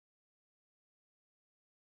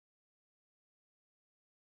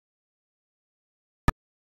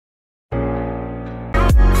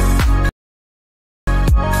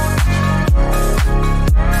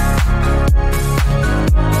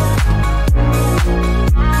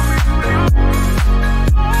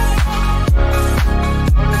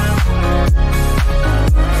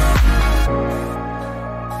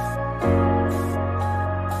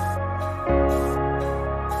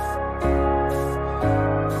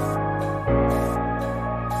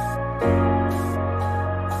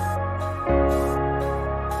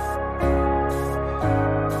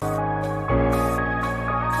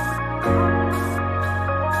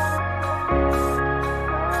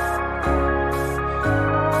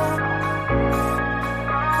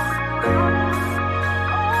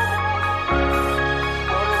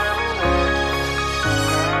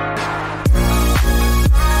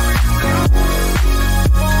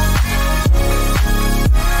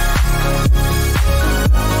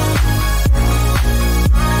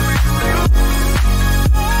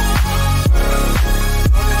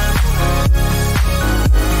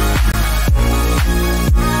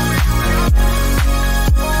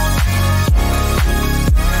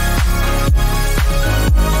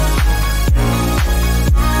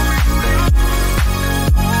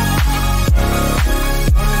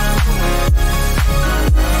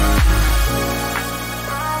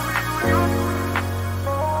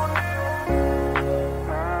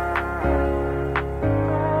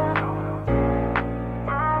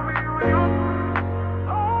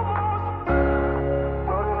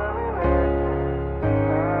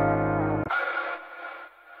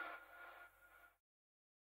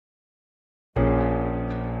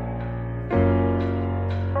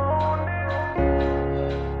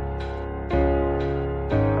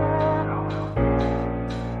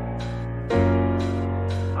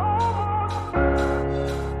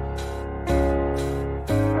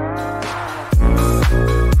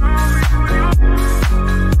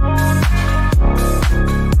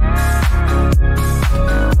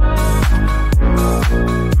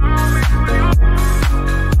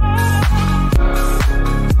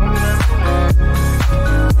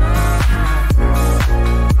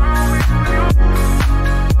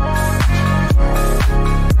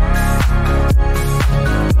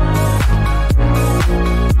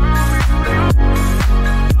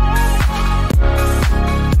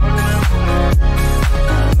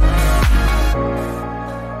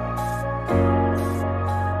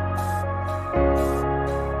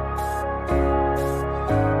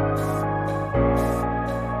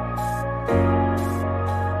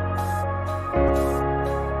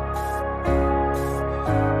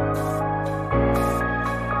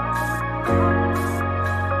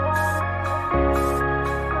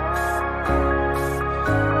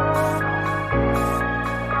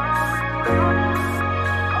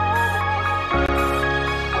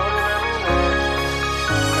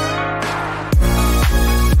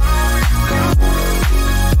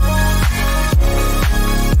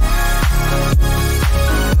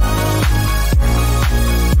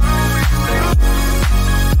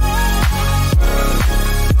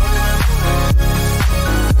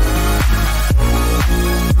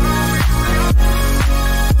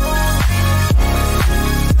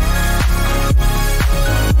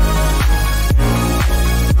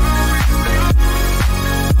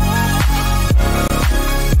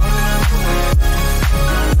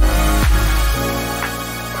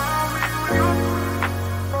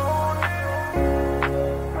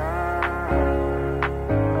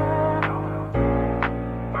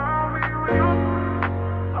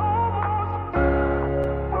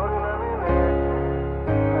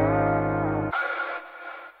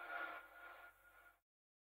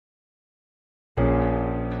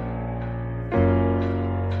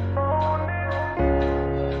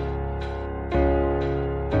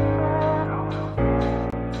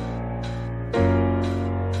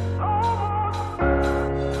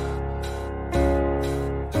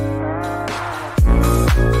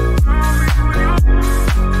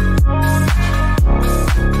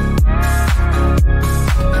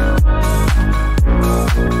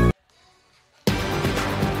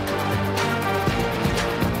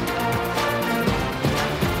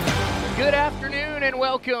and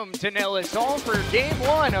welcome to Nellis Hall for Game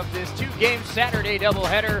 1 of this two-game Saturday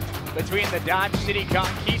doubleheader between the Dodge City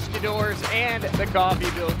Conquistadors and the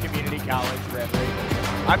Coffeyville Community College Red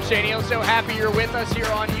Ravens. I'm Shane Neal, so happy you're with us here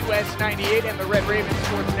on US 98 and the Red Ravens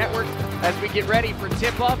Sports Network as we get ready for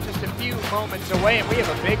tip-off just a few moments away, and we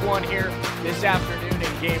have a big one here this afternoon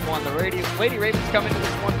in Game 1. The Lady Ravens come into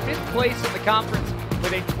this one 5th place in the conference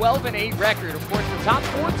with a 12-8 record. Of course, the top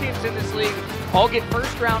 4 teams in this league all get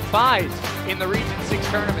first-round byes in the Region 6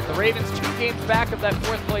 tournament. The Ravens 2 games back of that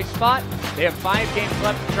 4th place spot. They have 5 games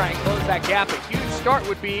left to try and close that gap. A huge start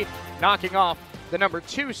would be knocking off the number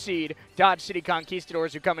 2 seed, Dodge City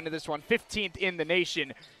Conquistadors, who come into this one 15th in the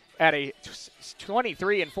nation at a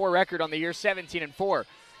 23-4 record on the year, 17-4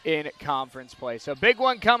 in conference play. So big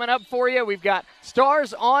one coming up for you. We've got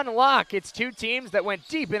Stars on lock. It's 2 teams that went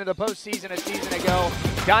deep into the postseason a season ago,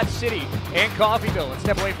 Dodge City and Coffeyville. Let's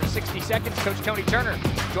step away for 60 seconds. Coach Tony Turner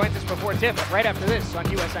joins us before tip right after this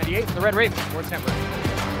on US 98, the Red Ravens Sports Network.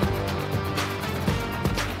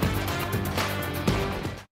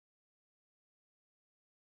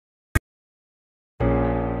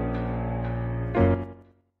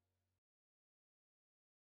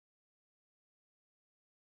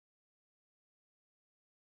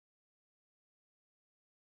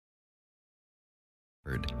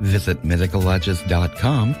 Visit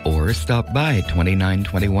medicallodges.com or stop by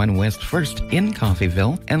 2921 West 1st in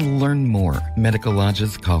Coffeyville and learn more. Medical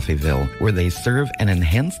Lodges Coffeyville, where they serve and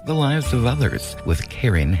enhance the lives of others with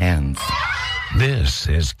caring hands. This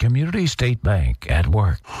is Community State Bank at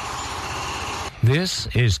work. This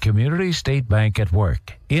is Community State Bank at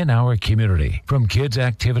work in our community. From kids'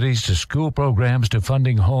 activities to school programs to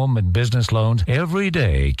funding home and business loans, every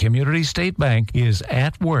day Community State Bank is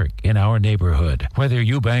at work in our neighborhood. Whether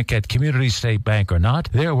you bank at Community State Bank or not,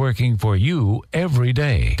 they're working for you every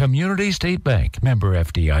day. Community State Bank, member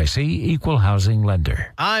FDIC, equal housing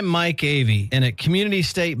lender. I'm Mike Avey, and at Community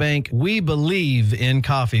State Bank, we believe in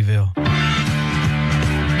Coffeyville.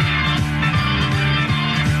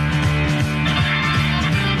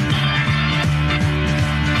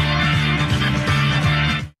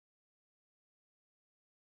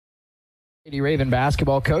 Raven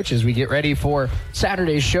basketball coach as we get ready for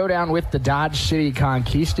Saturday's showdown with the Dodge City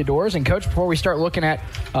Conquistadors. And coach, before we start looking at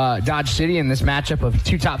Dodge City and this matchup of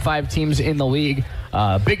 2 top 5 teams in the league,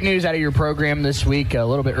 big news out of your program this week, a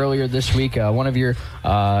little bit earlier this week. One of your,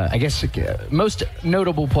 most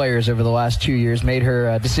notable players over the last 2 years made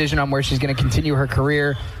her decision on where she's going to continue her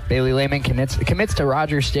career. Bailey Lehman commits to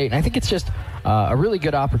Rogers State, and I think it's just a really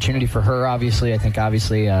good opportunity for her, obviously. I think,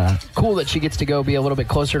 cool that she gets to go be a little bit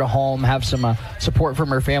closer to home, have some support from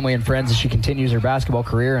her family and friends as she continues her basketball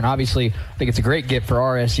career. And obviously, I think it's a great get for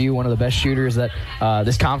RSU, one of the best shooters that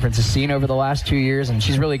this conference has seen over the last 2 years. And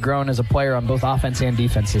she's really grown as a player on both offense and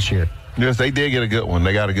defense this year. Yes, they did get a good one.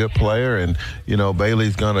 They got a good player, and,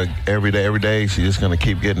 Bailey's going to, every day, she's just going to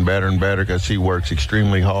keep getting better and better because she works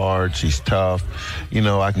extremely hard. She's tough.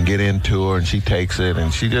 I can get into her, and she takes it,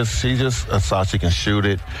 and she just saw she can shoot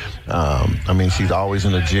it. She's always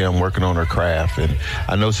in the gym working on her craft, and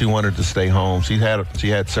I know she wanted to stay home. She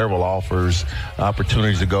had several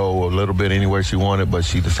opportunities to go a little bit anywhere she wanted, but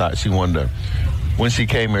she decided she wanted to. When she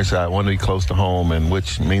came here, she said, I want to be close to home, and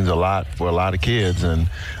which means a lot for a lot of kids. And,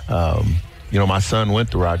 my son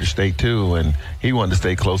went to Rogers State, too, and he wanted to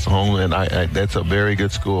stay close to home, and that's a very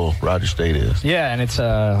good school, Rogers State is. Yeah, and it's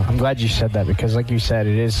I'm glad you said that because, like you said,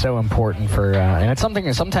 it is so important for and it's something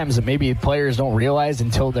that sometimes that maybe players don't realize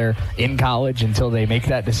until they're in college, until they make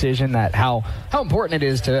that decision, that how important it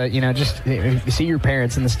is to, just see your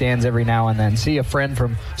parents in the stands every now and then, see a friend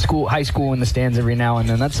from high school in the stands every now and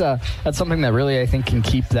then. That's something that really, I think, can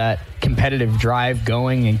keep that competitive drive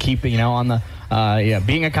going and keep, on the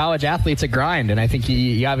being a college athlete's a grind, and I think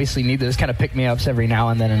you obviously need those kind of pick-me-ups every now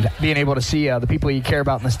and then, and being able to see the people you care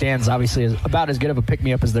about in the stands obviously is about as good of a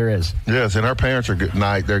pick-me-up as there is. Yes, and our parents are good.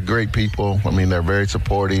 They're great people. They're very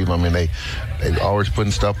supportive. They always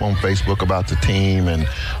putting stuff on Facebook about the team, and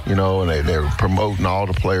and they're promoting all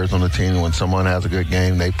the players on the team. When someone has a good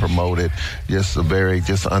game, they promote it. Just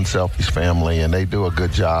a unselfish family, and they do a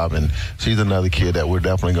good job. And she's another kid that we're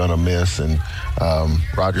definitely going to miss. And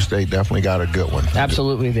Rogers State definitely got a good one.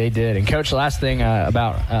 Absolutely, they did. And coach, the last thing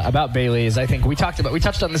about Bailey is I think we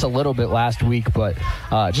touched on this a little bit last week, but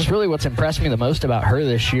just really what's impressed me the most about her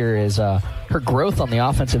this year is her growth on the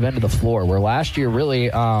offensive end of the floor, where last year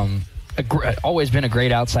really always been a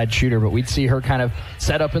great outside shooter, but we'd see her kind of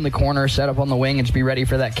set up in the corner, set up on the wing, and just be ready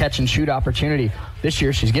for that catch and shoot opportunity. This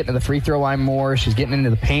year, she's getting to the free throw line more. She's getting into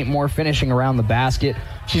the paint more, finishing around the basket.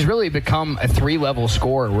 She's really become a 3-level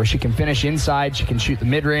scorer where she can finish inside, she can shoot the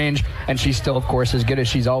mid-range, and she's still, of course, as good as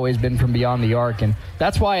she's always been from beyond the arc. And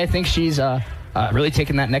that's why I think she's really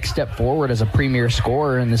taking that next step forward as a premier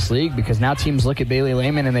scorer in this league, because now teams look at Bailey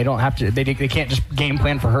Lehman and they don't have to. They can't just game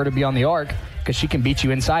plan for her to be on the arc, because she can beat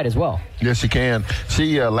you inside as well. Yes, she can.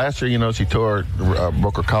 She last year, she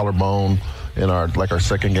broke her collarbone in our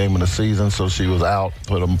second game of the season, so she was out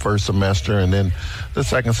for the first semester, and then the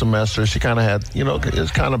second semester she kind of had,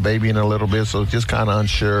 it's kind of babying a little bit, so just kind of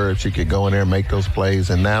unsure if she could go in there and make those plays.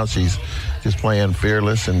 And now she's just playing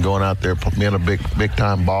fearless and going out there being a big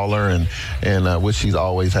time baller, and which she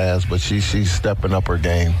always has, but she's stepping up her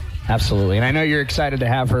game. Absolutely. And I know you're excited to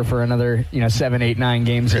have her for another, 7, 8, 9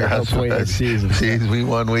 games here, hopefully this season. We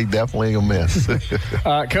won week, definitely a miss.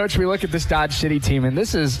 Coach, we look at this Dodge City team, and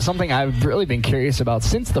this is something I've really been curious about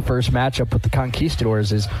since the first matchup with the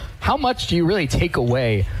Conquistadors, is how much do you really take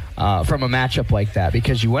away from a matchup like that?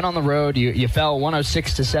 Because you went on the road, you fell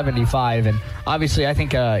 106-75, and obviously I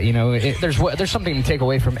think, there's something to take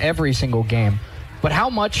away from every single game. But how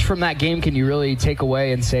much from that game can you really take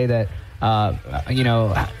away and say that,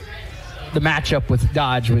 the matchup with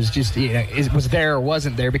Dodge was just, was there or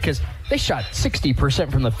wasn't there? Because they shot 60%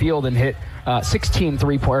 from the field and hit 16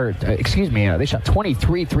 three-pointer, they shot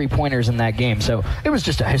 23 three-pointers in that game. So it was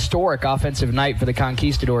just a historic offensive night for the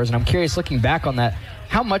Conquistadors, and I'm curious, looking back on that,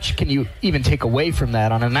 how much can you even take away from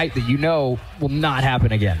that on a night that will not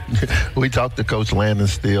happen again? We talk to Coach Landon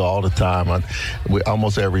Steele all the time,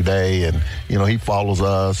 almost every day, and he follows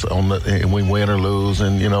us and we win or lose,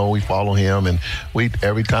 and we follow him, and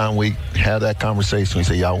every time we have that conversation, we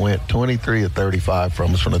say, y'all went 23 of 35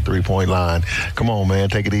 from us from the three-point line. Come on, man,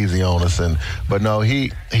 take it easy on us. But no,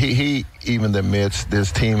 he even admits,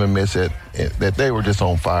 this team admits it, that they were just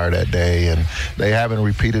on fire that day, and they haven't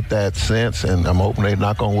repeated that since, and I'm hoping they,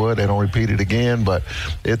 knock on wood, they don't repeat it again. But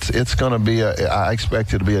it's going to be I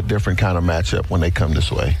expect it to be a different kind of matchup when they come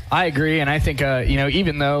this way. I agree, and I think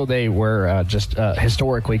even though they were just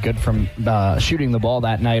historically good from shooting the ball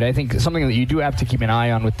that night, I think something that you do have to keep an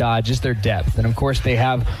eye on with Dodge is their depth. And of course they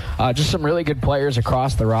have just some really good players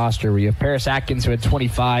across the roster. We have Paris Atkins, who had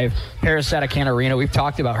 25, Paris Satacanarino, we've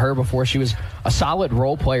talked about her before. She was a solid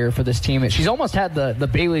role player for this team. She's almost had the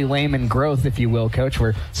Bailey Lehman growth, if you will, Coach,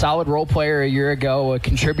 where solid role player a year ago, a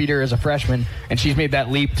contributor as a freshman, and she's made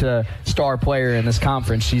that leap to star player in this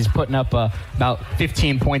conference. She's putting up about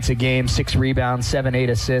 15 points a game, 6 rebounds, 7, 8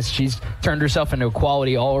 assists. She's turned herself into a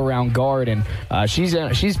quality all-around guard, and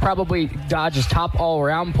she's probably Dodge's top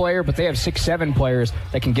all-around player, but they have 6, 7 players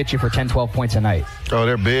that can get you for 10, 12 points a night. Oh,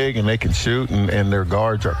 they're big, and they can shoot, and their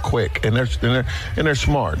guards are quick, and they're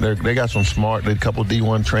smart. They got some smart. They had a couple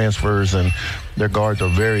D1 transfers, and their guards are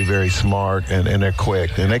very, very smart, and they're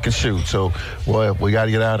quick, and they can shoot. So, we got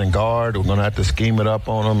to get out and guard. We're going to have to scheme it up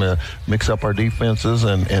on them and mix up our defenses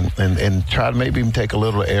and try to maybe even take a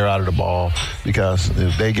little air out of the ball, because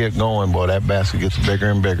if they get going, that basket gets bigger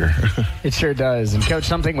and bigger. It sure does. And, Coach,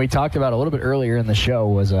 something we talked about a little bit earlier in the show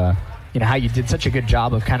was how you did such a good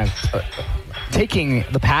job of kind of taking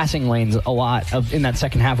the passing lanes a lot in that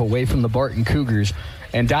second half away from the Barton Cougars.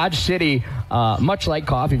 And Dodge City, much like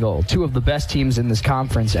Coffeyville, 2 of the best teams in this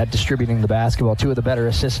conference at distributing the basketball, 2 of the better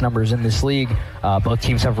assist numbers in this league. Both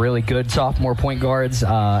teams have really good sophomore point guards.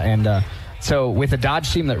 So with a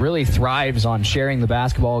Dodge team that really thrives on sharing the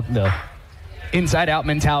basketball, the inside-out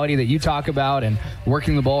mentality that you talk about, and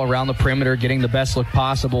working the ball around the perimeter, getting the best look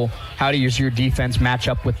possible, how does your defense match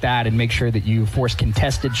up with that and make sure that you force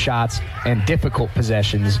contested shots and difficult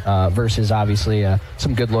possessions versus obviously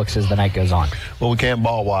some good looks as the night goes on? Well, we can't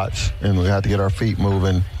ball watch, and we have to get our feet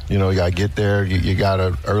moving. You got to get there. You got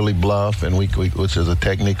an early bluff, and which is a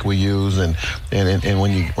technique we use. And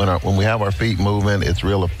when we have our feet moving, it's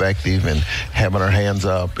real effective. And having our hands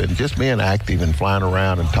up and just being active and flying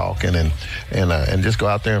around and talking and just go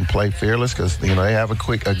out there and play fearless, because they have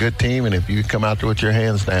a good team. And if you come out there with your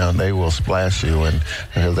hands down, they will splash you, and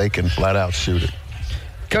they can flat out shoot it.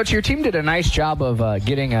 Coach, your team did a nice job of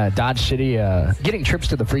getting Dodge City, getting trips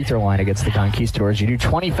to the free throw line against the Conquistadors. You do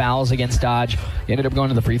 20 fouls against Dodge. You ended up going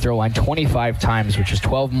to the free throw line 25 times, which is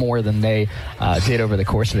 12 more than they did over the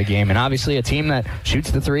course of the game. And obviously a team that shoots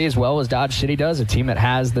the three as well as Dodge City does, a team that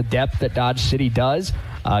has the depth that Dodge City does.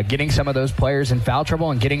 getting some of those players in foul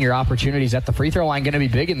trouble and getting your opportunities at the free throw line going to be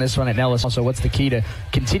big in this one at Nellis. Also, what's the key to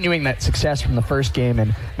continuing that success from the first game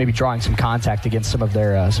and maybe drawing some contact against some of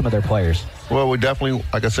their players? Well, we definitely,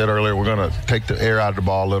 like I said earlier, we're going to take the air out of the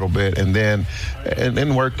ball a little bit and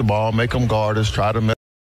then work the ball, make them guard us, try to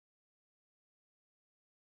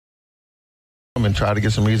and try to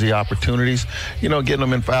get some easy opportunities. Getting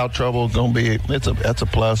them in foul trouble is going to be, that's a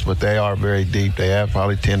plus, but they are very deep. They have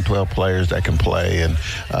probably 10, 12 players that can play, and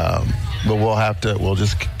but we'll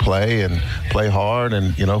just play and play hard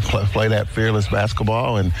and, play that fearless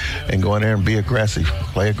basketball and go in there and be aggressive,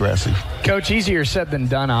 play aggressive. Coach, easier said than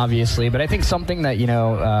done, obviously, but I think something that,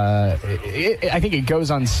 I think it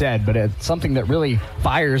goes unsaid, but it's something that really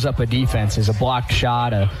fires up a defense is a blocked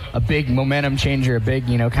shot, a big momentum changer, a big,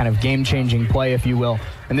 kind of game-changing play, if you will.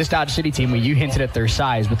 And this Dodge City team, you hinted at their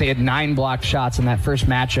size, but they had 9 blocked shots in that first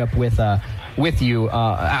matchup with you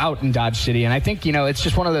out in Dodge City. And I think, it's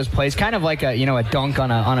just one of those plays, kind of like a dunk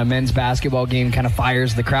on a men's basketball game, kind of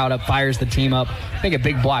fires the crowd up, fires the team up. I think a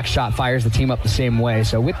big block shot fires the team up the same way.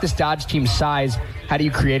 So with this Dodge team's size, how do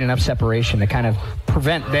you create enough separation to kind of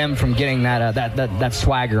prevent them from getting that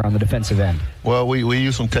swagger on the defensive end? Well, we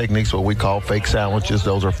use some techniques, what we call fake sandwiches.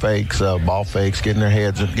 Those are fakes, ball fakes, getting their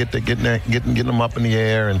heads and getting them up in the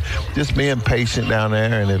air and just being patient down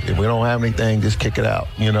there. And if we don't have anything, just kick it out,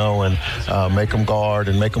 and make them guard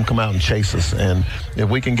and make them come out and chase us. And if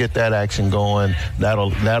we can get that action going,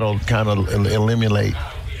 that'll kind of eliminate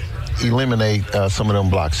some of them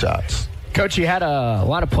block shots. Coach, you had a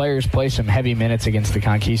lot of players play some heavy minutes against the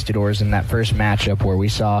Conquistadors in that first matchup where we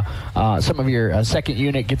saw some of your second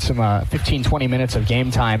unit get some 15, 20 minutes of game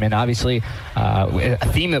time. And obviously, a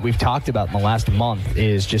theme that we've talked about in the last month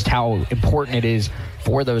is just how important it is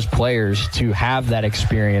for those players to have that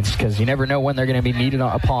experience, because you never know when they're going to be needed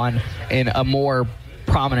upon in a more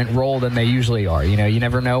prominent role than they usually are. You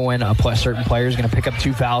never know when a certain player is going to pick up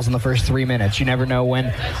 2 fouls in the first 3 minutes. You never know when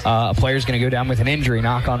a player is going to go down with an injury,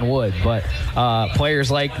 knock on wood. But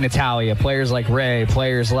players like Natalia, players like Ray,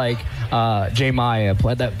 players like Jay Maya,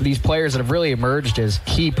 these players that have really emerged as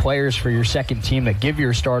key players for your second team that give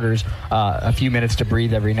your starters a few minutes to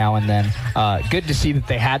breathe every now and then. Good to see that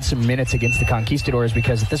they had some minutes against the Conquistadors,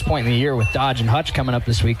 because at this point in the year with Dodge and Hutch coming up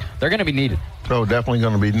this week, they're going to be needed. Oh, definitely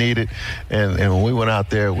going to be needed. And when we went out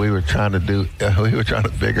there, we were trying to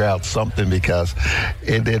figure out something, because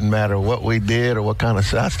it didn't matter what we did or what kind of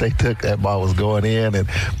shots they took, that ball was going in. And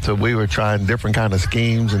so we were trying different kind of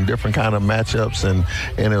schemes and different kind of matchups, and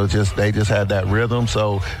it was just, they just had that rhythm.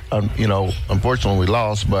 So, unfortunately we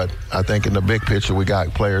lost, but I think in the big picture we got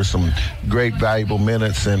players some great valuable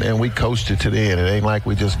minutes, and we coached it to the end. It ain't like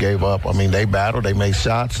we just gave up. I mean, they battled, they made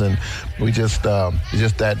shots, and we just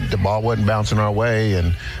that the ball wasn't bouncing our way.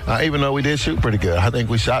 And even though we did shoot pretty good, I think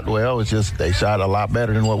we shot well. It's just they shot a lot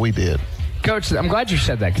better than what we did. Coach, I'm glad you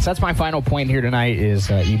said that, because that's my final point here tonight is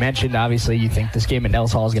you mentioned, obviously, you think this game at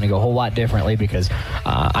Nellis Hall is going to go a whole lot differently, because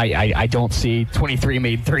I don't see 23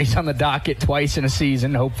 made threes on the docket twice in a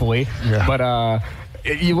season, hopefully. Yeah. But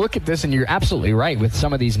you look at this and you're absolutely right with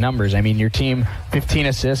some of these numbers. I mean, your team, 15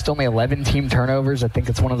 assists, only 11 team turnovers. I think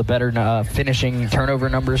it's one of the better finishing turnover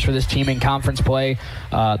numbers for this team in conference play.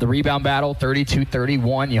 The rebound battle,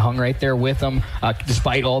 32-31. You hung right there with them,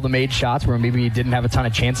 despite all the made shots where maybe you didn't have a ton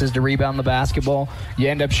of chances to rebound the basketball. You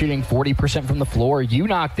end up shooting 40% from the floor. You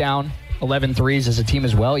knock down 11 threes as a team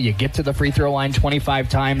as well. You get to the free throw line 25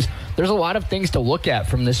 times. There's a lot of things to look at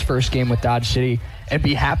from this first game with Dodge City and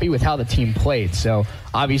be happy with how the team played. So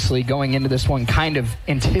obviously going into this one, kind of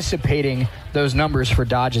anticipating those numbers for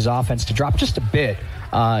Dodge's offense to drop just a bit.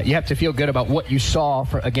 You have to feel good about what you saw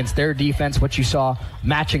against their defense, what you saw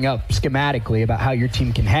matching up schematically about how your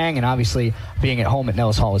team can hang, and obviously being at home at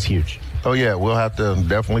Nellis Hall is huge. Oh, yeah, we'll have to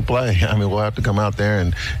definitely play. I mean, we'll have to come out there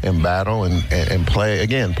and battle and play,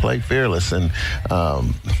 again, play fearless and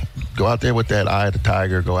go out there with that eye of the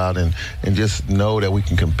tiger, go out and just know that we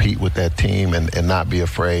can compete with that team and not be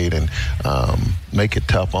afraid and make it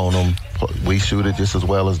tough on them. We shoot it just as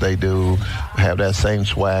well as they do, have that same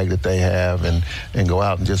swag that they have, and go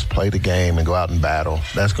out and just play the game and go out and battle.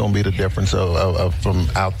 That's going to be the difference of from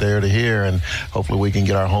out there to here, and hopefully we can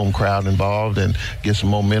get our home crowd involved and get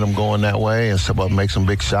some momentum going that way and make some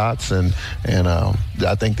big shots. And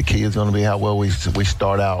I think the key is going to be how well we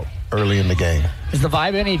start out early in the game. Is the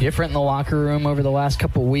vibe any different in the locker room over the last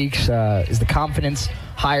couple of weeks? Is the confidence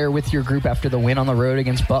higher with your group after the win on the road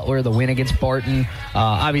against Butler, the win against Barton?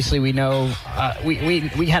 Obviously, we know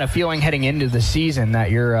we had a feeling heading into the season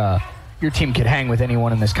that your your team could hang with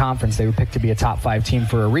anyone in this conference. They were picked to be a top 5 team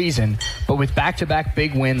for a reason. But with back-to-back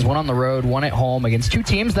big wins, one on the road, one at home, against 2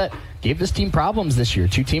 teams that gave this team problems this year,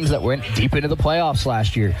 2 teams that went deep into the playoffs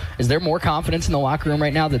last year, is there more confidence in the locker room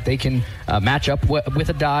right now that they can match up with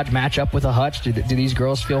a Dodge, match up with a Hutch? Do these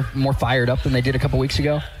girls feel more fired up than they did a couple weeks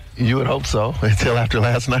ago? You would hope so. Until after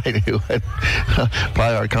last night,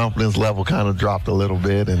 probably our confidence level kind of dropped a little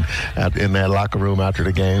bit in that locker room after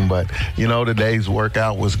the game. But, today's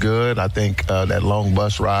workout was good. I think that long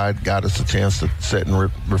bus ride got us a chance to sit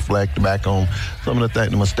and reflect back on some of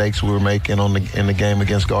the mistakes we were making in the game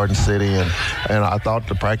against Garden City. And I thought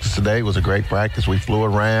the practice today was a great practice. We flew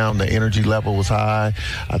around. The energy level was high.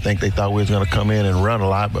 I think they thought we was going to come in and run a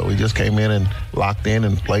lot, but we just came in and locked in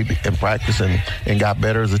and played and practiced and got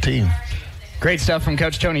better as a team. Great stuff from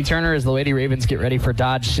Coach Tony Turner as the Lady Ravens get ready for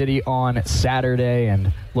Dodge City on Saturday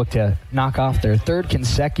and look to knock off their 3rd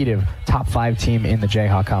consecutive top 5 team in the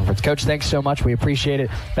Jayhawk Conference. Coach, thanks so much. We appreciate it.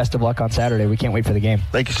 Best of luck on Saturday. We can't wait for the game.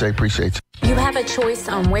 Thank you, Shay. Appreciate you. You have a choice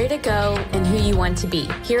on where to go and who you want to be.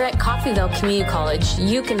 Here at Coffeyville Community College,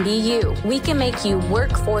 you can be you. We can make you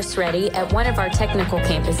workforce ready at one of our technical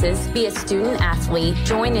campuses, be a student athlete,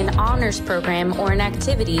 join an honors program or an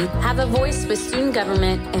activity, have a voice with student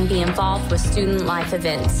government, and be involved with student life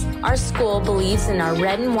events. Our school believes in our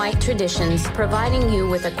red and white traditions, providing you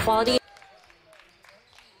with a quality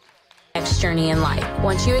next journey in life.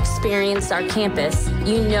 Once you experience our campus,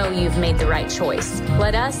 you know you've made the right choice.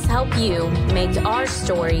 Let us help you make our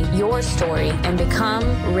story your story and become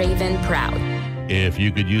Raven proud. If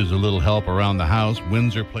you could use a little help around the house,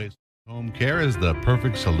 Windsor Place Home Care is the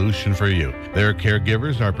perfect solution for you. Their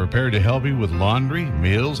caregivers are prepared to help you with laundry,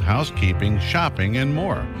 meals, housekeeping, shopping, and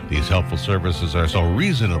more. These helpful services are so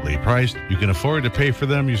reasonably priced, you can afford to pay for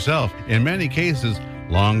them yourself. In many cases,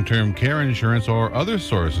 long-term care insurance or other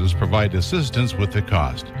sources provide assistance with the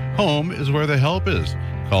cost. Home is where the help is.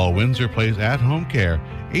 Call Windsor Place at Home Care,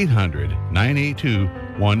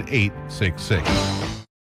 800-982-1866.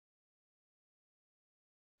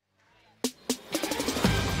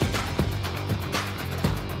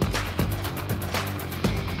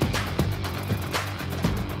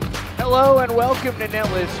 Hello and welcome to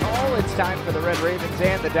Nellis Hall. It's time for the Red Ravens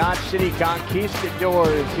and the Dodge City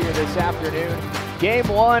Conquistadors here this afternoon. Game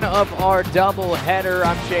 1 of our doubleheader.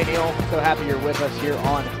 I'm Shea Neal. So happy you're with us here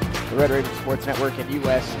on the Red Ravens Sports Network and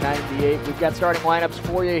US 98. We've got starting lineups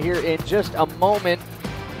for you here in just a moment.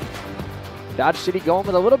 Dodge City going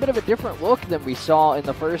with a little bit of a different look than we saw in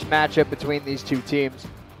the first matchup between these 2 teams.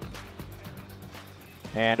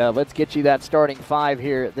 And let's get you that starting 5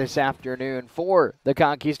 here this afternoon for the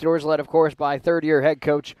Conquistadors, led, of course, by third-year head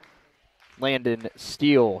coach Landon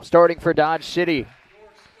Steele. Starting for Dodge City,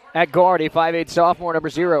 at guard, a 5'8 sophomore, number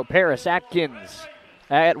 0, Paris Atkins.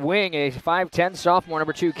 At wing, a 5'10 sophomore,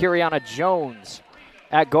 number 2, Kiriana Jones.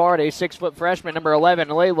 At guard, a 6-foot freshman, number 11,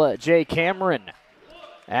 Layla J. Cameron.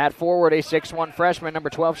 At forward, a 6'1 freshman, number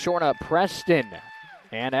 12, Shorna Preston.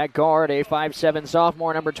 And at guard, a 5'7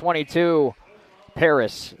 sophomore, number 22,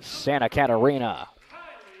 Paris Santa Catarina.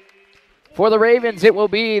 For the Ravens, it will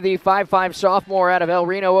be the 5'5 sophomore out of El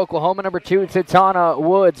Reno, Oklahoma, number 2, Titana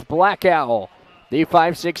Woods Black Owl. The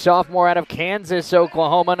 5'6 sophomore out of Kansas,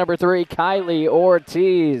 Oklahoma, number 3, Kylie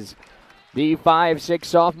Ortiz. The 5'6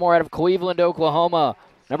 sophomore out of Cleveland, Oklahoma,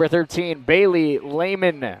 number 13, Bailey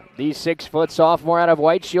Lehman. The 6-foot sophomore out of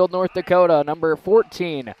White Shield, North Dakota, number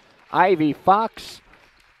 14, Ivy Fox.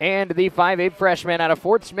 And the 5'8 freshman out of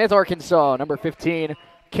Fort Smith, Arkansas, number 15,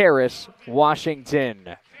 Karis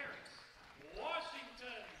Washington.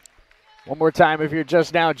 One more time, if you're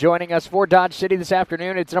just now joining us for Dodge City this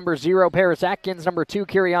afternoon, it's number 0, Paris Atkins, number 2,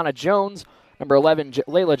 Kiriana Jones, number 11,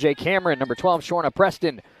 Layla J. Cameron, number 12, Shorna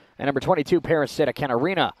Preston, and number 22, Paris Santa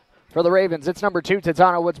Catarina. For the Ravens, it's number 2,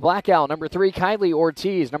 Titana Woods Black Owl, number 3, Kylie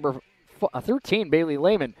Ortiz, number 13, Bailey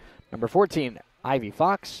Lehman, number 14, Ivy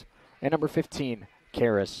Fox, and number 15,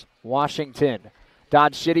 Karis Washington.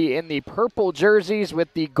 Dodge City in the purple jerseys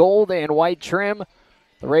with the gold and white trim.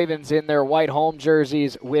 The Ravens in their white home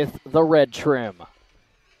jerseys with the red trim.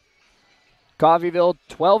 Coffeyville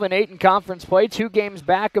 12-8 in conference play, 2 games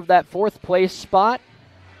back of that 4th place spot.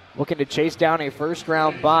 Looking to chase down a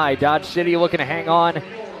first-round bye. Dodge City looking to hang on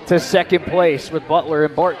to 2nd place with Butler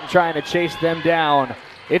and Barton trying to chase them down.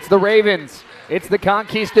 It's the Ravens. It's the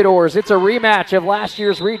Conquistadors. It's a rematch of last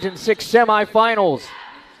year's Region 6 semifinals.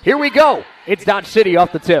 Here we go. It's Dodge City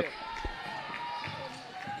off the tip.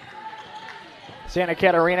 Santa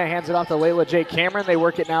Catarina hands it off to Layla J. Cameron. They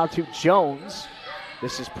work it now to Jones.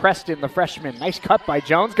 This is Preston, the freshman. Nice cut by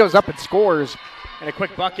Jones. Goes up and scores. And a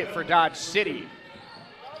quick bucket for Dodge City.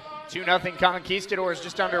 2-0 Conquistadors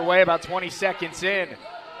just underway, about 20 seconds in.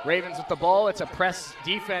 Ravens with the ball. It's a press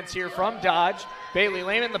defense here from Dodge. Bailey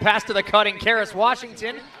Lehman, the pass to the cutting Karis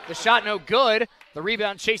Washington. The shot no good. The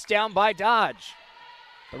rebound chased down by Dodge.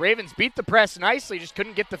 The Ravens beat the press nicely, just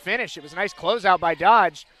couldn't get the finish. It was a nice closeout by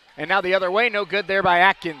Dodge. And now the other way, no good there by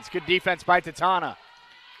Atkins. Good defense by Tatana.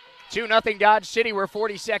 2-0 Dodge City. We're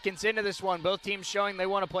 40 seconds into this one. Both teams showing they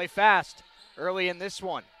want to play fast early in this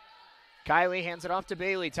one. Kylie hands it off to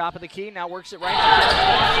Bailey, top of the key, now works it right to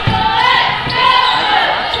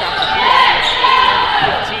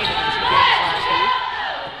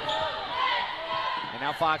and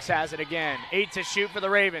now Fox has it again. 8 to shoot for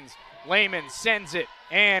the Ravens. Lehman sends it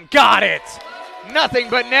and got it.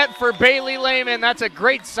 Nothing but net for Bailey Lehman. That's a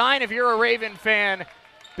great sign if you're a Raven fan.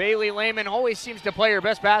 Bailey Lehman always seems to play her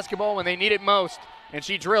best basketball when they need it most, and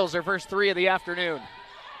she drills her first 3 of the afternoon.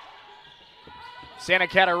 Santa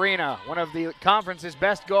Catarina, one of the conference's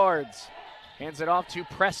best guards, hands it off to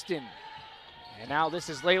Preston. And now this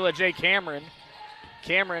is Layla J. Cameron.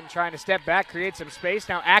 Cameron trying to step back, create some space.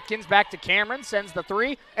 Now Atkins back to Cameron, sends the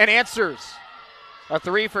 3 and answers. A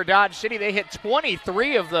 3 for Dodge City. They hit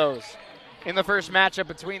 23 of those in the first matchup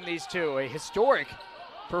between these two. A historic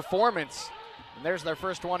performance. And there's their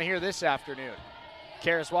first one here this afternoon.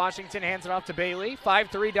 Karis Washington hands it off to Bailey.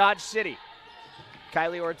 5-3 Dodge City.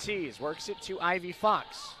 Kylie Ortiz works it to Ivy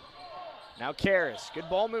Fox. Now Karis. Good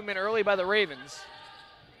ball movement early by the Ravens,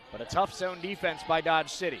 but a tough zone defense by Dodge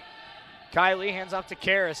City. Kylie hands off to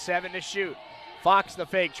Karis, 7 to shoot. Fox the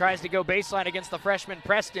fake, tries to go baseline against the freshman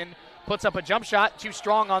Preston. Puts up a jump shot, too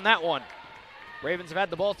strong on that one. Ravens have had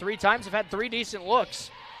the ball 3 times, have had 3 decent looks.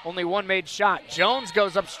 Only 1 made shot. Jones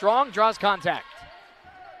goes up strong, draws contact.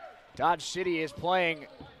 Dodge City is playing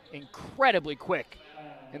incredibly quick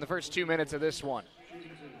in the first 2 minutes of this one.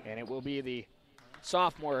 And it will be the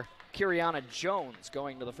sophomore Kiriana Jones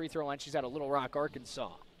going to the free throw line. She's out of Little Rock, Arkansas.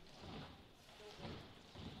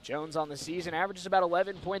 Jones on the season averages about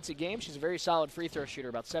 11 points a game. She's a very solid free throw shooter,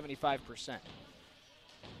 about 75%.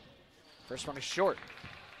 First one is short.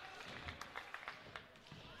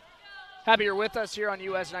 Happy you're with us here on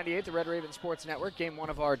US 98, the Red Raven Sports Network. Game 1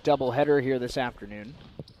 of our doubleheader here this afternoon.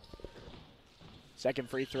 Second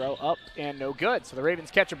free throw up and no good. So the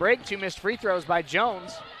Ravens catch a break. 2 missed free throws by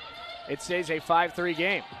Jones. It stays a 5-3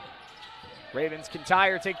 game. Ravens can tie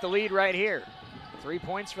or take the lead right here. 3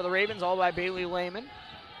 points for the Ravens, all by Bailey Lehman.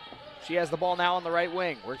 She has the ball now on the right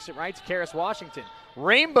wing. Works it right to Karis Washington.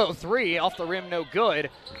 Rainbow 3 off the rim, no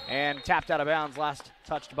good. And tapped out of bounds, last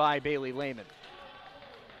touched by Bailey Lehman.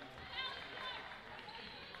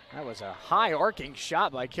 That was a high arcing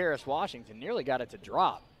shot by Karis Washington. Nearly got it to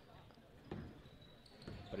drop.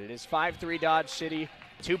 But it is 5-3 Dodge City.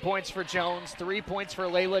 2 points for Jones, 3 points for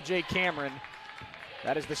Layla J. Cameron.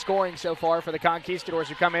 That is the scoring so far for the Conquistadors,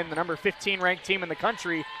 who come in the number 15 ranked team in the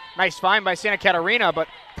country. Nice find by Santa Catarina, but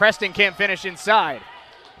Preston can't finish inside.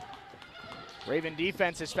 Raven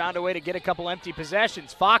defense has found a way to get a couple empty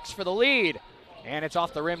possessions. Fox for the lead, and it's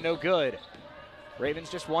off the rim, no good. Ravens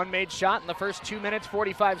just 1 made shot in the first 2 minutes,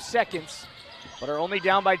 45 seconds, but are only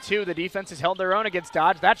down by 2. The defense has held their own against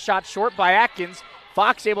Dodge. That shot short by Atkins.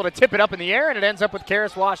 Fox able to tip it up in the air, and it ends up with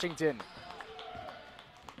Karis Washington.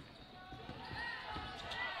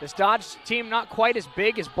 This Dodge team not quite as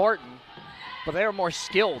big as Barton, but they are more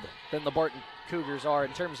skilled than the Barton Cougars are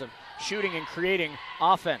in terms of shooting and creating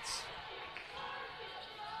offense.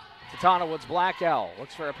 Tatana Woods Black Owl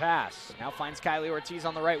looks for a pass. Now finds Kylie Ortiz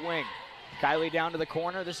on the right wing. Kylie down to the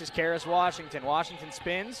corner. This is Karis Washington. Washington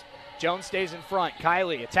spins. Jones stays in front.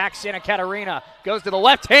 Kylie attacks Santa Catarina. Goes to the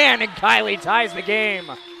left hand, and Kylie ties the game.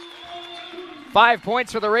 5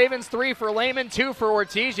 points for the Ravens, 3 for Lehman, 2 for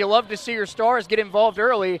Ortiz. You love to see your stars get involved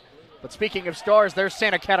early. But speaking of stars, there's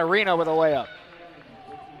Santa Catarina with a layup.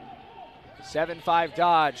 7-5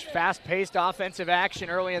 Dodge. Fast-paced offensive action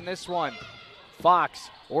early in this one. Fox,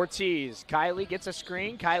 Ortiz. Kylie gets a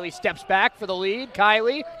screen. Kylie steps back for the lead.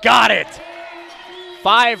 Kylie got it.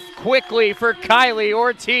 5 quickly for Kylie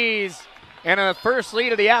Ortiz. And a first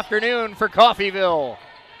lead of the afternoon for Coffeyville.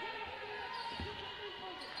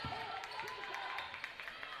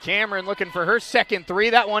 Cameron looking for her second 3.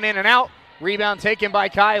 That one in and out. Rebound taken by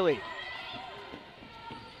Kylie.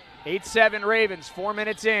 8-7 Ravens, 4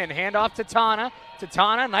 minutes in. Hand off to Tana.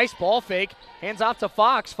 Tatana, nice ball fake. Hands off to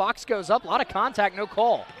Fox. Fox goes up. A lot of contact, no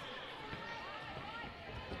call.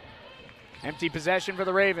 Empty possession for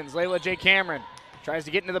the Ravens. Layla J. Cameron tries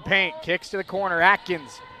to get into the paint. Kicks to the corner.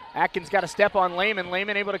 Atkins. Atkins got a step on Lehman.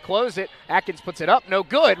 Lehman able to close it. Atkins puts it up. No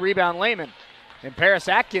good. Rebound Lehman. And Paris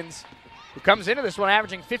Atkins, who comes into this one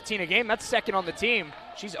averaging 15 a game. That's second on the team.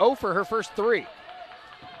 She's 0 for her first 3.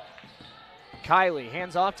 Kylie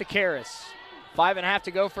hands off to Karis. 5.5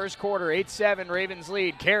 to go first quarter. 8-7 Ravens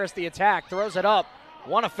lead. Karras the attack, throws it up.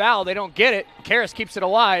 Want a foul, they don't get it. Karras keeps it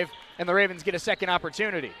alive, and the Ravens get a second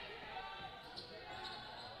opportunity.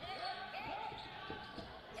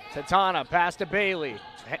 Tatana pass to Bailey.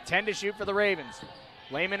 10 to shoot for the Ravens.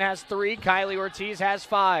 Lehman has 3. Kylie Ortiz has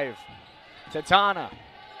 5. Tatana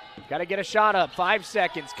got to get a shot up. 5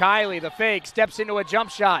 seconds. Kylie, the fake, steps into a jump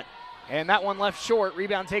shot. And that one left short.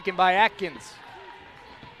 Rebound taken by Atkins.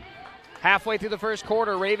 Halfway through the first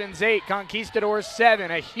quarter, Ravens 8, Conquistadors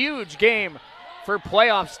 7. A huge game for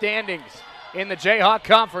playoff standings in the Jayhawk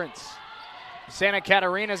Conference. Santa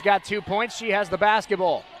Catarina's got 2 points. She has the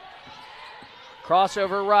basketball.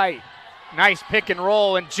 Crossover right. Nice pick and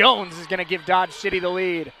roll, and Jones is going to give Dodge City the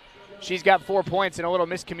lead. She's got 4 points and a little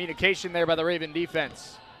miscommunication there by the Raven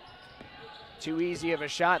defense. Too easy of a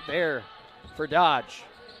shot there for Dodge.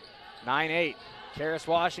 9-8. Karras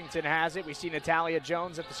Washington has it. We see Natalia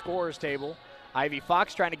Jones at the scorer's table. Ivy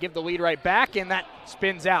Fox trying to give the lead right back, and that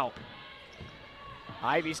spins out.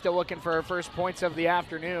 Ivy still looking for her first points of the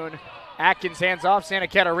afternoon. Atkins hands off Santa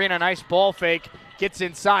Catarina. Nice ball fake. Gets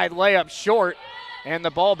inside, layup short, and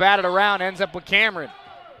the ball batted around, ends up with Cameron.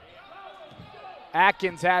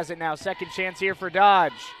 Atkins has it now. Second chance here for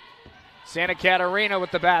Dodge. Santa Catarina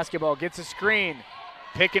with the basketball. Gets a screen.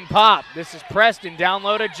 Pick and pop. This is Preston. Down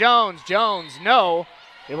low to Jones. Jones, no.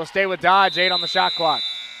 It will stay with Dodge. 8 on the shot clock.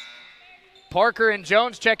 Parker and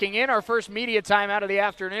Jones checking in. Our first media timeout of the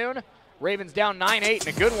afternoon. Ravens down 9-8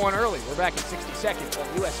 and a good one early. We're back in 60 seconds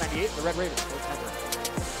on US 98, the Red Ravens Sports Network.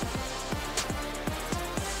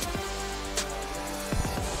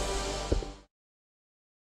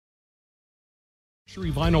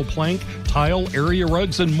 Vinyl plank, tile, area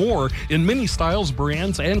rugs, and more in many styles,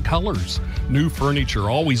 brands, and colors. New furniture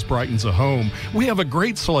always brightens a home. We have a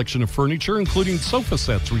great selection of furniture, including sofa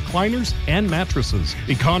sets, recliners, and mattresses.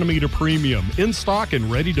 Economy to premium, in stock and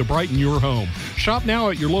ready to brighten your home. Shop now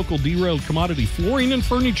at your local Derailed Commodity Flooring and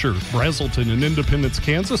Furniture, Brazelton in Independence,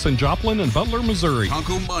 Kansas, and Joplin and Butler, Missouri.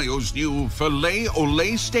 Taco Mayo's new Filet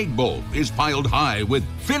Olé Steak Bowl is piled high with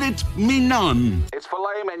filet mignon. It's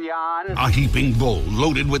filet mignon. A heaping bowl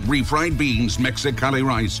loaded with refried beans, Mexicali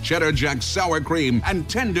rice, cheddar jack sour cream, and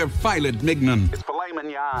tender filet mignon. It's filet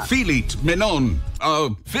mignon. Filet mignon.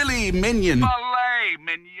 Filet mignon. Filet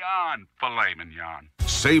mignon. Filet mignon.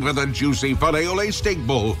 Savor the juicy Filet Olé Steak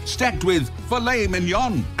Bowl stacked with filet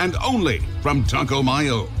mignon and only from Taco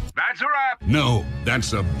Mayo. That's a wrap. No,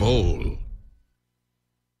 that's a bowl.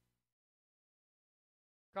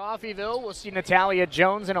 Coffeyville, we'll see Natalia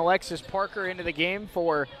Jones and Alexis Parker into the game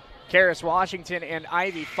for Karras Washington and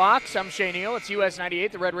Ivy Fox. I'm Shane Neal. It's US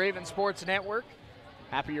 98, the Red Raven Sports Network.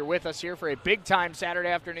 Happy you're with us here for a big-time Saturday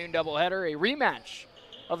afternoon doubleheader, a rematch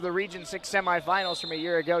of the Region 6 semifinals from a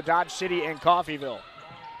year ago, Dodge City and Coffeyville.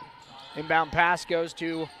 Inbound pass goes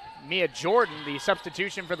to Mia Jordan, the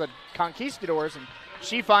substitution for the Conquistadors, and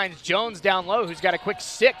she finds Jones down low, who's got a quick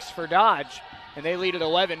 6 for Dodge, and they lead at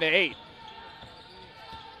 11-8.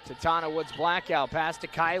 Tatana Woods Blackout, pass to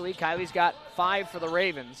Kylie. Kylie's got 5 for the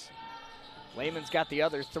Ravens. Lehman's got the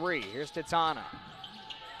other 3. Here's Tatana.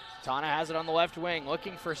 Tatana has it on the left wing,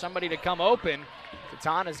 looking for somebody to come open.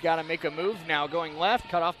 Tatana's got to make a move now, going left,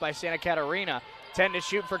 cut off by Santa Catarina. 10 to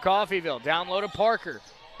shoot for Coffeyville. Down low to Parker.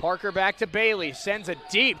 Parker back to Bailey, sends a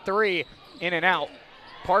deep 3 in and out.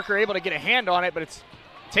 Parker able to get a hand on it, but it's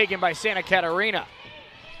taken by Santa Catarina.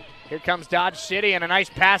 Here comes Dodge City and a nice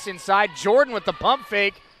pass inside. Jordan with the pump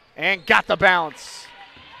fake and got the bounce.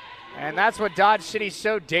 And that's what Dodge City's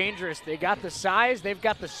so dangerous. They got the size, they've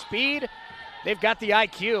got the speed, they've got the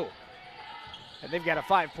IQ. And they've got a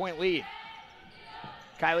 5-point lead.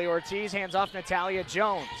 Kylie Ortiz hands off Natalia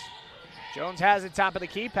Jones. Jones has it top of the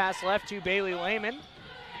key, pass left to Bailey Lehman.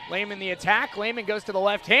 Lehman the attack, Lehman goes to the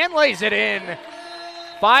left hand, lays it in.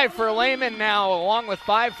 5 for Lehman now, along with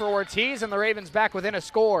 5 for Ortiz, and the Ravens back within a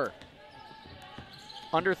score.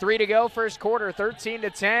 Under 3 to go, first quarter,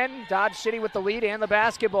 13-10. Dodge City with the lead and the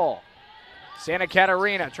basketball. Santa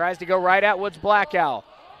Catarina tries to go right at Woods Blackout.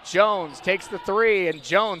 Jones takes the 3, and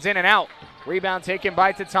Jones in and out. Rebound taken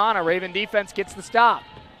by Tatana. Raven defense gets the stop.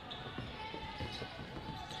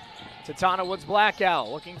 Tatana Woods Blackout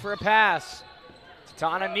looking for a pass.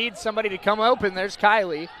 Tatana needs somebody to come open. There's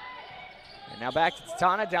Kylie. And now back to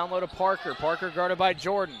Tatana, down low to Parker. Parker guarded by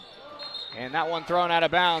Jordan. And that one thrown out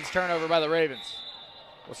of bounds, turnover by the Ravens.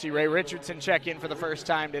 We'll see Ray Richardson check in for the first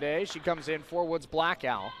time today. She comes in for Woods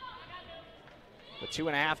Blackout with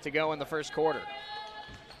 2.5 to go in the first quarter.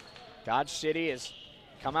 Dodge City has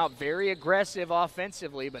come out very aggressive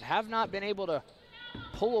offensively, but have not been able to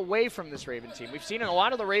pull away from this Raven team. We've seen in a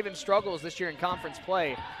lot of the Raven struggles this year in conference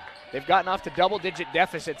play. They've gotten off to double-digit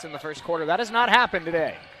deficits in the first quarter. That has not happened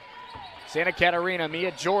today. Santa Catarina,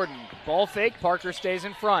 Mia Jordan. Ball fake, Parker stays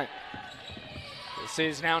in front. This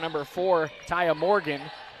is now number 4, Taya Morgan.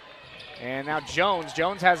 And now Jones.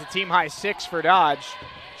 Jones has a team-high 6 for Dodge.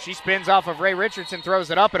 She spins off of Ray Richardson, throws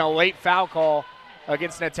it up, and a late foul call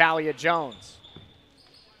against Natalia Jones.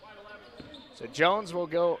 So Jones will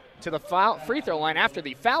go to the free throw line after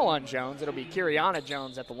the foul on Jones. It'll be Kiriana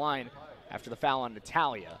Jones at the line after the foul on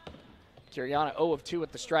Natalia. Kiriana 0 of 2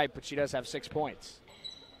 at the stripe, but she does have 6 points.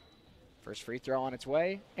 First free throw on its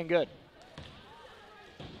way, and good.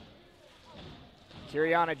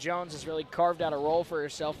 Kiriana Jones has really carved out a role for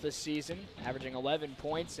herself this season, averaging 11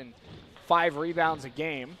 points and 5 rebounds a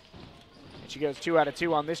game. And she goes 2 out of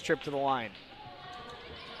 2 on this trip to the line.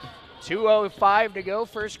 2:05 to go,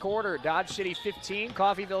 first quarter. Dodge City 15,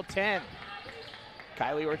 Coffeyville 10.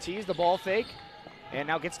 Kylie Ortiz, the ball fake, and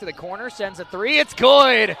now gets to the corner, sends a 3. It's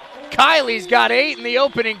good. Kylie's got 8 in the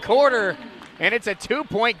opening quarter, and it's a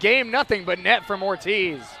 2-point game, nothing but net from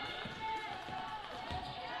Ortiz.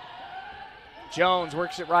 Jones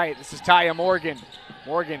works it right. This is Taya Morgan.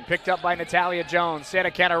 Morgan picked up by Natalia Jones. Santa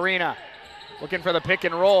Catarina looking for the pick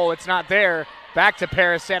and roll. It's not there. Back to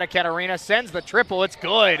Paris. Santa Catarina sends the triple. It's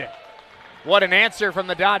good. What an answer from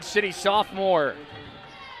the Dodge City sophomore.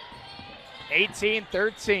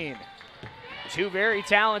 18-13. Two very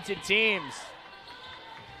talented teams.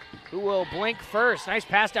 Who will blink first? Nice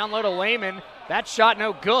pass down low to Lehman. That shot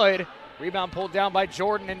no good. Rebound pulled down by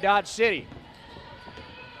Jordan in Dodge City.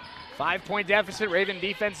 5-point deficit. Raven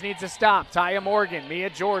defense needs to stop. Taya Morgan, Mia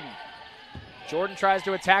Jordan. Jordan tries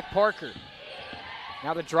to attack Parker.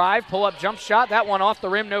 Now the drive, pull-up jump shot. That one off the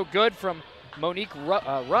rim, no good from Monique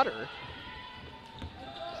Rudder.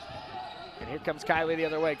 And here comes Kylie the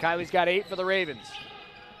other way. Kylie's got 8 for the Ravens.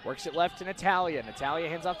 Works it left to Natalia. Natalia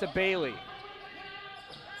hands off to Bailey.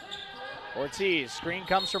 Ortiz, screen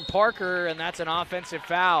comes from Parker, and that's an offensive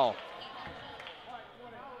foul.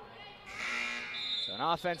 So an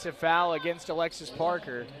offensive foul against Alexis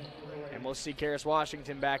Parker. And we'll see Karis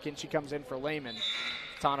Washington back in. She comes in for Lehman.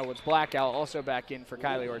 Tana Woods Blackout also back in for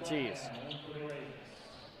Kylie Ortiz.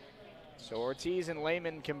 So Ortiz and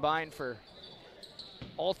Lehman combined for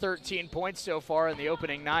all 13 points so far in the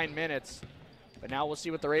opening 9 minutes. But now we'll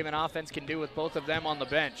see what the Raven offense can do with both of them on the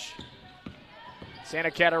bench.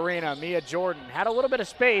 Santa Catarina, Mia Jordan had a little bit of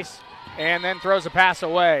space and then throws a pass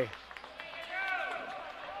away.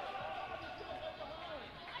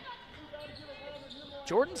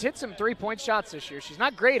 Jordan's hit some three-point shots this year. She's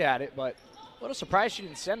not great at it, but a little surprised she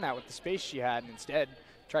didn't send that with the space she had and instead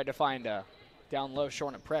tried to find a down low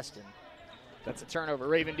Shorn at Preston. That's a turnover.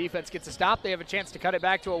 Raven defense gets a stop. They have a chance to cut it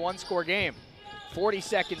back to a one-score game. 40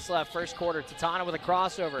 seconds left, first quarter. Tatana with a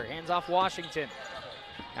crossover, hands off Washington.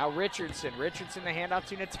 Now Richardson. Richardson the handoff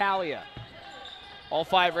to Natalia. All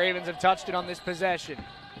 5 Ravens have touched it on this possession.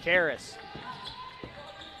 Karis.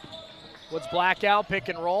 Woods Blackout, pick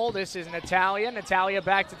and roll. This is Natalia. Natalia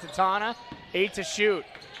back to Tatana. 8 to shoot.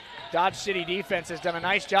 Dodge City defense has done a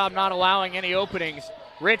nice job not allowing any openings.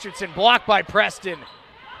 Richardson blocked by Preston.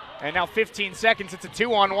 And now 15 seconds. It's a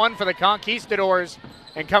 2-on-1 for the Conquistadors.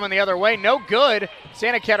 And coming the other way, no good.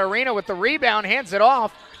 Santa Catarina with the rebound, hands it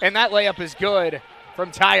off. And that layup is good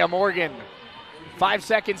from Taya Morgan. 5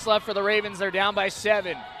 seconds left for the Ravens. They're down by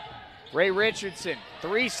 7. Ray Richardson,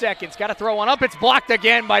 3 seconds. Got to throw one up. It's blocked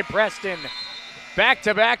again by Preston.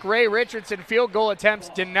 Back-to-back Ray Richardson field goal attempts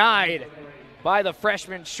denied by the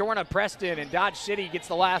freshman Shorna Preston. And Dodge City gets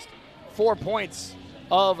the last 4 points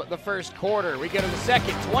of the first quarter. We go to the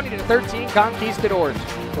second, 20-13 Conquistadors.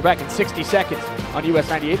 We're back in 60 seconds on US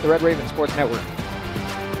 98, the Red Raven Sports Network.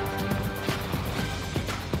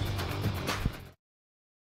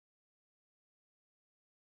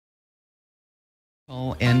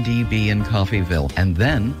 Call NDB in Coffeyville and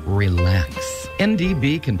then relax.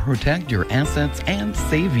 NDB can protect your assets and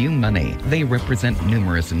save you money. They represent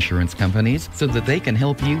numerous insurance companies so that they can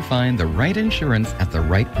help you find the right insurance at the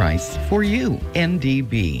right price for you.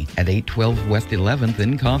 NDB at 812 West 11th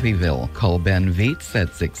in Coffeyville. Call Ben Vietz at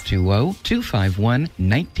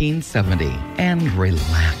 620-251-1970 and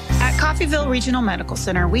relax. At Coffeyville Regional Medical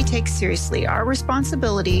Center, we take seriously our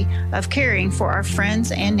responsibility of caring for our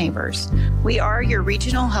friends and neighbors. We are your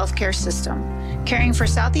regional healthcare system, caring for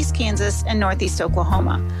Southeast Kansas and Northeast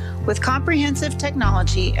Oklahoma. With comprehensive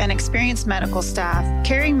technology and experienced medical staff,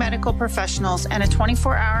 caring medical professionals, and a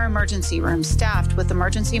 24-hour emergency room staffed with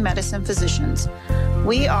emergency medicine physicians,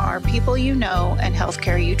 we are people you know and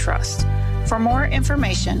healthcare you trust. For more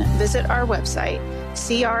information, visit our website,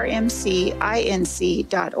 crmcinc.org.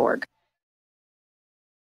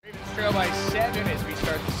 Trail by 7 as we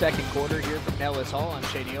start the second quarter here from Nellis Hall. I'm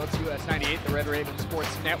Shane Oates, US 98, the Red Raven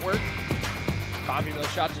Sports Network. Coffeyville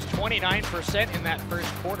shot just 29% in that first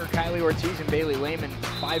quarter. Kylie Ortiz and Bailey Lehman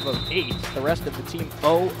 5 of 8. The rest of the team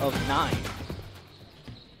 0 of 9.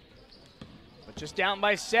 But just down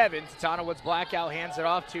by 7, Tatana Woods Blackout hands it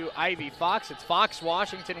off to Ivy Fox. It's Fox,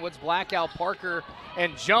 Washington, Woods Blackout, Parker,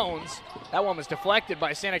 and Jones. That one was deflected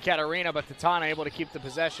by Santa Catarina, but Tatana able to keep the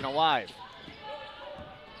possession alive.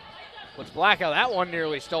 Woods Blackout, that one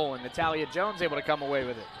nearly stolen. Natalia Jones able to come away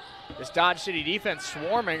with it. This Dodge City defense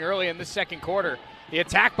swarming early in the second quarter. The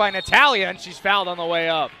attack by Natalia, and she's fouled on the way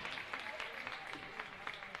up.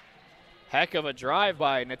 Heck of a drive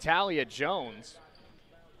by Natalia Jones.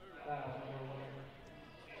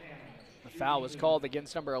 The foul was called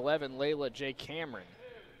against number 11, Layla J. Cameron.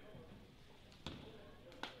 So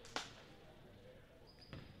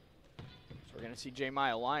we're going to see J.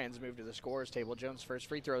 Maya Lyons move to the scorer's table. Jones' first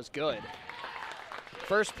free throw is good.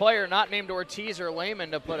 First player not named Ortiz or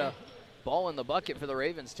Lehman to put a ball in the bucket for the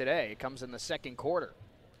Ravens today. It comes in the second quarter.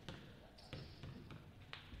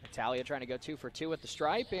 Natalia trying to go 2 for 2 at the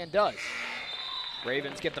stripe, and does.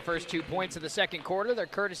 Ravens get the first 2 points of the second quarter. They're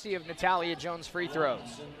courtesy of Natalia Jones' free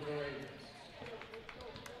throws.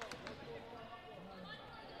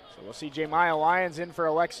 So we'll see J. Maya Lyons in for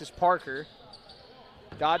Alexis Parker.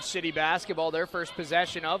 Dodge City basketball, their first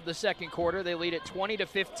possession of the second quarter. They lead at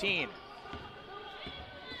 20-15.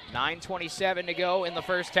 9:27 to go in the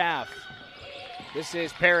first half. This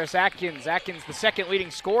is Paris Atkins. Atkins, the second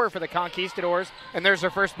leading scorer for the Conquistadors, and there's her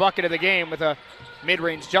first bucket of the game with a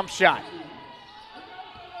mid-range jump shot.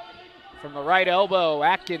 From the right elbow,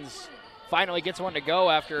 Atkins finally gets one to go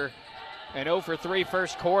after an 0 for 3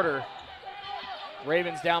 first quarter.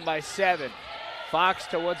 Ravens down by 7. Fox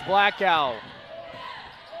to Woods Blackout.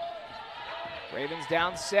 Ravens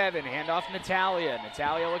down 7. Handoff Natalia.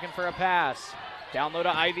 Natalia looking for a pass. Down low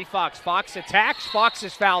to Ivy Fox. Fox attacks. Fox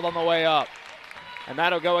is fouled on the way up. And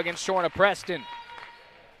that'll go against Shorna Preston.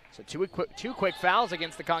 So two quick fouls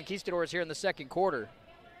against the Conquistadors here in the second quarter.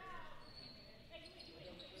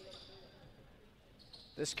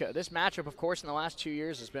 This matchup, of course, in the last 2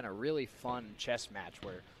 years has been a really fun chess match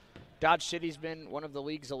where Dodge City's been one of the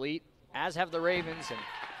league's elite, as have the Ravens. And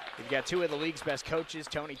we've got 2 of the league's best coaches,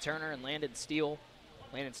 Tony Turner and Landon Steele.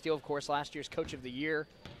 Landon Steele, of course, last year's Coach of the Year.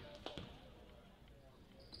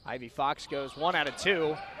 Ivy Fox goes 1 out of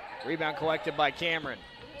 2. Rebound collected by Cameron.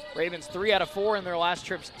 Ravens 3 out of 4 in their last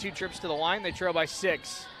 2 trips to the line. They trail by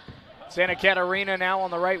 6. Santa Catarina now on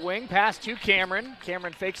the right wing. Pass to Cameron.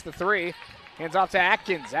 Cameron fakes the 3. Hands off to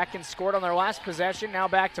Atkins. Atkins scored on their last possession. Now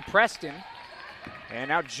back to Preston. And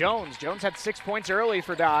now Jones. Jones had 6 points early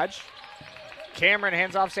for Dodge. Cameron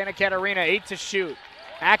hands off Santa Catarina. 8 to shoot.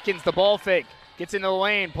 Atkins, the ball fake. Gets into the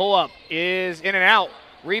lane. Pull up is in and out.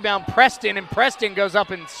 Rebound Preston, and Preston goes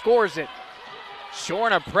up and scores it.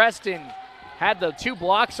 Shorna Preston had the 2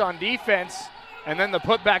 blocks on defense and then the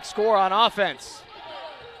putback score on offense.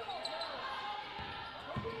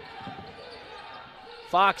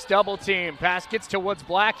 Fox double team. Pass gets to Woods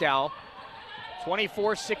Blackout.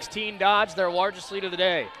 24-16 Dodge, their largest lead of the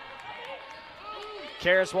day.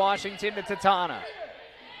 Karis Washington to Tatana.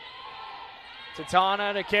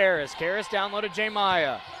 Tatana to Karis. Karis down low to J.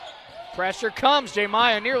 Maya. Pressure comes. J.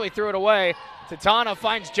 Maya nearly threw it away. Tatana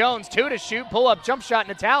finds Jones. 2 to shoot. Pull-up jump shot.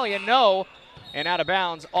 Natalia, no. And out of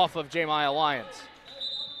bounds off of J. Maya Lyons.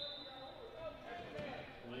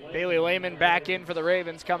 Bailey Lehman back in for the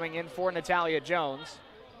Ravens, coming in for Natalia Jones.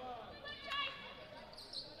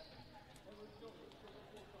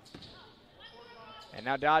 And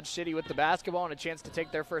now Dodge City with the basketball and a chance to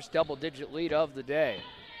take their first double-digit lead of the day.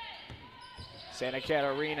 Santa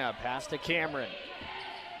Catarina, pass to Cameron.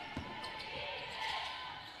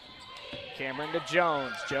 Cameron to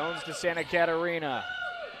Jones. Jones to Santa Catarina.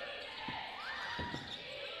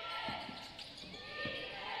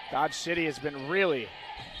 Dodge City has been really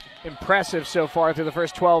impressive so far through the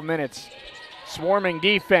first 12 minutes. Swarming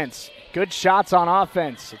defense, good shots on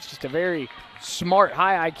offense. It's just a very smart,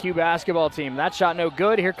 high IQ basketball team. That shot no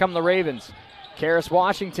good. Here come the Ravens. Karis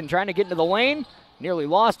Washington trying to get into the lane. Nearly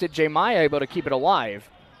lost it. J. Maya able to keep it alive.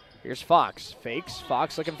 Here's Fox. Fakes.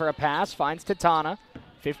 Fox looking for a pass. Finds Tatana.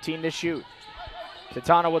 15 to shoot.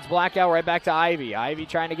 Tatana Woods Blackout right back to Ivy. Ivy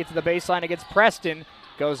trying to get to the baseline against Preston.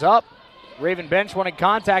 Goes up. Raven bench wanted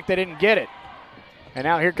contact. They didn't get it. And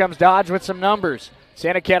now here comes Dodge with some numbers.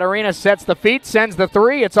 Santa Catarina sets the feet, sends the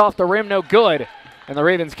 3. It's off the rim, no good. And the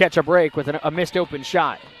Ravens catch a break with a missed open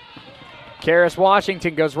shot. Karis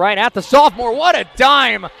Washington goes right at the sophomore. What a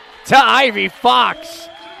dime to Ivy Fox.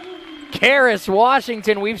 Karis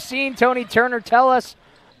Washington, we've seen Tony Turner tell us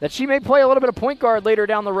that she may play a little bit of point guard later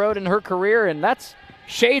down the road in her career, and that's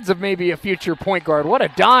shades of maybe a future point guard. What a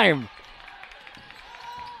dime.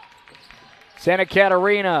 Santa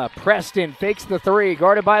Catarina, Preston fakes the three,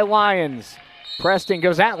 guarded by Lyons. Preston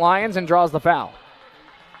goes at Lyons and draws the foul.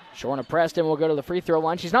 Shorna Preston will go to the free throw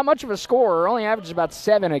line. She's not much of a scorer, only averages about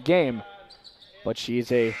 7 a game, but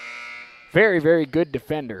she's a very, very good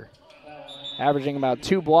defender, averaging about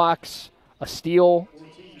 2 blocks, a steal,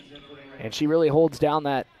 and she really holds down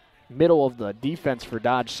that middle of the defense for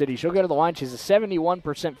Dodge City. She'll go to the line. She's a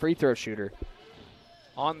 71% free throw shooter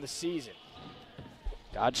on the season.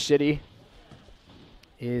 Dodge City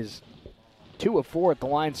is 2 of 4 at the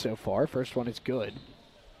line so far. First one is good.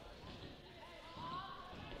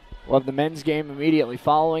 We'll have the men's game immediately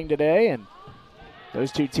following today, and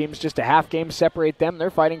those two teams, just a half game separate them.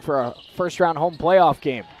 They're fighting for a first-round home playoff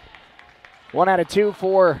game. 1 out of 2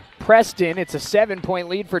 for Preston. It's a 7-point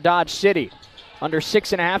lead for Dodge City. Under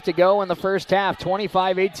 6.5 to go in the first half.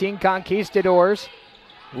 25-18 Conquistadors.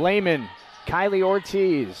 Lehman, Kylie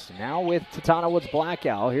Ortiz, now with Tatana Woods Black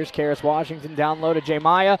Owl. Here's Karis Washington down low to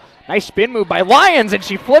Jemaya. Nice spin move by Lyons, and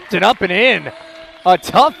she flipped it up and in. A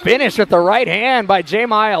tough finish with the right hand by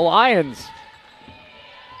Jemaya Lyons.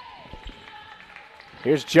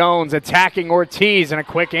 Here's Jones attacking Ortiz, and a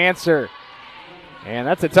quick answer. And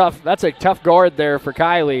that's a tough guard there for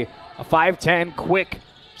Kylie. A 5'10", quick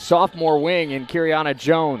sophomore wing in Kiriana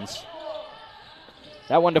Jones.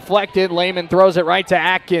 That one deflected. Lehman throws it right to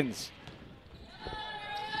Atkins.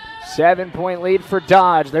 7-point lead for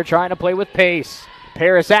Dodge. They're trying to play with pace.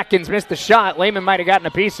 Paris Atkins missed the shot. Lehman might have gotten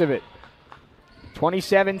a piece of it.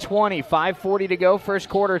 27-20, 5:40 to go first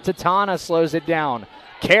quarter. Tatana slows it down.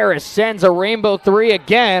 Karis sends a rainbow three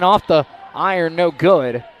again off the iron, no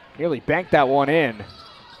good. Nearly banked that one in.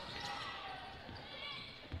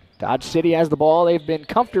 Dodge City has the ball. They've been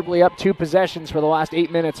comfortably up 2 possessions for the last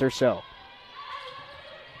 8 minutes or so.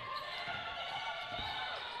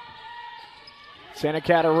 Santa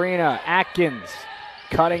Catarina, Atkins,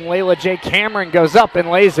 cutting Layla J. Cameron, goes up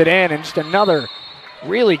and lays it in, and just another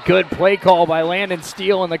really good play call by Landon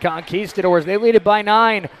Steele and the Conquistadors. They lead it by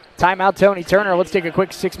 9. Timeout, Tony Turner. Let's take a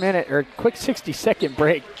quick 60-second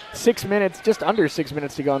break. 6 minutes, just under 6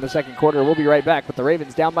 minutes to go in the second quarter. We'll be right back with the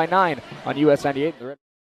Ravens down by 9 on US 98.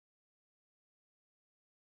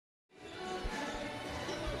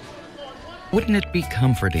 Wouldn't it be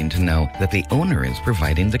comforting to know that the owner is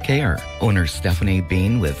providing the care? Owner Stephanie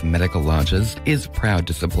Bean with Medical Lodges is proud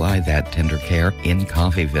to supply that tender care in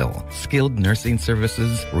Coffeyville. Skilled nursing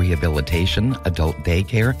services, rehabilitation, adult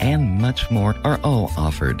daycare, and much more are all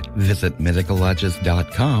offered. Visit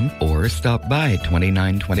medicallodges.com or stop by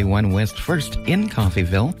 2921 West 1st in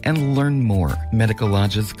Coffeyville and learn more. Medical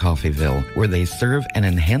Lodges Coffeyville, where they serve and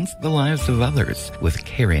enhance the lives of others with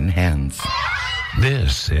caring hands.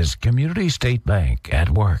 This is Community State Bank at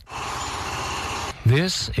work.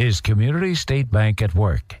 This is Community State Bank at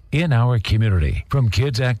work in our community. From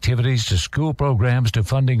kids' activities to school programs to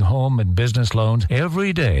funding home and business loans,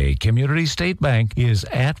 every day Community State Bank is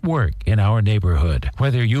at work in our neighborhood.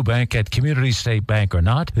 Whether you bank at Community State Bank or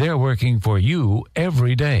not, they're working for you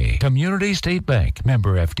every day. Community State Bank,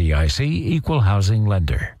 member FDIC, equal housing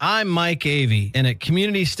lender. I'm Mike Avey, and at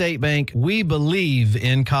Community State Bank, we believe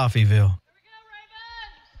in Coffeyville.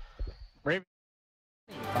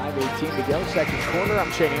 5:18 to go, second quarter.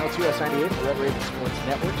 I'm Shane Hales, US 98, the Red Raven Sports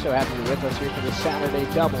Network. So happy you're with us here for this Saturday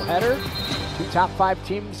doubleheader. 2 top 5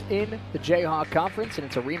 teams in the Jayhawk Conference, and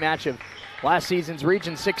it's a rematch of last season's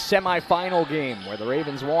Region 6 semifinal game where the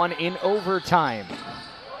Ravens won in overtime.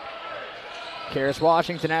 Karis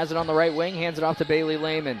Washington has it on the right wing, hands it off to Bailey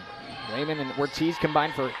Lehman. Lehman and Ortiz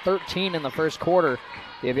combined for 13 in the first quarter.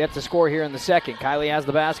 They have yet to score here in the second. Kylie has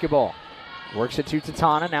the basketball. Works it to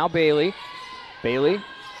Tatana, now Bailey. Bailey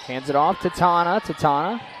hands it off to Tatana.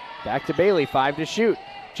 Tatana back to Bailey, 5 to shoot.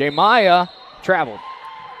 Jemaya traveled.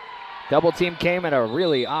 Double team came at a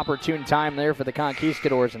really opportune time there for the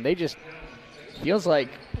Conquistadors, and they just feels like,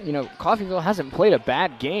 Coffeyville hasn't played a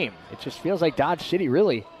bad game. It just feels like Dodge City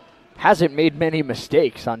really hasn't made many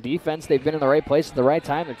mistakes. On defense, they've been in the right place at the right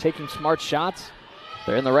time. They're taking smart shots.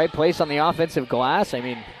 They're in the right place on the offensive glass. I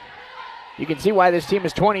mean, you can see why this team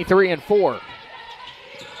is 23-4.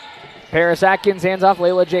 Paris Atkins hands off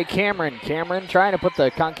Layla J. Cameron. Cameron trying to put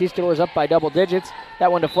the Conquistadors up by double digits.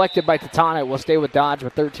 That one deflected by Tatana. It will stay with Dodge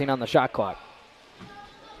with 13 on the shot clock.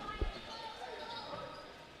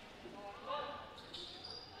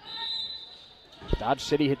 Dodge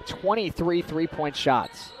City hit 23 three-point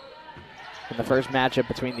shots in the first matchup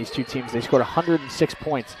between these two teams. They scored 106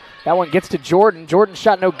 points. That one gets to Jordan. Jordan's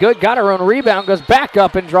shot no good. Got her own rebound. Goes back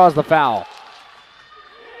up and draws the foul.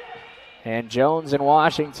 And Jones and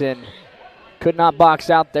Washington could not box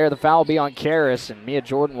out there. The foul will be on Karras, and Mia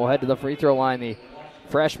Jordan will head to the free throw line, the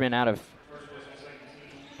freshman out of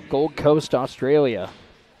Gold Coast, Australia.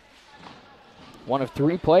 One of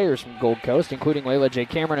 3 players from Gold Coast, including Layla J.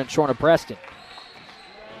 Cameron and Shorna Preston.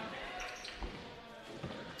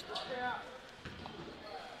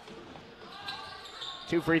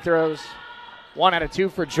 Two free throws, 1 out of 2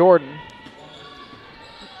 for Jordan.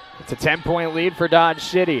 It's a 10-point lead for Dodge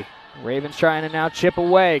City. Ravens trying to now chip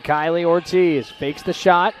away. Kylie Ortiz fakes the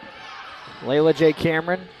shot. Layla J.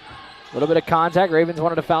 Cameron, a little bit of contact. Ravens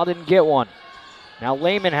wanted a foul, didn't get one. Now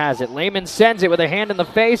Lehman has it. Lehman sends it with a hand in the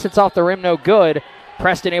face. It's off the rim, no good.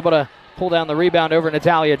 Preston able to pull down the rebound over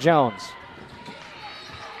Natalia Jones.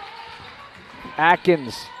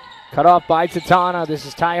 Atkins cut off by Tatana. This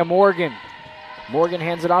is Taya Morgan. Morgan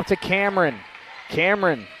hands it off to Cameron.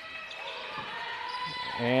 Cameron.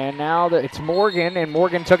 And now it's Morgan, and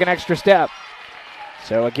Morgan took an extra step.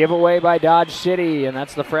 So a giveaway by Dodge City, and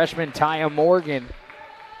that's the freshman Taya Morgan.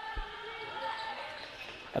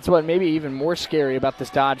 That's what maybe even more scary about this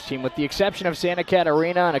Dodge team. With the exception of Santa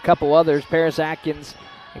Catarina and a couple others, Paris Atkins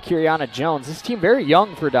and Kiriana Jones. This team very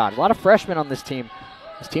young for Dodge. A lot of freshmen on this team.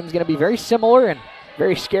 This team's going to be very similar and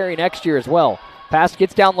very scary next year as well. Pass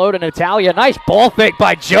gets down low to Natalia. Nice ball fake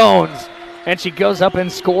by Jones. And she goes up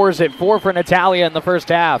and scores it. 4 for Natalia in the first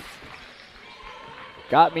half.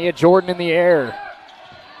 Got Mia Jordan in the air.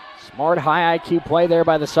 Smart high IQ play there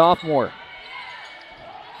by the sophomore.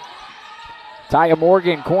 Taya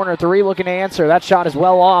Morgan, corner 3, looking to answer. That shot is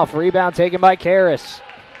well off. Rebound taken by Karras.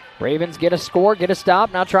 Ravens get a score, get a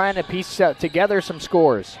stop. Now trying to piece together some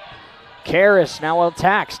scores. Karras now will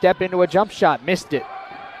attack. Step into a jump shot. Missed it.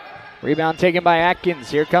 Rebound taken by Atkins.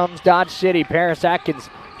 Here comes Dodge City. Paris Atkins.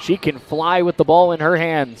 She can fly with the ball in her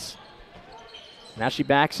hands. Now she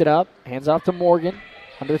backs it up. Hands off to Morgan.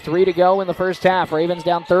 Under 3 to go in the first half. Ravens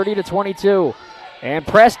down 30-22. And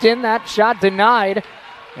Preston, that shot denied.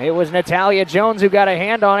 It was Natalia Jones who got a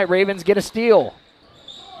hand on it. Ravens get a steal.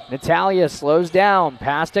 Natalia slows down.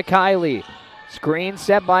 Pass to Kylie. Screen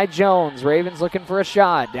set by Jones. Ravens looking for a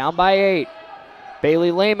shot. Down by 8.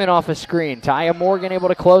 Bailey Lehman off a screen. Taya Morgan able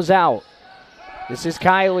to close out. This is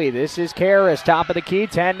Kylie. This is Karras. Top of the key.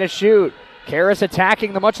 10 to shoot. Karras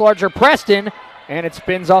attacking the much larger Preston. And it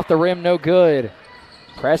spins off the rim. No good.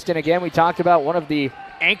 Preston, again, we talked about one of the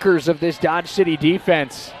anchors of this Dodge City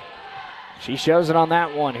defense. She shows it on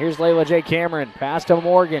that one. Here's Layla J. Cameron. Pass to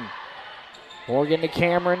Morgan. Morgan to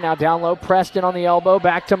Cameron. Now down low. Preston on the elbow.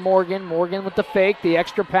 Back to Morgan. Morgan with the fake. The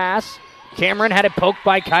extra pass. Cameron had it poked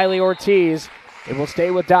by Kylie Ortiz. It will stay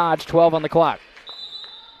with Dodge. 12 on the clock.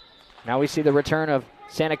 Now we see the return of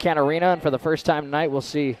Santa Catarina. And for the first time tonight, we'll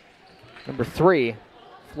see number 3,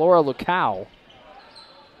 Flora Lukau,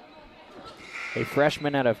 a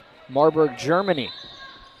freshman out of Marburg, Germany.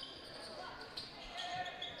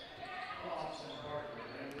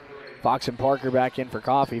 Fox and Parker back in for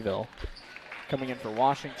Coffeyville. Coming in for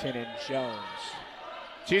Washington and Jones.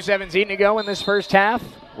 2:17 to go in this first half.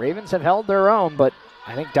 Ravens have held their own, but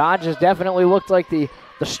I think Dodge has definitely looked like the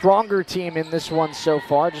stronger team in this one so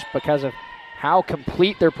far just because of how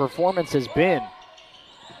complete their performance has been.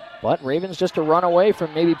 But Ravens just a run away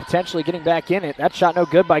from maybe potentially getting back in it. That shot no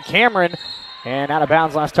good by Cameron, and out of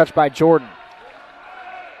bounds, last touch by Jordan.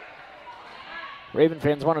 Raven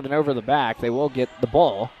fans wanted an over the back. They will get the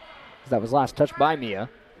ball. That was last touch by Mia.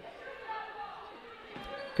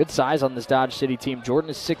 Good size on this Dodge City team. Jordan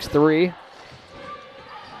is 6'3".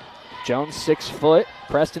 Jones 6 foot.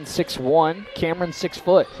 Preston 6'1". Cameron 6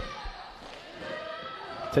 foot.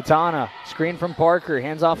 Tatana, screen from Parker.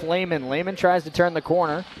 Hands off Lehman. Lehman tries to turn the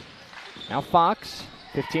corner. Now Fox,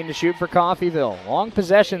 15 to shoot for Coffeyville. Long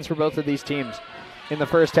possessions for both of these teams in the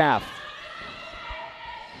first half.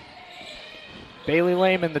 Bailey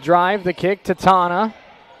Lehman, the drive, the kick. Tatana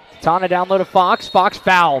down low to Fox. Fox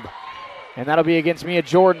fouled. And that'll be against Mia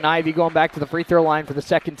Jordan. Ivy going back to the free throw line for the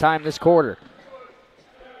second time this quarter.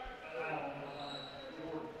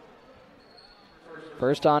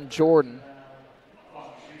 First on Jordan.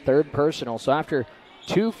 Third personal. So after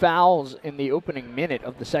 2 fouls in the opening minute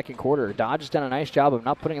of the second quarter, Dodge has done a nice job of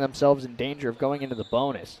not putting themselves in danger of going into the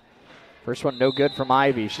bonus. First one no good from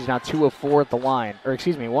Ivy. She's now 2 of 4 at the line.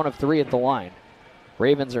 1 of 3 at the line.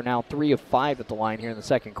 Ravens are now 3 of 5 at the line here in the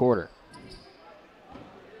second quarter.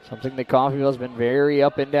 Something that Coffeyville has been very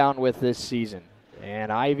up and down with this season.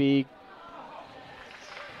 And Ivy,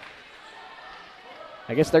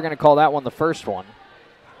 I guess they're going to call that one the first one.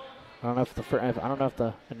 I don't know if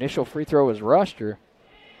the initial free throw was rushed or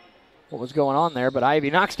what was going on there, but Ivy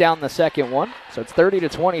knocks down the second one. So it's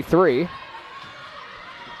 30-23.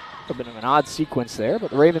 A bit of an odd sequence there,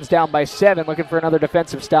 but the Ravens down by 7, looking for another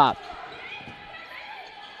defensive stop.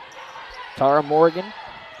 Tara Morgan.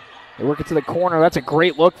 They work it to the corner. That's a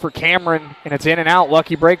great look for Cameron, and it's in and out.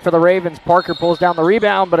 Lucky break for the Ravens. Parker pulls down the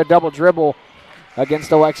rebound, but a double dribble against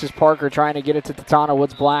Alexis Parker, trying to get it to Tatana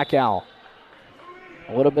Woods Blackow.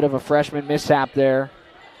 A little bit of a freshman mishap there.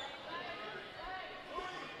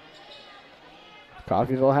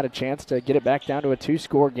 Coffeyville had a chance to get it back down to a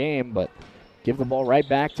 2-score game, but give the ball right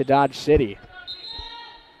back to Dodge City.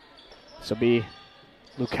 This will be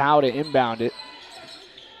Lukau to inbound it.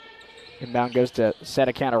 Inbound goes to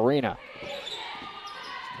Setacatarina.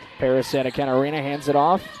 Paris Setacatarina hands it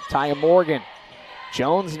off. Taya Morgan.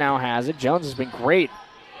 Jones now has it. Jones has been great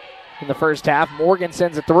in the first half. Morgan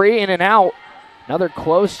sends a 3 in and out. Another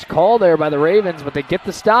close call there by the Ravens, but they get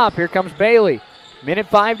the stop. Here comes Bailey. Minute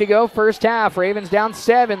 5 to go, first half. Ravens down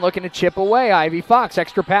 7, looking to chip away. Ivy Fox,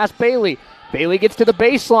 extra pass, Bailey. Bailey gets to the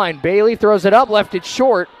baseline. Bailey throws it up, left it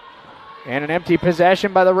short. And an empty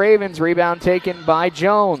possession by the Ravens. Rebound taken by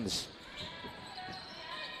Jones.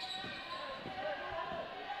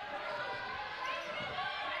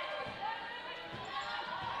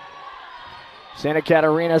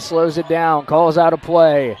 Setacatarina slows it down, calls out a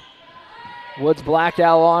play. Woods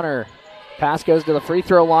Blackow on her. Pass goes to the free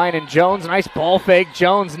throw line, and Jones, nice ball fake.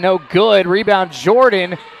 Jones, no good. Rebound,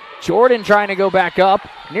 Jordan. Jordan trying to go back up.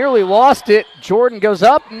 Nearly lost it. Jordan goes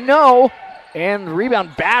up, no. And the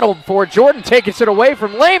rebound battled for Jordan, takes it away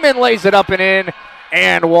from Lehman, lays it up and in,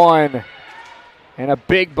 and one. And a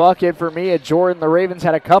big bucket for Mia Jordan. The Ravens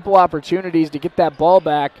had a couple opportunities to get that ball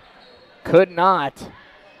back. Could not.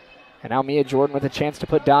 And now Mia Jordan with a chance to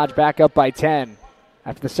put Dodge back up by 10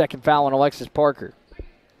 after the second foul on Alexis Parker.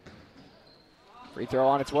 Free throw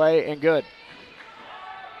on its way and good.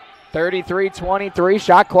 33-23,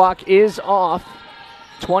 shot clock is off.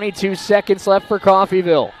 22 seconds left for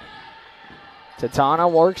Coffeyville.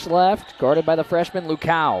 Tatana works left, guarded by the freshman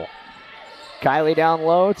Lukau. Kylie down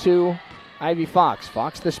low to Ivy Fox.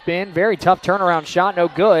 Fox the spin, very tough turnaround shot, no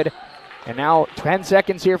good. And now 10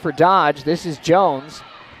 seconds here for Dodge. This is Jones.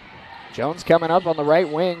 Jones coming up on the right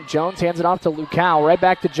wing. Jones hands it off to Lukau. Right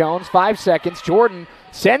back to Jones. 5 seconds. Jordan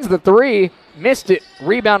sends the 3. Missed it.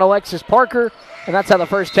 Rebound Alexis Parker. And that's how the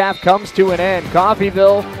first half comes to an end.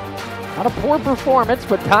 Coffeyville, not a poor performance,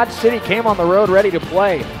 but Dodge City came on the road ready to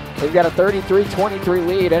play. They've got a 33-23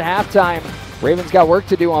 lead at halftime. Ravens got work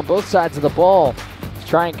to do on both sides of the ball to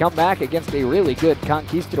try and come back against a really good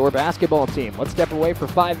Conquistador basketball team. Let's step away for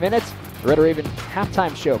 5 minutes. The Red Raven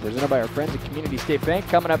halftime show presented by our friends at Community State Bank.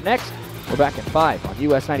 Coming up next, we're back at 5 on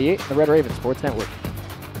US 98 and the Red Raven Sports Network.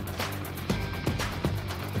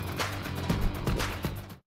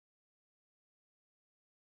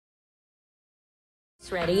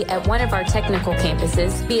 Ready at one of our technical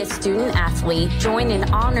campuses, be a student athlete, join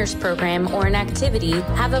an honors program or an activity,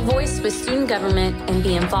 have a voice with student government, and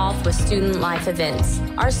be involved with student life events.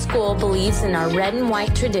 Our school believes in our red and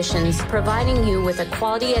white traditions, providing you with a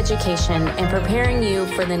quality education and preparing you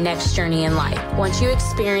for the next journey in life. Once you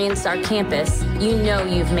experience our campus, you know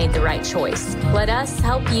you've made the right choice. Let us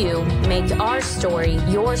help you make our story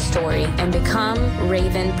your story and become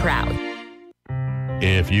Raven proud.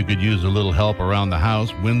 If you could use a little help around the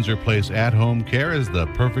house, Windsor Place At-Home Care is the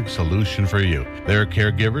perfect solution for you. Their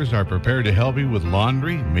caregivers are prepared to help you with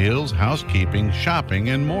laundry, meals, housekeeping, shopping,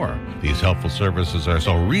 and more. These helpful services are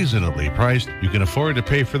so reasonably priced, you can afford to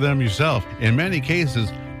pay for them yourself. In many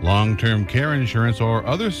cases, long-term care insurance or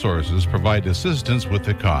other sources provide assistance with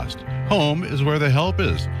the cost. Home is where the help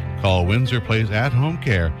is. Call Windsor Place At-Home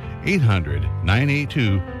Care,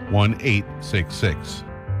 800-982-1866.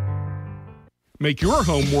 Make your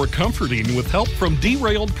home more comforting with help from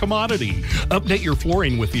Derailed Commodity. Update your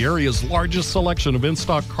flooring with the area's largest selection of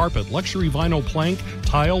in-stock carpet, luxury vinyl plank,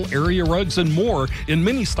 tile, area rugs, and more in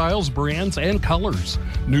many styles, brands, and colors.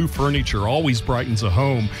 New furniture always brightens a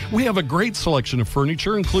home. We have a great selection of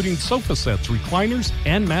furniture, including sofa sets, recliners,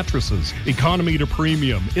 and mattresses. Economy to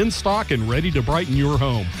premium, in stock and ready to brighten your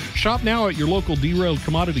home. Shop now at your local Derailed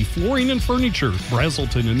Commodity Flooring and Furniture,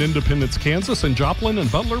 Brazelton in Independence, Kansas, and Joplin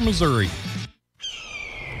and Butler, Missouri.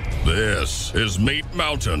 This is Meat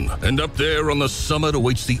Mountain, and up there on the summit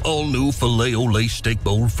awaits the all-new Filet-O-Lay Steak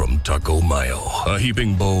Bowl from Taco Mayo. A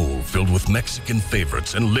heaping bowl filled with Mexican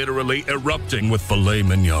favorites and literally erupting with filet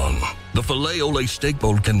mignon. The Filet-O-Lay Steak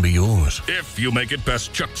Bowl can be yours if you make it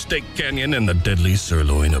past Chuck Steak Canyon and the deadly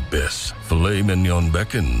sirloin abyss. Filet mignon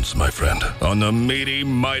beckons, my friend, on the meaty,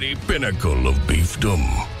 mighty pinnacle of beefdom.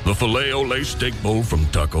 The Filet-O-Lay Steak Bowl from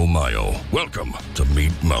Taco Mayo. Welcome to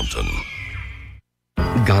Meat Mountain.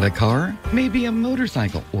 Got a car? Maybe a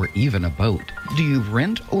motorcycle or even a boat? Do you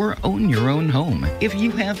rent or own your own home? If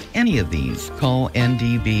you have any of these, call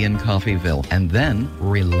NDB in Coffeyville and then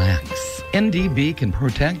relax. NDB can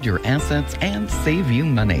protect your assets and save you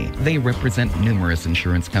money. They represent numerous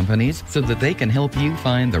insurance companies so that they can help you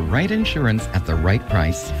find the right insurance at the right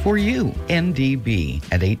price for you. NDB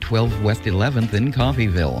at 812 West 11th in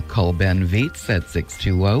Coffeyville. Call Ben Vietz at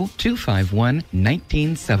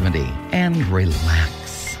 620-251-1970 and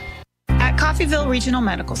relax. At Coffeyville Regional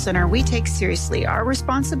Medical Center, we take seriously our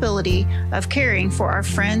responsibility of caring for our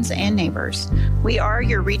friends and neighbors. We are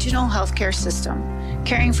your regional healthcare system,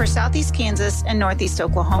 caring for Southeast Kansas and Northeast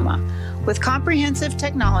Oklahoma. With comprehensive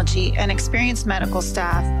technology and experienced medical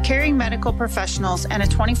staff, caring medical professionals, and a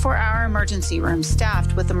 24-hour emergency room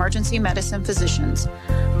staffed with emergency medicine physicians,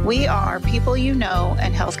 we are people you know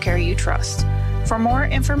and healthcare you trust. For more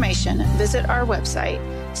information, visit our website,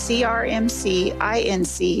 crmcinc.org.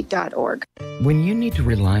 When you need to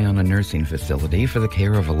rely on a nursing facility for the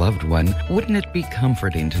care of a loved one, wouldn't it be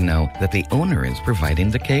comforting to know that the owner is providing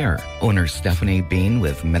the care? Owner Stephanie Bean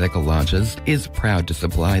with Medical Lodges is proud to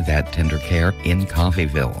supply that tender care in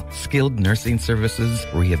Coffeyville. Skilled nursing services,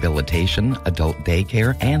 rehabilitation, adult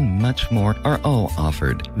daycare, and much more are all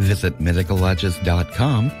offered. Visit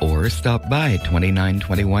medicallodges.com or stop by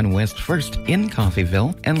 2921 West 1st in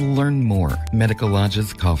Coffeyville and learn more. Medical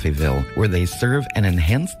Lodges Coffeyville, where they serve and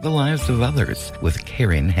enhance the lives of others with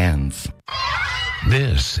caring hands.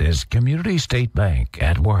 This is Community State Bank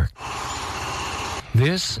at work.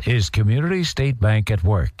 This is Community State Bank at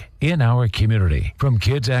work in our community. From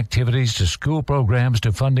kids' activities to school programs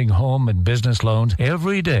to funding home and business loans,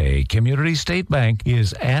 every day Community State Bank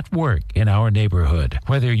is at work in our neighborhood.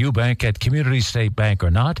 Whether you bank at Community State Bank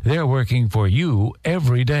or not, they're working for you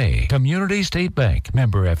every day. Community State Bank,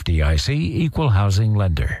 member FDIC, equal housing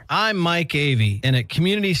lender. I'm Mike Avey, and at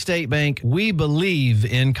Community State Bank, we believe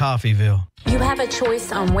in Coffeyville. You have a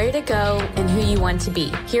choice on where to go and who you want to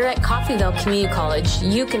be. Here at Coffeyville Community College,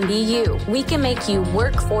 you can be you. We can make you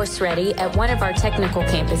workforce ready at one of our technical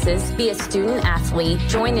campuses, be a student athlete,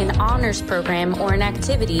 join an honors program or an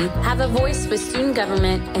activity, have a voice with student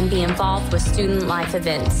government, and be involved with student life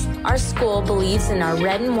events. Our school believes in our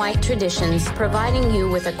red and white traditions, providing you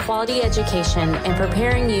with a quality education and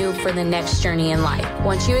preparing you for the next journey in life.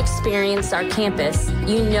 Once you experience our campus,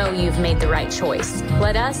 you know you've made the right choice.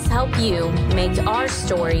 Let us help you make our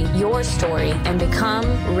story your story and become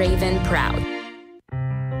Raven proud.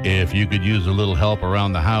 If you could use a little help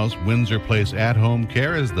around the house, Windsor Place At-Home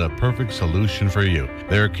Care is the perfect solution for you.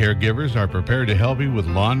 Their caregivers are prepared to help you with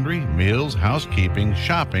laundry, meals, housekeeping,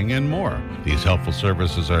 shopping, and more. These helpful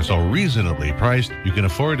services are so reasonably priced, you can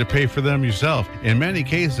afford to pay for them yourself. In many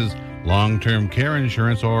cases, long-term care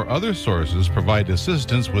insurance or other sources provide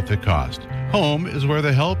assistance with the cost. Home is where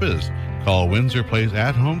the help is. Call Windsor Place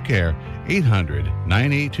At-Home Care,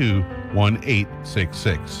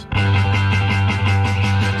 800-982-1866.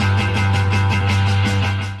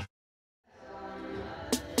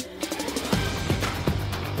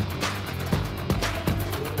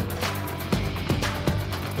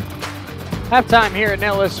 Halftime here at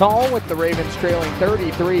Nellis Hall with the Ravens trailing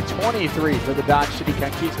 33-23 for the Dodge City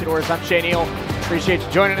Conquistadors. I'm Shane Neal. Appreciate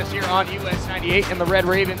you joining us here on US 98 and the Red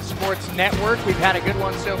Ravens Sports Network. We've had a good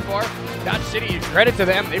one so far. Dodge City, credit to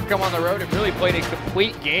them. They've come on the road and really played a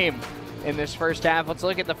complete game in this first half. Let's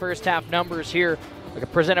look at the first half numbers here,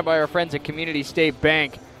 presented by our friends at Community State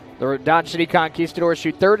Bank. The Dodge City Conquistadors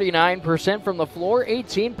shoot 39% from the floor,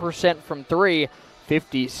 18% from three,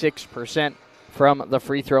 56% from the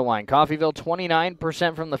free throw line. Coffeyville,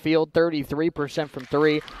 29% from the field, 33% from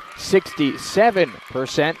three,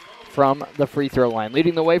 67% from the free throw line.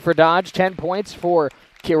 Leading the way for Dodge, 10 points for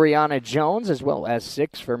Kiriana Jones, as well as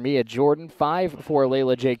 6 for Mia Jordan, 5 for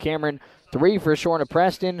Layla J. Cameron, 3 for Shorna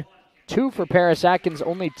Preston, 2 for Paris Atkins,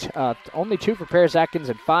 only 2 for Paris Atkins,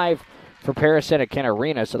 and 5 for Parasetta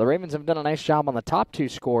Kenarina. So the Ravens have done a nice job on the top 2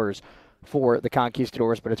 scorers for the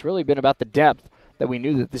Conquistadors, but it's really been about the depth that we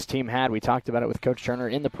knew that this team had. We talked about it with Coach Turner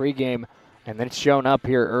in the pregame, and then it's shown up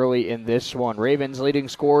here early in this one. Ravens leading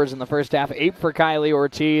scorers in the first half, 8 for Kylie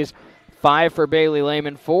Ortiz, 5 for Bailey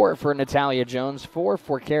Lehman, 4 for Natalia Jones, 4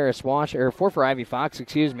 for 4 for Ivy Fox, and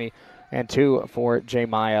 2 for J.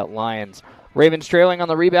 Maya Lyons. Ravens trailing on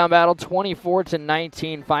the rebound battle,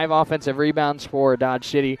 24-19. 5 offensive rebounds for Dodge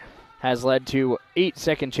City has led to 8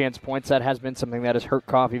 second chance points. That has been something that has hurt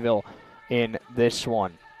Coffeyville in this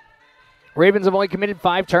one. Ravens have only committed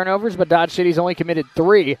 5 turnovers, but Dodge City's only committed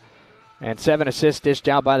 3. And 7 assists dished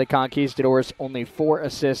out by the Conquistadors, only 4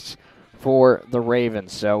 assists for the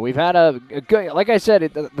Ravens. So we've had a good, like I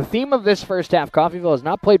said, the theme of this first half, Coffeyville has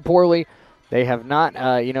not played poorly, They have not,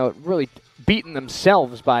 really beaten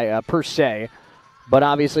themselves by per se. But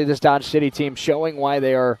obviously this Dodge City team showing why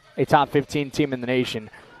they are a top 15 team in the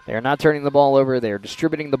nation. They are not turning the ball over. They are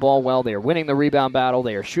distributing the ball well. They are winning the rebound battle.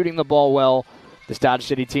 They are shooting the ball well. This Dodge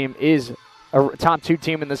City team is a top 2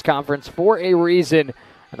 team in this conference for a reason,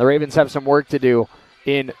 and the Ravens have some work to do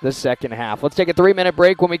in the second half. Let's take a 3-minute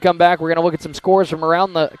break. When we come back, we're going to look at some scores from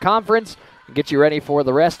around the conference and get you ready for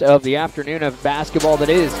the rest of the afternoon of basketball that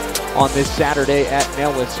is on this Saturday at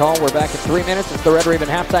Nellis Hall. We're back in 3 minutes. It's the Red Raven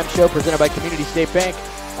Halftime Show presented by Community State Bank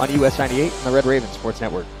on US 98 and the Red Raven Sports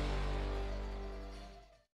Network.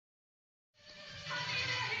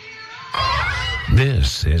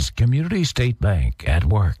 This is Community State Bank at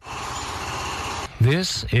work.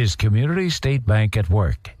 This is Community State Bank at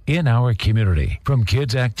work in our community. From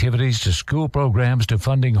kids' activities to school programs to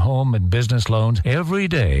funding home and business loans, every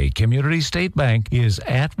day Community State Bank is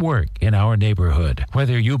at work in our neighborhood.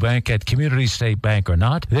 Whether you bank at Community State Bank or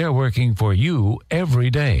not, they're working for you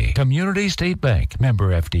every day. Community State Bank,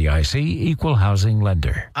 member FDIC, equal housing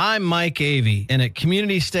lender. I'm Mike Avey, and at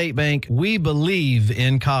Community State Bank, we believe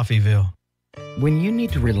in Coffeyville. When you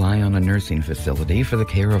need to rely on a nursing facility for the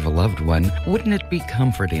care of a loved one, wouldn't it be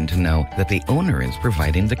comforting to know that the owner is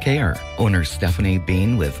providing the care? Owner Stephanie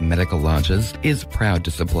Bean with Medical Lodges is proud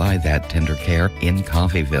to supply that tender care in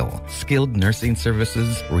Coffeyville. Skilled nursing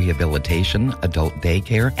services, rehabilitation, adult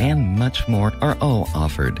daycare, and much more are all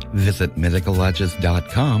offered. Visit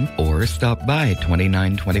medicallodges.com or stop by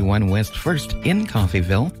 2921 West 1st in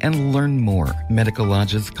Coffeyville and learn more. Medical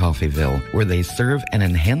Lodges Coffeyville, where they serve and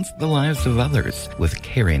enhance the lives of others with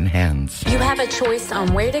caring hands. You have a choice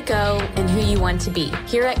on where to go and who you want to be.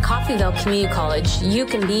 Here at Coffeyville Community College, you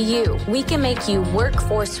can be you. We can make you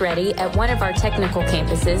workforce ready at one of our technical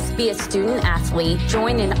campuses, be a student athlete,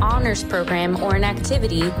 join an honors program or an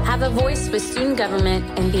activity, have a voice with student government,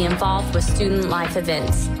 and be involved with student life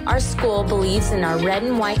events. Our school believes in our red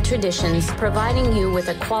and white traditions, providing you with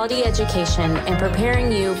a quality education and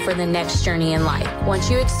preparing you for the next journey in life. Once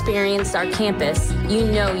you experience our campus, you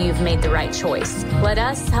know you've made the right choice. Let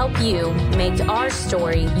us help you make our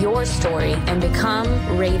story your story and become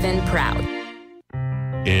Raven proud.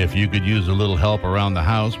 If you could use a little help around the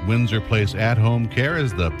house, Windsor Place At-Home Care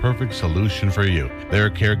is the perfect solution for you.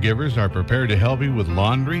 Their caregivers are prepared to help you with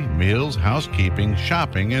laundry, meals, housekeeping,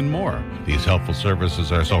 shopping, and more. These helpful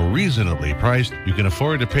services are so reasonably priced, you can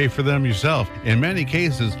afford to pay for them yourself. In many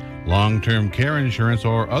cases, long-term care insurance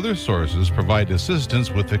or other sources provide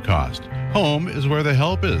assistance with the cost. Home is where the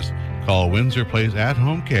help is. Call Windsor Place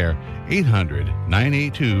At-Home Care,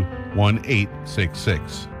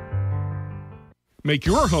 800-982-1866. Make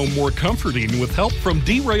your home more comforting with help from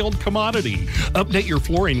Derailed Commodity. Update your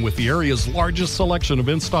flooring with the area's largest selection of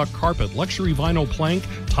in-stock carpet, luxury vinyl plank,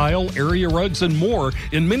 tile, area rugs, and more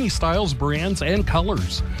in many styles, brands, and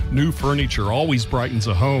colors. New furniture always brightens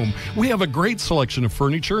a home. We have a great selection of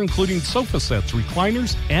furniture, including sofa sets,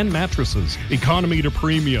 recliners, and mattresses. Economy to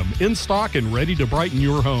premium, in stock and ready to brighten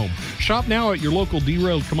your home. Shop now at your local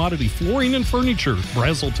Derailed Commodity Flooring and Furniture,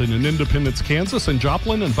 Brazelton in Independence, Kansas, and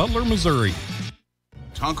Joplin and Butler, Missouri.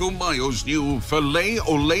 Taco Mayo's new Filet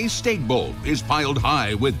Olé Steak Bowl is piled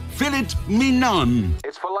high with filet mignon.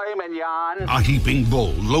 It's filet mignon. A heaping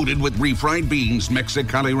bowl loaded with refried beans,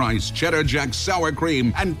 Mexicali rice, cheddar jack, sour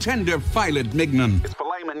cream, and tender filet mignon. It's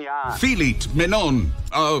filet mignon. Filet mignon.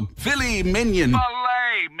 Filet mignon.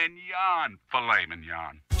 Filet mignon. Filet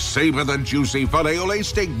mignon. Savor the juicy Filet Olé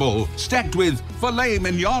Steak Bowl stacked with filet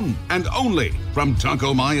mignon and only from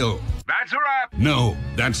Taco Mayo. That's a wrap. No,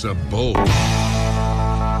 that's a bowl.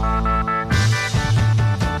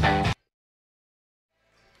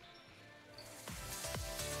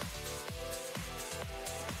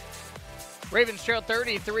 Ravens trail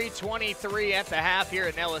 33-23 at the half here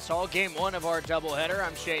at Nellis Hall. Game 1 of our doubleheader.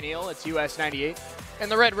 I'm Shane Neal. It's US 98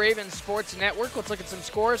 and the Red Ravens Sports Network. Let's look at some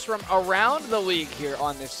scores from around the league here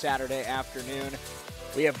on this Saturday afternoon.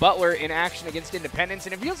 We have Butler in action against Independence,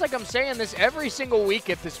 and it feels like I'm saying this every single week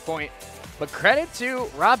at this point, but credit to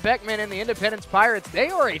Rob Beckman and the Independence Pirates. They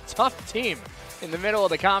are a tough team in the middle of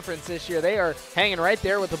the conference this year. They are hanging right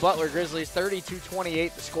there with the Butler Grizzlies,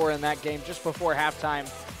 32-28 the score in that game just before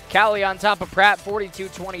halftime. Cali on top of Pratt,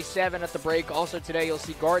 42-27 at the break. Also today you'll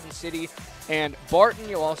see Garden City and Barton.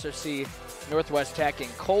 You'll also see Northwest Tech and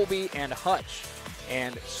Colby and Hutch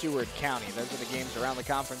and Seward County. Those are the games around the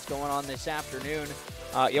conference going on this afternoon.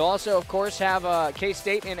 You'll also, of course, have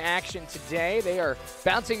K-State in action today. They are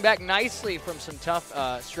bouncing back nicely from some tough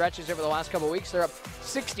stretches over the last couple of weeks. They're up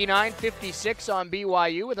 69-56 on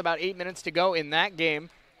BYU with about 8 minutes to go in that game.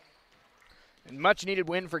 Much needed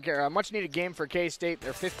win for much needed game for K-State.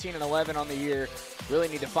 They're 15-11 on the year. Really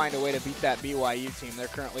need to find a way to beat that BYU team. They're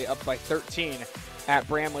currently up by 13 at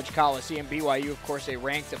Bramlage Coliseum. BYU, of course, a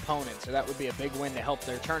ranked opponent, so that would be a big win to help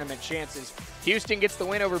their tournament chances. Houston gets the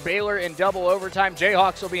win over Baylor in double overtime.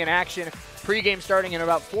 Jayhawks will be in action. Pregame starting in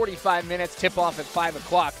about 45 minutes. Tip-off at 5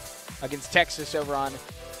 o'clock against Texas over on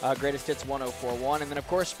Greatest Hits 104.1. And then, of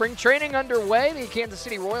course, spring training underway. The Kansas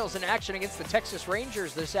City Royals in action against the Texas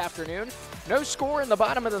Rangers this afternoon. No score in the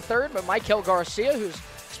bottom of the third, but Michael Garcia, who's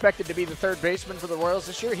expected to be the third baseman for the Royals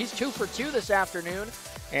this year, he's 2 for 2 this afternoon.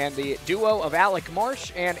 And the duo of Alec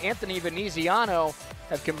Marsh and Anthony Veneziano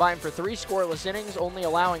have combined for 3 scoreless innings, only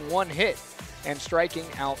allowing 1 hit and striking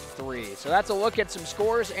out 3. So that's a look at some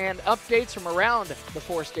scores and updates from around the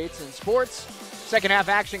 4 states in sports. Second half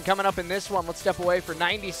action coming up in this one. Let's step away for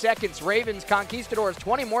 90 seconds. Ravens Conquistadors,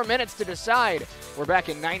 20 more minutes to decide. We're back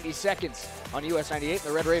in 90 seconds on US 98,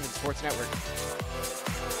 the Red Raven Sports Network.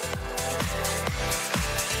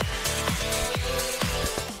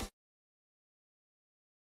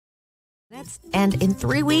 And in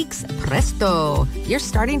 3 weeks, presto, you're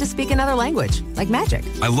starting to speak another language, like magic.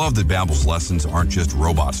 I love that Babbel's lessons aren't just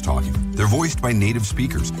robots talking. They're voiced by native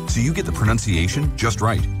speakers, so you get the pronunciation just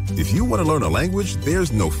right. If you want to learn a language,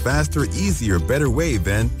 there's no faster, easier, better way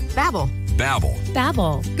than Babbel. Babbel.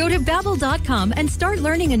 Babbel. Go to Babbel.com and start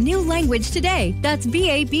learning a new language today. That's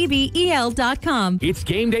BABBEL.com. It's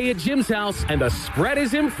game day at Jim's house, and the spread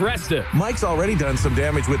is impressive. Mike's already done some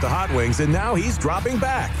damage with the hot wings, and now he's dropping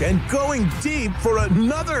back and going deep for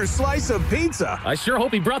another slice of pizza. I sure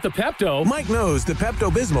hope he brought the Pepto. Mike knows the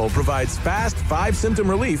Pepto-Bismol provides fast 5-symptom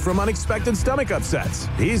relief from unexpected stomach upsets.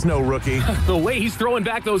 He's no rookie. The way he's throwing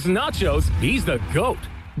back those nachos, he's the GOAT.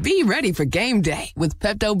 Be ready for game day with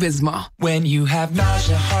Pepto-Bismol. When you have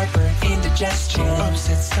nausea, heartburn, indigestion,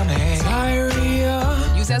 upset stomach,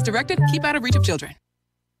 diarrhea. Use as directed. Keep out of reach of children.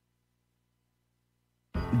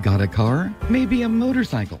 Got a car? Maybe a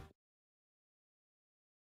motorcycle.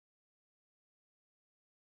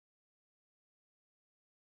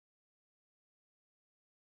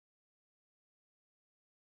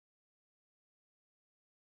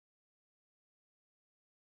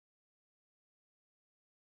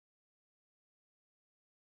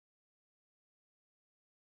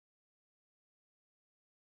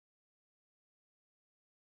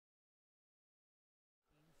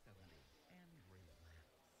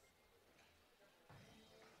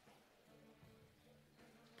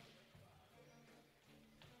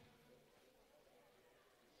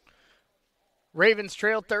 Ravens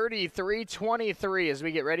trail 33-23 as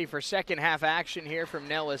we get ready for second half action here from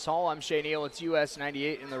Nellis Hall. I'm Shea Neal. It's US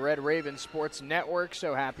 98 in the Red Raven Sports Network.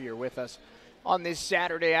 So happy you're with us on this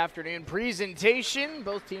Saturday afternoon presentation.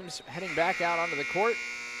 Both teams heading back out onto the court.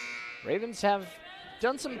 Ravens have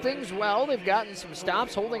done some things well. They've gotten some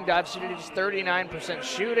stops, holding Dodge City to just 39%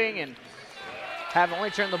 shooting and have only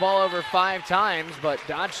turned the ball over 5 times. But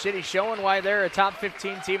Dodge City showing why they're a top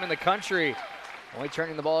 15 team in the country. Only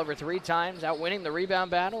turning the ball over 3 times, outwinning the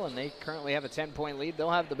rebound battle, and they currently have a 10-point lead.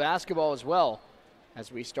 They'll have the basketball as well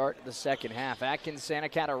as we start the second half. Atkins, Santa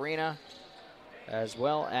Catarina, as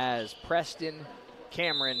well as Preston,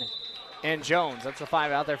 Cameron, and Jones. That's the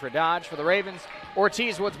 5 out there for Dodge. For the Ravens,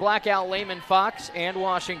 Ortiz, Woods, Blackout, Lehman, Fox, and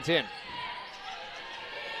Washington.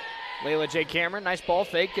 Layla J. Cameron, nice ball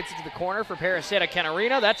fake, gets it to the corner for Paris Santa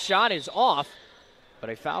Catarina. That shot is off, but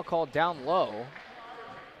a foul called down low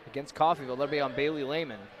against Coffeyville. That'll be on Bailey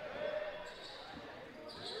Lehman.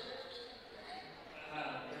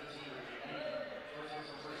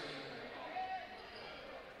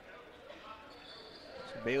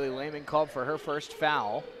 So Bailey Lehman called for her first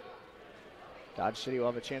foul. Dodge City will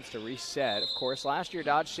have a chance to reset. Of course, last year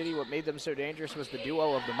Dodge City, what made them so dangerous was the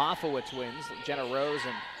duo of the Moffowitz twins, Jenna Rose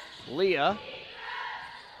and Leah.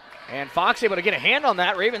 And Fox able to get a hand on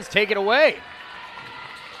that. Ravens take it away.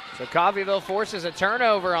 So Coffeyville forces a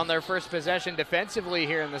turnover on their first possession defensively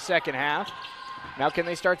here in the second half. Now can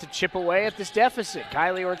they start to chip away at this deficit?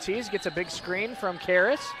 Kylie Ortiz gets a big screen from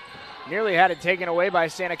Karras. Nearly had it taken away by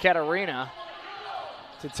Santa Catarina.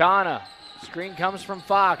 Titana. Screen comes from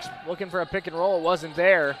Fox. Looking for a pick and roll. It wasn't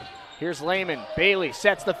there. Here's Lehman. Bailey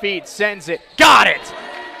sets the feed. Sends it. Got it!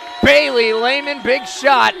 Bailey Lehman, big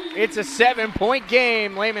shot. It's a 7-point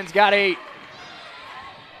game. Lehman's got 8.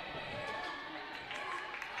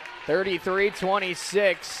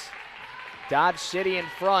 33-26. Dodge City in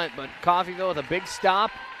front, but Coffeyville with a big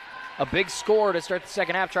stop, a big score to start the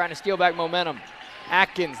second half, trying to steal back momentum.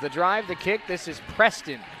 Atkins, the drive, the kick. This is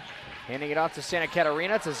Preston. Handing it off to Santa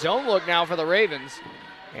Catarina. It's a zone look now for the Ravens.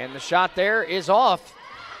 And the shot there is off.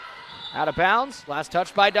 Out of bounds. Last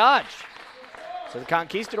touch by Dodge. So the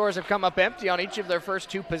Conquistadors have come up empty on each of their first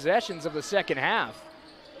 2 possessions of the second half.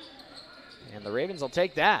 And the Ravens will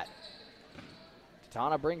take that.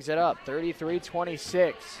 Tana brings it up,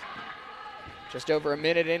 33-26. Just over a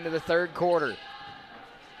minute into the third quarter.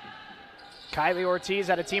 Kylie Ortiz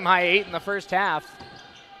had a team-high 8 in the first half.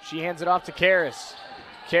 She hands it off to Karras.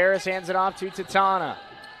 Karras hands it off to Tatana.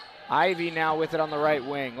 Ivy now with it on the right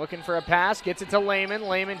wing. Looking for a pass, gets it to Lehman.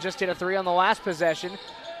 Lehman just hit a 3 on the last possession.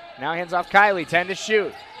 Now hands off Kylie, 10 to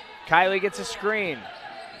shoot. Kylie gets a screen.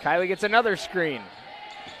 Kylie gets another screen.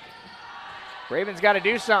 Ravens got to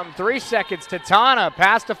do something. 3 seconds. Tatana,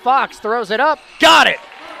 pass to Fox, throws it up. Got it!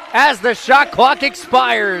 As the shot clock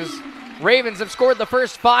expires. Ravens have scored the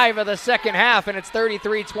first 5 of the second half, and it's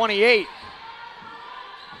 33-28.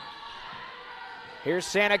 Here's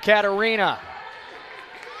Santa Catarina.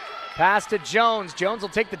 Pass to Jones. Jones will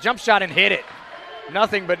take the jump shot and hit it.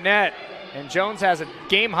 Nothing but net. And Jones has a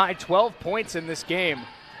game-high 12 points in this game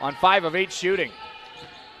on 5 of 8 shooting.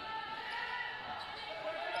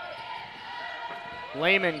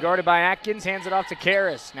 Lehman guarded by Atkins, hands it off to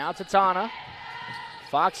Karras. Now to Tana.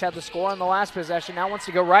 Fox had the score on the last possession. Now wants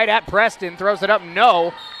to go right at Preston. Throws it up.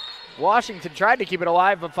 No. Washington tried to keep it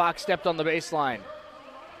alive, but Fox stepped on the baseline.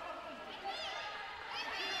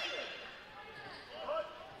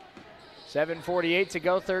 .7:48 to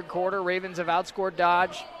go, third quarter. Ravens have outscored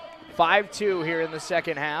Dodge 5-2 here in the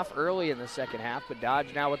second half, early in the second half, but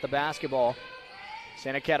Dodge now with the basketball.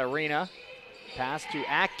 Santa Catarina. Pass to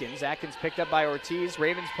Atkins. Atkins picked up by Ortiz.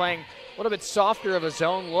 Ravens playing a little bit softer of a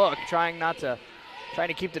zone look, trying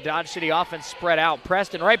to keep the Dodge City offense spread out.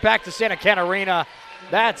 Preston right back to Santa Catarina.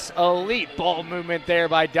 That's elite ball movement there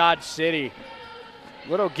by Dodge City.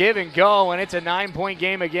 Little give and go, and it's a 9-point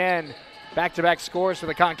game again. Back-to-back scores for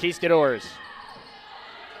the Conquistadors.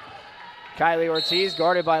 Kylie Ortiz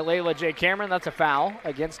guarded by Layla J. Cameron. That's a foul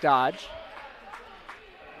against Dodge.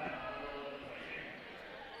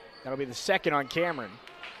 That'll be the second on Cameron.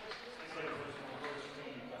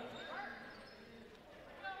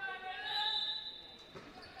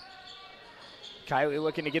 Kylie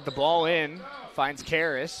looking to get the ball in. Finds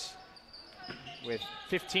Karras with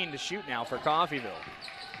 15 to shoot now for Coffeyville.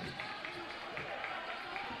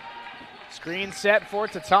 Screen set for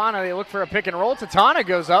Tatana. They look for a pick and roll. Tatana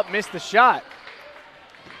goes up, missed the shot.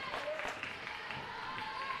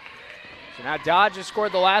 So now Dodge has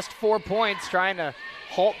scored the last 4 points, trying to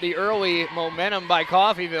halt the early momentum by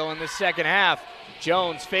Coffeyville in the second half.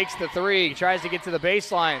 Jones fakes the 3, tries to get to the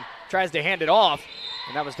baseline, tries to hand it off,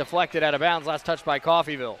 and that was deflected out of bounds. Last touch by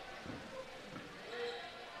Coffeyville.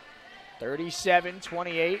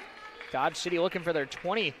 37-28. Dodge City looking for their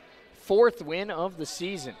 24th win of the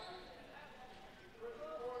season.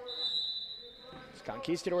 This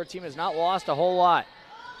Conquistador team has not lost a whole lot.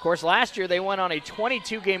 Of course, last year they went on a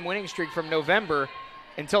 22-game winning streak from November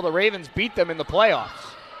until the Ravens beat them in the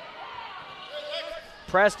playoffs.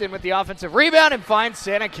 Preston with the offensive rebound and finds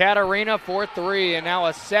Santa Catarina for 3, and now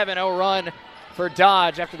a 7-0 run for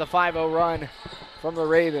Dodge after the 5-0 run from the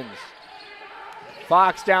Ravens.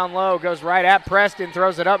 Fox down low, goes right at Preston,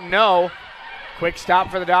 throws it up, no. Quick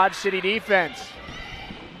stop for the Dodge City defense.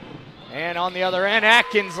 And on the other end,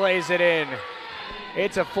 Atkins lays it in.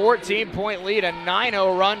 It's a 14-point lead, a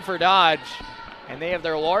 9-0 run for Dodge. And they have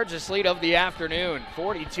their largest lead of the afternoon,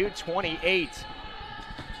 42-28.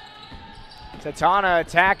 Tatana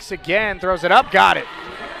attacks again, throws it up, got it.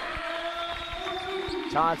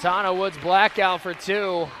 Tatana Woods blackout for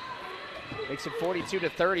 2. Makes it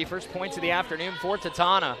 42-30. First points of the afternoon for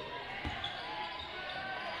Tatana.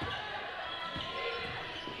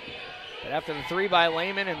 But after the 3 by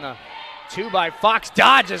Lehman and the 2 by Fox,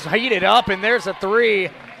 Dodge is heated up, and there's a 3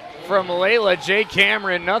 from Layla J.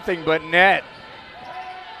 Cameron. Nothing but net.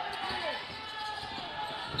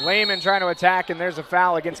 Lehman trying to attack, and there's a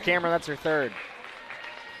foul against Cameron. That's her 3rd.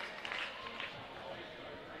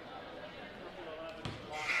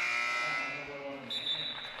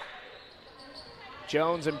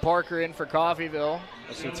 Jones and Parker in for Coffeyville.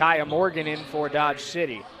 I see Taya Morgan in for Dodge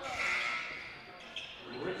City.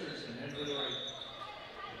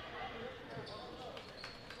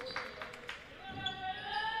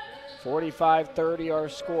 .45-30 our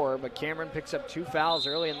score, but Cameron picks up 2 fouls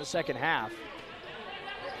early in the second half.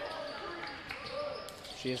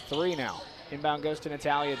 She has 3 now. Inbound goes to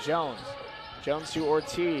Natalia Jones. Jones to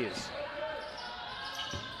Ortiz.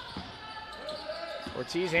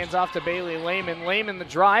 Ortiz hands off to Bailey Lehman. Lehman the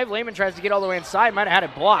drive. Lehman tries to get all the way inside. Might have had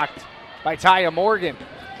it blocked by Taya Morgan.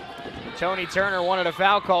 Tony Turner wanted a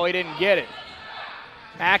foul call. He didn't get it.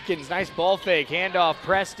 Atkins, nice ball fake. Handoff,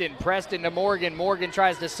 Preston. Preston to Morgan. Morgan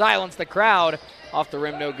tries to silence the crowd. Off the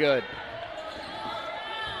rim, no good.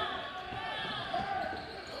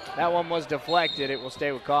 That one was deflected. It will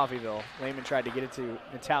stay with Coffeyville. Lehman tried to get it to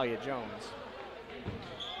Natalia Jones.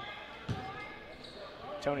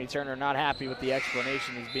 Tony Turner not happy with the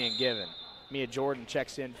explanation he's being given. Mia Jordan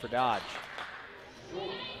checks in for Dodge.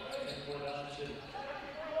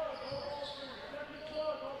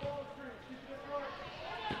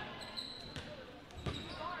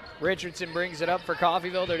 Richardson brings it up for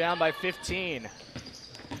Coffeyville. They're down by 15.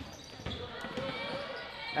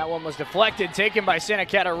 That one was deflected, taken by Santa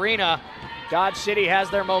Catarina. Dodge City has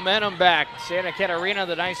their momentum back. Santa Catarina,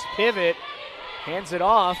 the nice pivot, hands it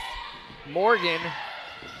off. Morgan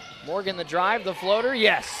the drive, the floater,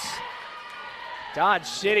 yes. Dodge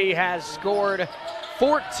City has scored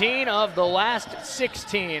 14 of the last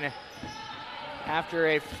 16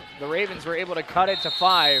 after the Ravens were able to cut it to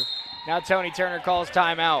 5. Now Tony Turner calls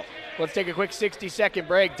timeout. Let's take a quick 60-second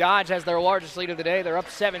break. Dodge has their largest lead of the day. They're up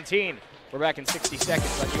 17. We're back in 60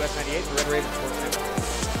 seconds on US 98, the Red Ravens Sports Network.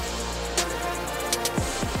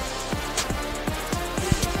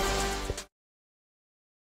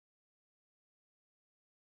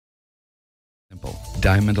 Simple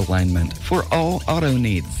diamond alignment for all auto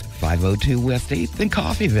needs. 502 West 8th in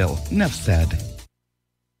Coffeyville. Enough said.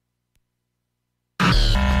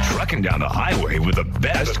 Trucking down the highway with the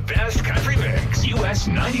best country mix. US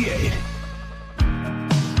 98.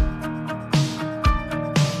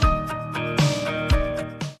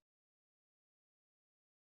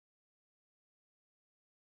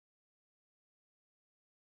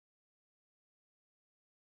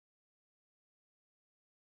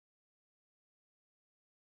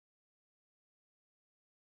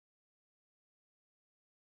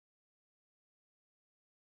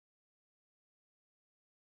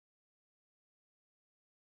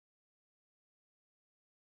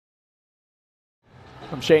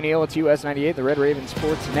 I'm Shane Neal with US 98, the Red Raven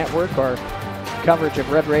Sports Network. Our coverage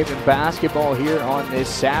of Red Raven basketball here on this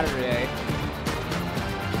Saturday.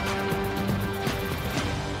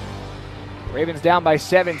 Ravens down by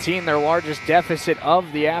 17, their largest deficit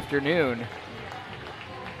of the afternoon.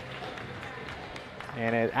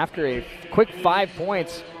 And after a quick 5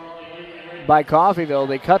 points by Coffeyville,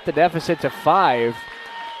 they cut the deficit to 5.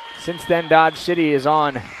 Since then, Dodge City is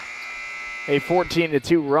on a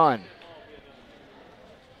 14-2 run.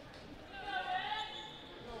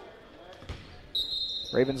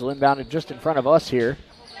 Ravens will inbound it just in front of us here.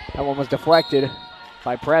 That one was deflected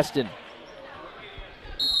by Preston.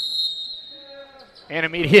 And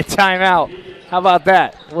immediate timeout. How about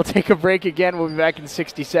that? We'll take a break again. We'll be back in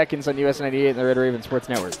 60 seconds on US 98 and the Red Raven Sports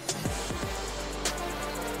Network.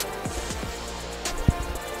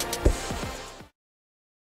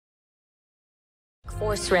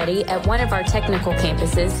 Force ready at one of our technical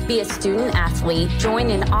campuses, be a student athlete, join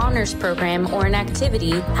an honors program or an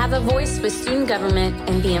activity, have a voice with student government,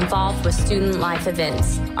 and be involved with student life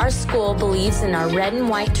events. Our school believes in our red and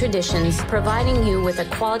white traditions, providing you with a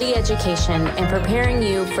quality education and preparing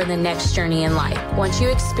you for the next journey in life. Once you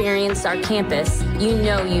experience our campus, you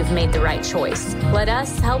know you've made the right choice. Let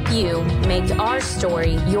us help you make our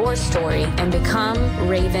story your story and become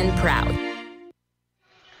Raven proud.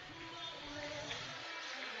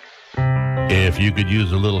 If you could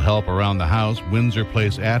use a little help around the house, Windsor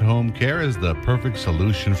Place At-Home Care is the perfect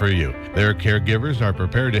solution for you. Their caregivers are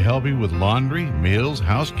prepared to help you with laundry, meals,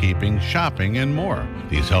 housekeeping, shopping, and more.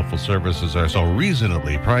 These helpful services are so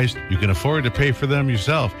reasonably priced, you can afford to pay for them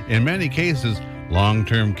yourself. In many cases,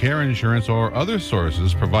 long-term care insurance or other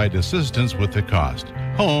sources provide assistance with the cost.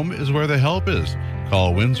 Home is where the help is.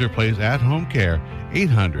 Call Windsor Place At-Home Care,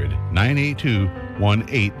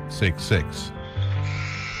 800-982-1866.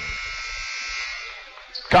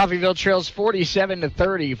 Coffeyville trails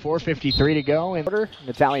 47-30, 4:53 to go. In order,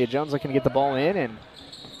 Natalia Jones looking to get the ball in and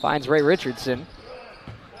finds Ray Richardson.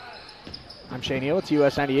 I'm Shane Neal. It's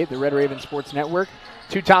US 98, the Red Raven Sports Network.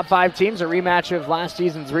 Two top 5 teams, a rematch of last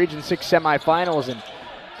season's Region 6 semifinals, and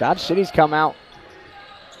Dodge City's come out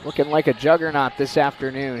looking like a juggernaut this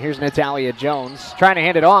afternoon. Here's Natalia Jones trying to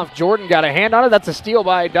hand it off. Jordan got a hand on it. That's a steal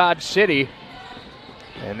by Dodge City.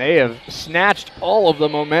 And they have snatched all of the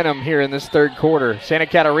momentum here in this third quarter. Santa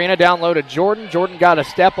Catarina down low to Jordan. Jordan got a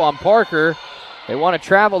step on Parker. They want to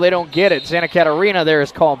travel. They don't get it. Santa Catarina there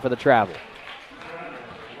is called for the travel.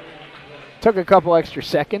 Took a couple extra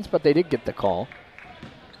seconds, but they did get the call.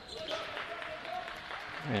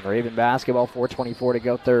 And Raven basketball, 4:24 to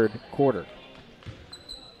go third quarter.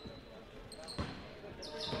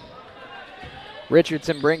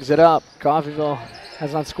 Richardson brings it up. Coffeyville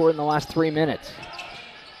has not scored in the last 3 minutes.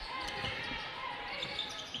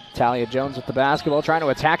 Talia Jones with the basketball, trying to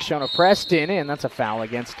attack Shona Preston, and that's a foul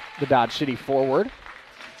against the Dodge City forward.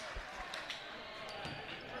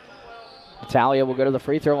 Natalia will go to the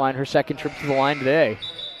free throw line, her second trip to the line today.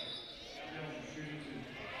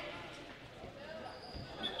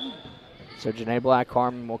 So Janae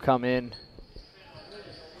Black-Harmon will come in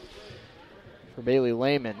for Bailey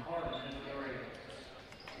Lehman.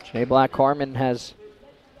 Janae Black-Harmon has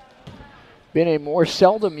been a more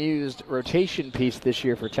seldom used rotation piece this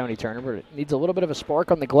year for Tony Turner, but it needs a little bit of a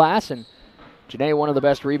spark on the glass, and Janae, one of the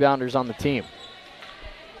best rebounders on the team.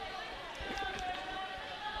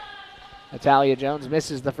 Natalia Jones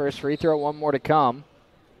misses the first free throw, one more to come.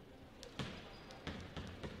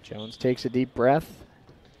 Jones takes a deep breath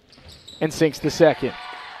and sinks the second.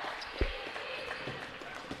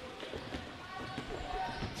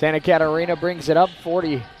 Santa Catarina brings it up,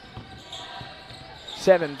 47-31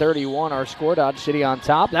 our score. Dodge City on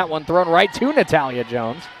top. That one thrown right to Natalia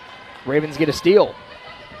Jones. Ravens get a steal.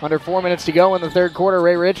 Under 4 minutes to go in the third quarter.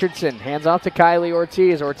 Ray Richardson hands off to Kylie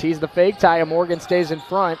Ortiz. Ortiz the fake. Taya Morgan stays in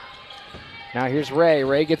front. Now here's Ray.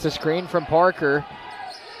 Ray gets a screen from Parker.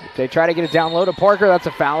 They try to get it down low to Parker. That's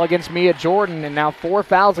a foul against Mia Jordan. And now 4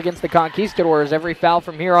 fouls against the Conquistadors. Every foul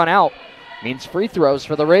from here on out means free throws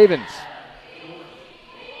for the Ravens.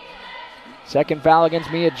 Second foul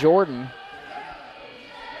against Mia Jordan.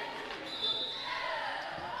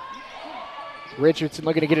 Richardson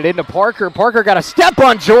looking to get it into Parker. Parker got a step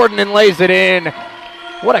on Jordan and lays it in.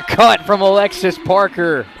 What a cut from Alexis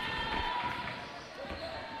Parker.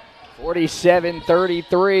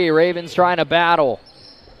 47-33. Ravens trying to battle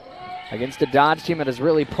against a Dodge team that has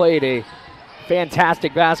really played a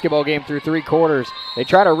fantastic basketball game through 3 quarters. They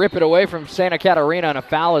try to rip it away from Santa Catarina, and a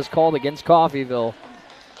foul is called against Coffeyville.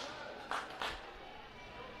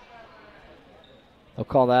 They'll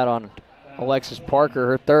call that on Alexis Parker,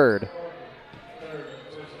 her third.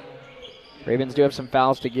 Ravens do have some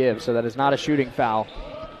fouls to give, so that is not a shooting foul.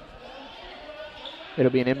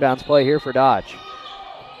 It'll be an inbounds play here for Dodge.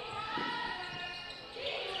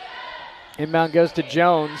 Inbound goes to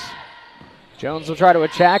Jones. Jones will try to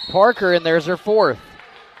attack Parker, and there's her fourth.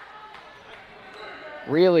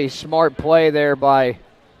 Really smart play there by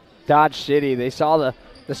Dodge City. They saw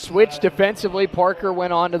the switch defensively. Parker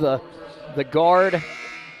went on to the guard,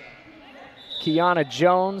 Kiana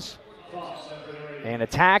Jones, and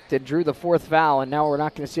attacked and drew the fourth foul, and now we're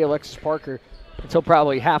not going to see Alexis Parker until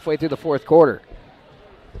probably halfway through the fourth quarter.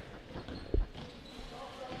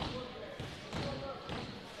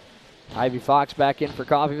 Ivy Fox back in for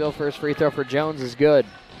Coffeyville. First free throw for Jones is good.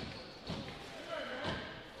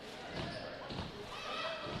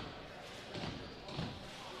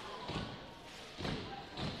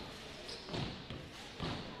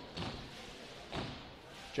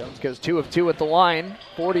 Jones goes 2 of 2 at the line.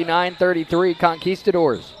 49-33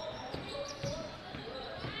 Conquistadors.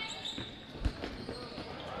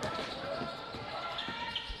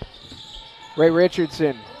 Ray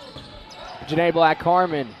Richardson. Janae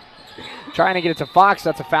Black-Harmon trying to get it to Fox.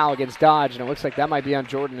 That's a foul against Dodge, and it looks like that might be on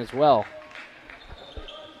Jordan as well.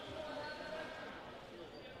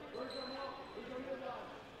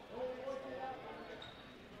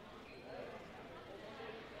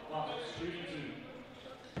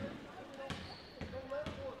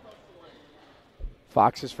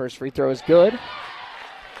 Fox's first free throw is good.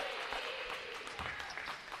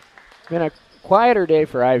 It's been a quieter day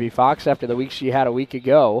for Ivy Fox after the week she had a week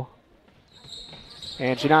ago.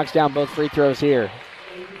 And she knocks down both free throws here.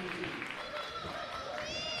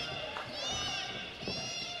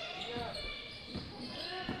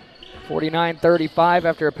 (49-35)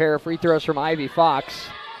 after a pair of free throws from Ivy Fox.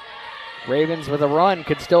 Ravens with a run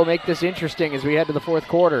could still make this interesting as we head to the fourth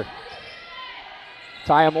quarter.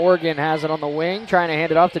 Taya Morgan has it on the wing, trying to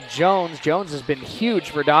hand it off to Jones. Jones has been huge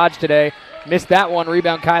for Dodge today. Missed that one.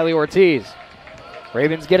 Rebound Kylie Ortiz.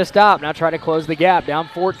 Ravens get a stop. Now try to close the gap. Down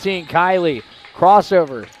 14. Kylie.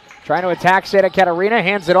 Crossover. Trying to attack Santa Catarina.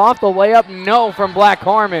 Hands it off. The layup. No from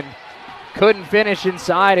Black-Harmon. Couldn't finish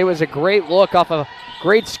inside. It was a great look off a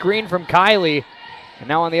great screen from Kylie. And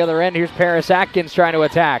now on the other end, here's Paris Atkins trying to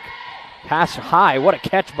attack. Pass high. What a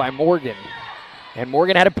catch by Morgan. And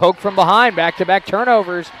Morgan had a poke from behind. Back-to-back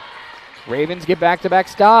turnovers. Ravens get back-to-back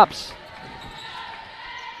stops.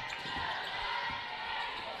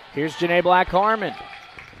 Here's Janae Black-Harmon.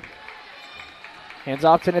 Hands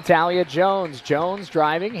off to Natalia Jones. Jones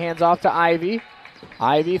driving. Hands off to Ivy.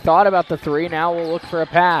 Ivy thought about the three. Now we'll look for a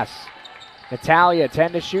pass. Natalia,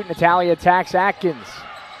 10 to shoot. Natalia attacks Atkins.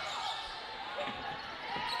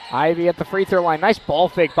 Ivy at the free throw line. Nice ball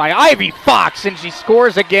fake by Ivy Fox, and she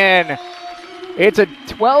scores again. It's a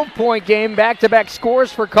 12-point game, back-to-back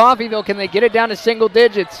scores for Coffeyville. Can they get it down to single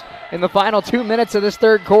digits in the final 2 minutes of this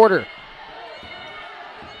third quarter?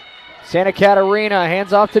 Santa Catarina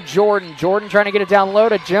hands off to Jordan. Jordan trying to get it down low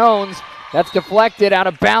to Jones. That's deflected out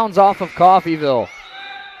of bounds off of Coffeyville.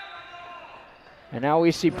 And now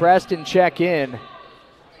we see Preston check in.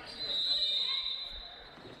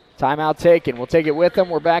 Timeout taken. We'll take it with them.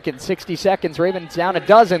 We're back in 60 seconds. Ravens down a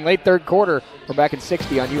dozen, late third quarter. We're back in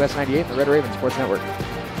 60 on US 98 and the Red Raven Sports Network.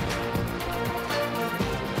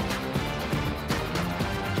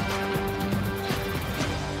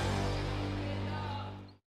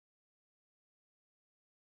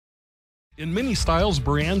 In many styles,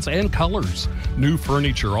 brands, and colors. New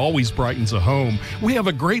furniture always brightens a home. We have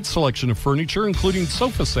a great selection of furniture, including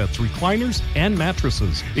sofa sets, recliners, and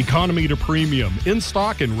mattresses. Economy to premium, in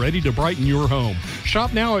stock and ready to brighten your home.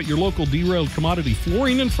 Shop now at your local Derailed Commodity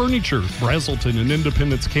Flooring and Furniture, Brazelton in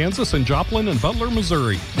Independence, Kansas, and Joplin and Butler,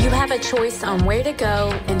 Missouri. You have a choice on where to go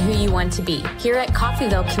and who you want to be. Here at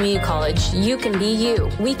Coffeyville Community College, you can be you.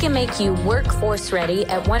 We can make you workforce ready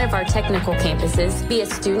at one of our technical campuses, be a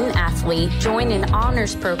student athlete, join an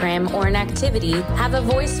honors program or an activity, have a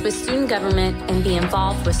voice with student government, and be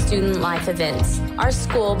involved with student life events. Our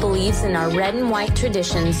school believes in our red and white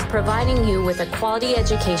traditions, providing you with a quality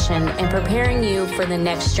education and preparing you for the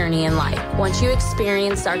next journey in life. Once you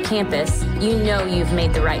experience our campus, you know you've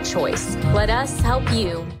made the right choice. Let us help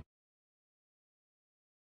you.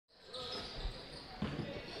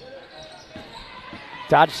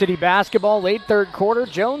 Dodge City basketball, late third quarter.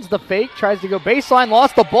 Jones, the fake, tries to go baseline,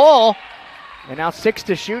 lost the ball. And now 6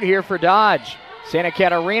 to shoot here for Dodge. Santa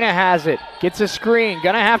Catarina has it, gets a screen,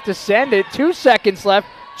 gonna have to send it. 2 seconds left.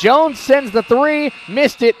 Jones sends the three,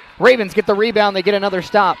 missed it. Ravens get the rebound, they get another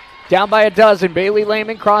stop. Down by a dozen, Bailey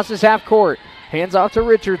Lehman crosses half court. Hands off to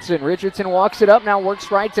Richardson. Richardson walks it up, now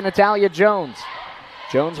works right to Natalia Jones.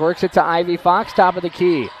 Jones works it to Ivy Fox, top of the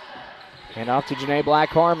key. Hand off to Janae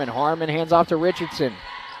Black-Harmon. Harmon hands off to Richardson.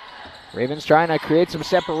 Ravens trying to create some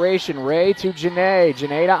separation. Ray to Janae.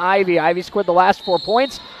 Janae to Ivy. Ivy scored the last 4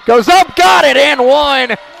 points. Goes up, got it, and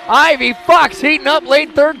one. Ivy Fox heating up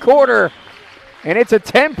late third quarter. And it's a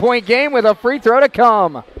 10-point game with a free throw to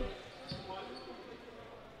come.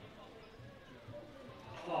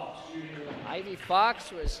 Ivy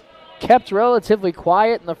Fox was kept relatively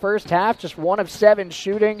quiet in the first half, just 1 of 7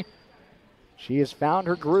 shooting. She has found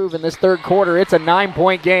her groove in this third quarter. It's a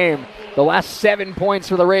 9-point game. The last 7 points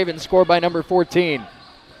for the Ravens scored by number 14.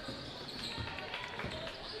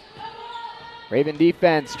 Raven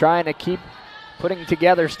defense trying to keep putting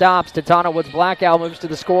together stops. Tatana Woods Blackout moves to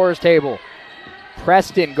the scorer's table.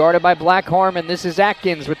 Preston guarded by Black-Harmon. This is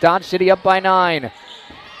Atkins with Dodge City up by 9.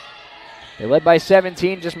 They led by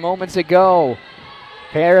 17 just moments ago.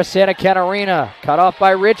 Paris Santa Catarina cut off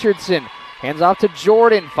by Richardson. Hands off to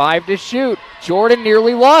Jordan, 5 to shoot. Jordan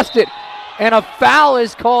nearly lost it. And a foul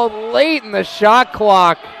is called late in the shot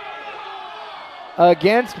clock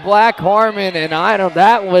against Black-Harmon. And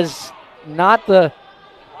that was not a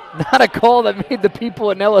call that made the people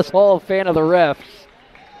in Ellis Hall a fan of the refs.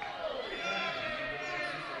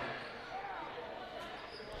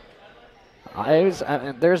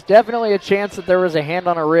 There's definitely a chance that there was a hand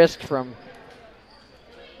on a wrist from,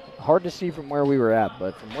 hard to see from where we were at,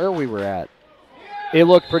 but from where we were at, it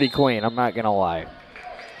looked pretty clean, I'm not going to lie.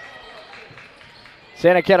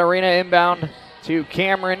 Santa Catarina inbound to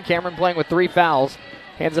Cameron. Cameron playing with 3 fouls.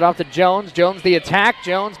 Hands it off to Jones. Jones the attack.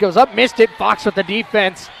 Jones goes up, missed it. Fox with the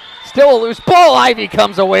defense. Still a loose ball. Ivy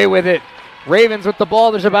comes away with it. Ravens with the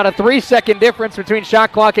ball. There's about a 3-second difference between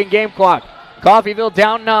shot clock and game clock. Coffeyville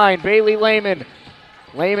down 9. Bailey Lehman.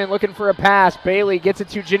 Lehman looking for a pass. Bailey gets it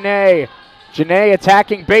to Janae. Janae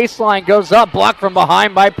attacking baseline, goes up, blocked from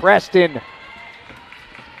behind by Preston.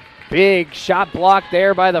 Big shot block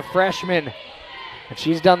there by the freshman. And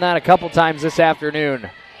she's done that a couple times this afternoon.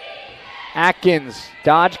 Atkins,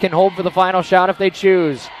 Dodge can hold for the final shot if they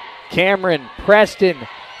choose. Cameron, Preston,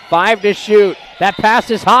 5 to shoot. That pass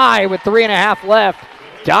is high with 3.5 left.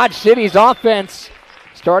 Dodge City's offense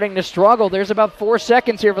starting to struggle. There's about 4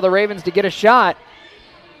 seconds here for the Ravens to get a shot.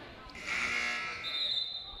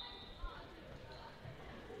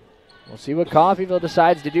 We'll see what Coffeyville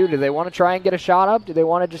decides to do. Do they want to try and get a shot up? Do they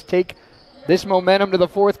want to just take this momentum to the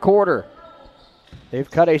fourth quarter? They've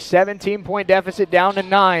cut a 17-point deficit down to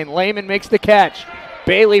 9. Lehman makes the catch.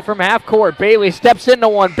 Bailey from half court. Bailey steps into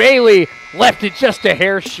one. Bailey left it just a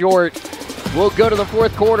hair short. We'll go to the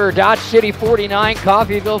fourth quarter. Dodge City 49,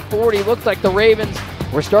 Coffeyville 40. Looked like the Ravens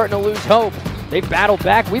were starting to lose hope. They battled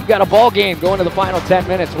back. We've got a ball game going to the final 10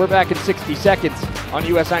 minutes. We're back in 60 seconds on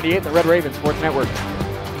US 98 and the Red Raven Sports Network.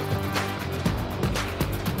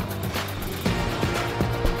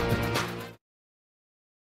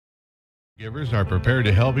 Givers are prepared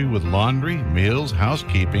to help you with laundry, meals,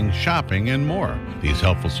 housekeeping, shopping, and more. These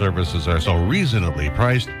helpful services are so reasonably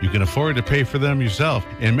priced you can afford to pay for them yourself.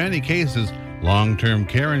 In many cases, long-term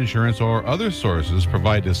care insurance or other sources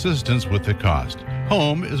provide assistance with the cost.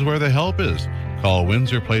 Home is where the help is. Call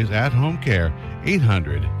Windsor Place At Home Care,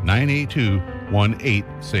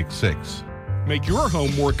 800-982-1866. Make your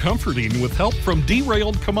home more comforting with help from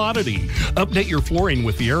Derailed Commodity. Update your flooring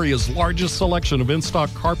with the area's largest selection of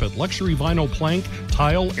in-stock carpet, luxury vinyl plank,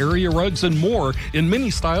 tile, area rugs, and more in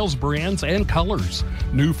many styles, brands, and colors.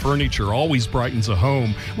 New furniture always brightens a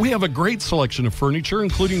home. We have a great selection of furniture,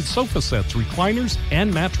 including sofa sets, recliners,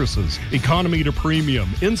 and mattresses. Economy to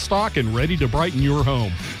premium, in stock and ready to brighten your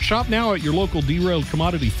home. Shop now at your local Derailed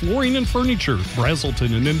Commodity Flooring and Furniture,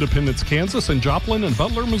 Brazelton in Independence, Kansas, and Joplin and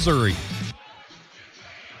Butler, Missouri.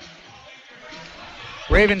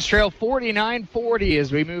 Ravens trail 49-40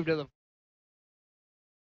 as we move to the...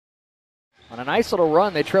 On a nice little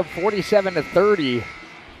run, they trailed 47-30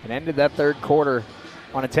 and ended that third quarter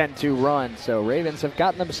on a 10-2 run. So Ravens have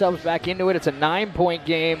gotten themselves back into it. It's a 9-point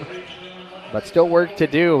game, but still work to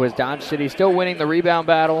do as Dodge City still winning the rebound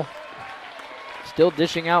battle, still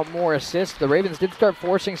dishing out more assists. The Ravens did start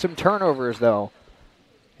forcing some turnovers, though,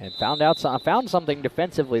 and found something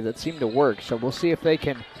defensively that seemed to work. So we'll see if they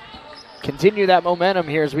can continue that momentum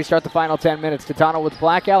here as we start the final 10 minutes. Titano with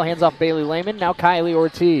Blackout, hands off Bailey Lehman, now Kylie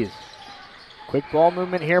Ortiz. Quick ball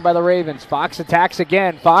movement here by the Ravens. Fox attacks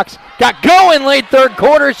again. Fox got going late third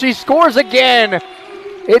quarter. She scores again.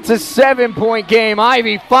 It's a 7-point game.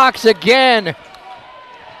 Ivy Fox again.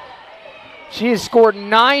 She has scored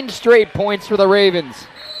 9 straight points for the Ravens.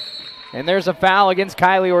 And there's a foul against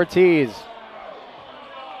Kylie Ortiz.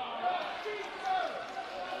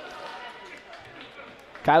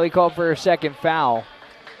 Kylie called for her second foul.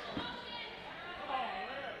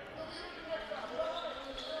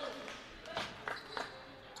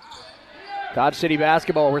 Dodge City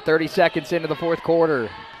basketball, we're 30 seconds into the fourth quarter.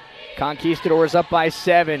 Conquistadors up by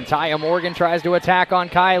 7. Taya Morgan tries to attack on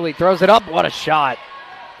Kylie, throws it up, what a shot.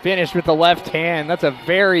 Finished with the left hand, that's a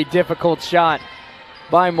very difficult shot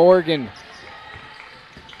by Morgan.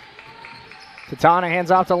 Tatana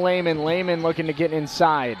hands off to Lehman, Lehman looking to get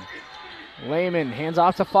inside. Lehman hands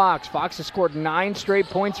off to Fox. Fox has scored 9 straight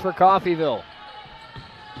points for Coffeyville.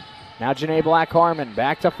 Now Janae Black-Harmon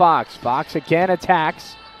back to Fox. Fox again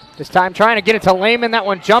attacks. This time trying to get it to Lehman. That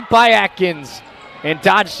one jumped by Atkins. And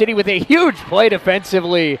Dodge City with a huge play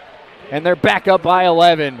defensively. And they're back up by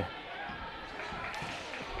 11.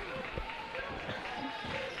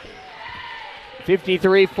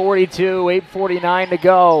 (53-42), 8:49 to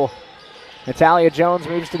go. Natalia Jones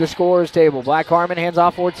moves to the scorer's table. Black-Harmon hands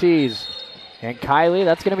off Ortiz. And Kylie,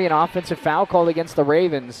 that's going to be an offensive foul called against the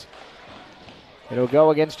Ravens. It'll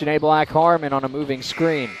go against Janae Black-Harmon on a moving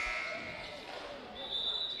screen.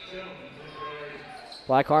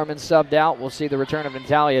 Black-Harmon subbed out. We'll see the return of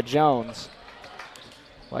Natalia Jones.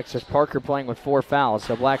 Alexis Parker playing with 4 fouls,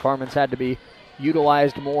 so Black-Harmon's had to be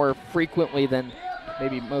utilized more frequently than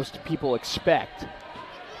maybe most people expect.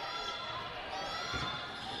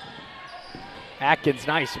 Atkins,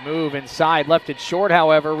 nice move inside. Left it short,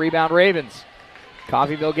 however. Rebound Ravens.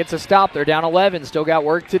 Coffeyville gets a stop. They're down 11. Still got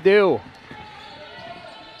work to do.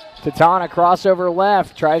 Tatana crossover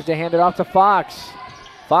left. Tries to hand it off to Fox.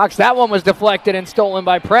 Fox, that one was deflected and stolen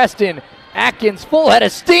by Preston. Atkins, full head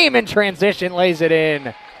of steam in transition, lays it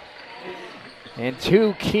in. And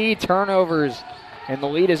 2 key turnovers. And the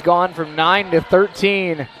lead has gone from 9 to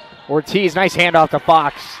 13. Ortiz, nice handoff to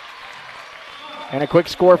Fox. And a quick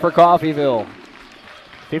score for Coffeyville.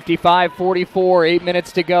 55-44, 8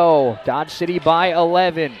 minutes to go. Dodge City by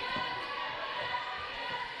 11.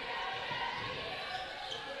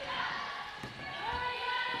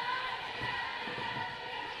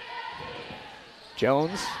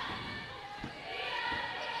 Jones.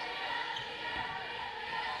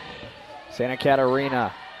 Santa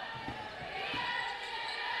Catarina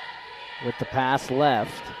with the pass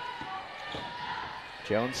left.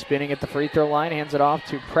 Jones spinning at the free throw line, hands it off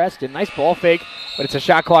to Preston. Nice ball fake, but it's a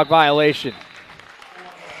shot clock violation.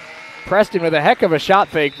 Preston with a heck of a shot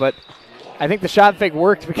fake, but I think the shot fake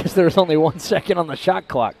worked because there was only 1 second on the shot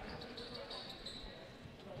clock.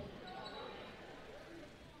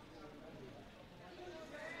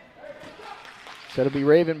 So it'll be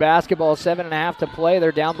Raven basketball, 7.5 to play.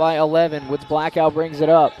 They're down by 11. Woods Blackout brings it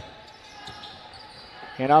up.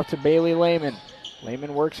 Hand off to Bailey Lehman.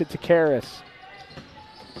 Lehman works it to Karras.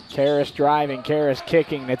 Karras driving, Karras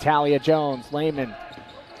kicking, Natalia Jones, Lehman.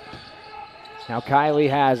 Now Kylie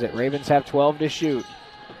has it. Ravens have 12 to shoot.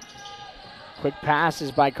 Quick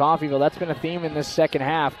passes by Coffeyville. That's been a theme in this second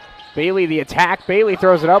half. Bailey the attack. Bailey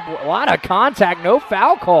throws it up. A lot of contact. No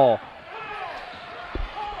foul call.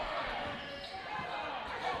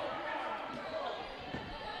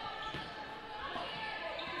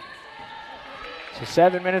 So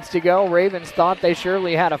 7 minutes to go. Ravens thought they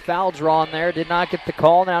surely had a foul drawn there. Did not get the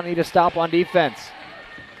call. Now need a stop on defense.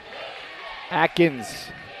 Atkins.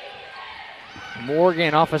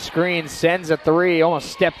 Morgan off a screen. Sends a three.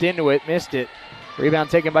 Almost stepped into it. Missed it. Rebound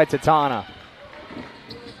taken by Tatana.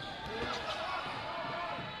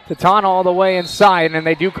 Tatana all the way inside, and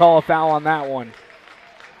they do call a foul on that one.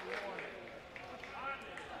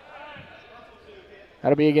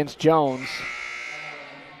 That'll be against Jones.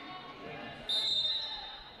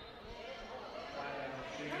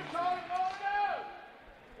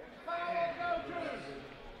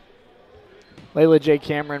 Layla J.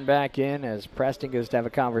 Cameron back in as Preston goes to have a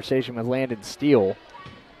conversation with Landon Steele.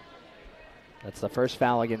 That's the first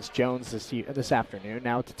foul against Jones this afternoon.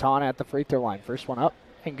 Now Tatana at the free throw line. First one up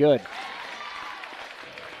and good.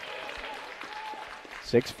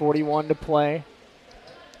 6:41 to play.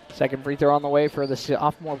 Second free throw on the way for the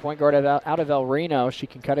sophomore point guard out of El Reno. She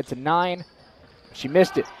can cut it to 9. She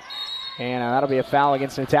missed it. And that'll be a foul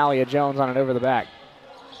against Natalia Jones on it over the back.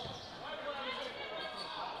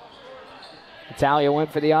 Natalia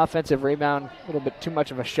went for the offensive rebound. A little bit too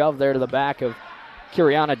much of a shove there to the back of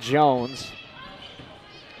Kiriana Jones.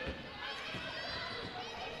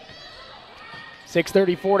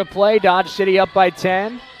 6:34 to play. Dodge City up by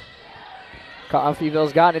 10.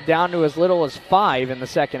 Coffeyville's gotten it down to as little as 5 in the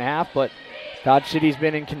second half, but Dodge City's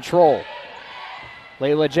been in control.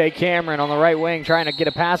 Layla J. Cameron on the right wing trying to get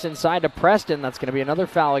a pass inside to Preston. That's going to be another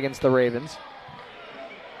foul against the Ravens.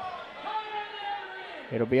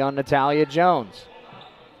 It'll be on Natalia Jones.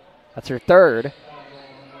 That's her third.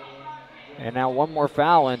 And now one more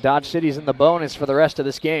foul, and Dodge City's in the bonus for the rest of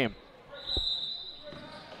this game.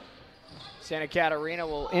 Santa Catarina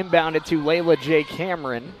will inbound it to Layla J.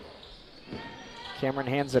 Cameron. Cameron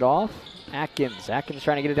hands it off. Atkins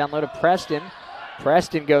trying to get it down low to Preston.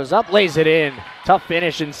 Preston goes up, lays it in. Tough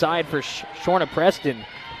finish inside for Shorna Preston.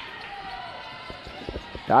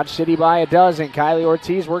 Dodge City by a dozen. Kylie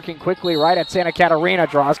Ortiz working quickly right at Santa Catarina.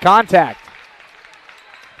 Draws contact.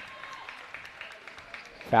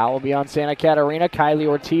 Foul will be on Santa Catarina. Kylie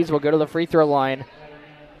Ortiz will go to the free throw line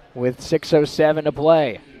with 6:07 to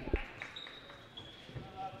play.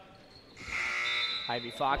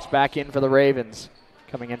 Ivy Fox back in for the Ravens.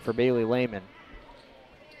 Coming in for Bailey Lehman.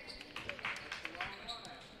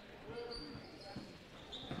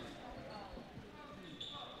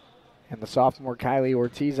 And the sophomore Kylie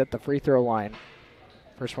Ortiz at the free throw line.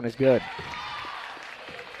 First one is good.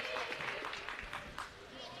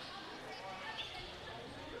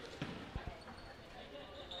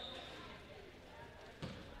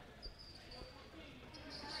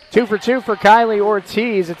 Two for two for Kylie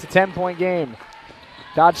Ortiz. It's a 10-point game.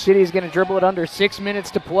 Dodge City is going to dribble it under 6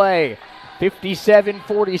 minutes to play.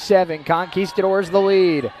 57-47. Conquistadors the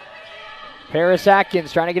lead. Paris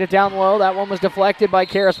Atkins trying to get it down low. That one was deflected by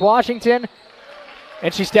Karis Washington.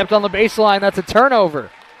 And she stepped on the baseline. That's a turnover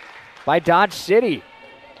by Dodge City.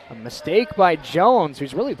 A mistake by Jones,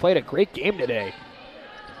 who's really played a great game today.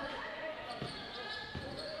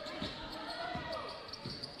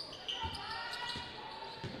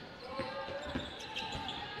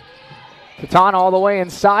 Tatana all the way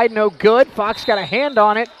inside, no good. Fox got a hand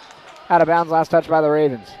on it. Out of bounds, last touch by the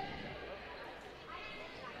Ravens.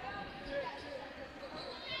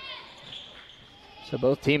 So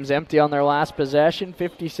both teams empty on their last possession.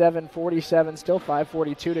 57-47, still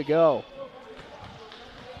 5:42 to go.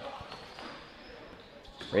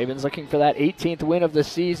 Ravens looking for that 18th win of the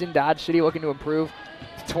season. Dodge City looking to improve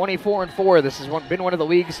to 24-4. This has been one of the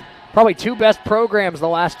league's probably two best programs the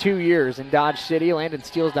last 2 years in Dodge City. Landon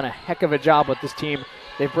Steele's done a heck of a job with this team.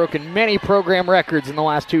 They've broken many program records in the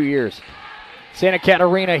last 2 years. Santa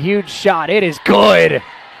Catarina, huge shot. It is good.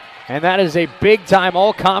 And that is a big-time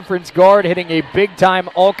all-conference guard hitting a big-time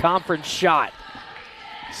all-conference shot.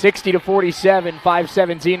 60-47,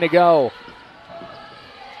 5:17 to go.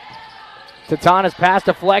 Tatana's pass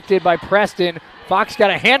deflected by Preston. Fox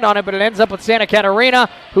got a hand on it, but it ends up with Santa Catarina,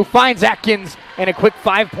 who finds Atkins, and a quick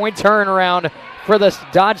 5-point turnaround for the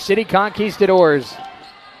Dodge City Conquistadors.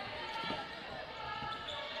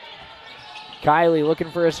 Kylie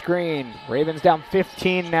looking for a screen. Ravens down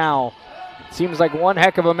 15 now. Seems like one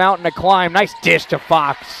heck of a mountain to climb. Nice dish to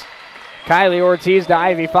Fox. Kylie Ortiz to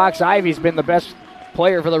Ivy Fox. Ivy's been the best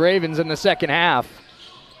player for the Ravens in the second half.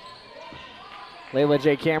 Layla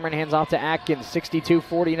J. Cameron hands off to Atkins,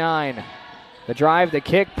 62-49. The drive, the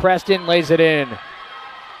kick, Preston lays it in.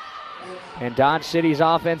 And Dodge City's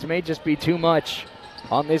offense may just be too much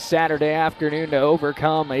on this Saturday afternoon to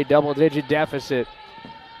overcome a double-digit deficit.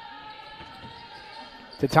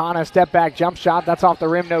 Tatana step back jump shot. That's off the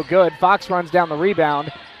rim, no good. Fox runs down the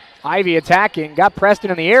rebound. Ivy attacking. Got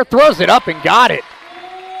Preston in the air. Throws it up and got it.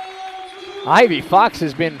 Ivy Fox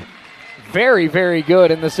has been very, very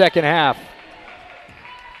good in the second half.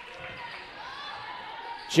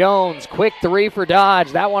 Jones, quick three for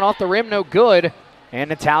Dodge. That one off the rim, no good. And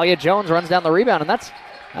Natalia Jones runs down the rebound. And that's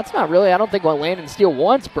not really, I don't think, what Landon Steele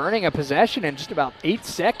wants, burning a possession in just about 8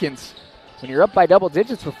 seconds. When you're up by double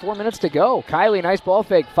digits with 4 minutes to go. Kylie, nice ball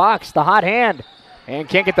fake. Fox, the hot hand. And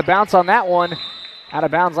can't get the bounce on that one. Out of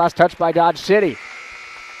bounds, last touch by Dodge City.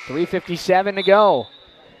 3:57 to go.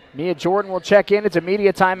 Mia Jordan will check in. It's a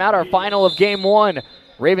media timeout, our final of game one.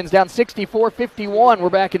 Ravens down 64-51. We're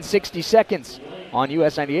back in 60 seconds on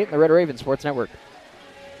US 98 and the Red Raven Sports Network.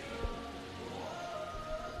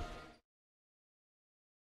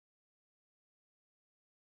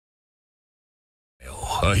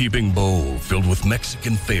 A heaping bowl filled with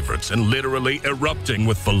Mexican favorites and literally erupting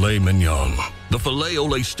with filet mignon. The Filet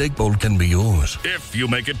Ole Steak Bowl can be yours if you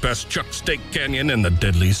make it past Chuck Steak Canyon and the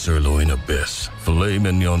deadly sirloin abyss. Filet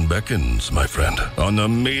mignon beckons, my friend, on the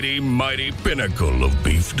meaty, mighty pinnacle of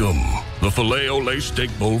beefdom. The Filet Ole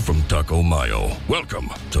Steak Bowl from Taco Mayo. Welcome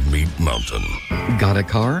to Meat Mountain. Got a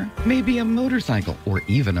car? Maybe a motorcycle or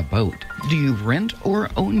even a boat. Do you rent or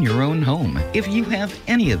own your own home? If you have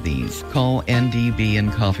any of these, call NDB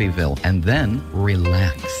in Coffeyville and then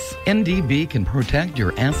relax. NDB can protect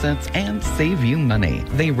your assets and save you money.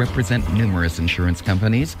 They represent numerous insurance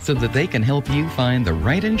companies so that they can help you find the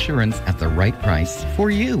right insurance at the right price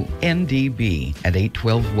for you. NDB at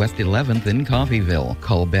 812 West 11th in Coffeyville.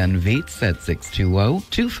 Call Ben Vietz at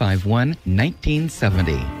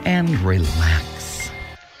 620-251-1970 and relax.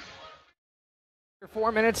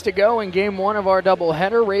 4 minutes to go in game one of our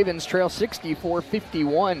doubleheader. Ravens trail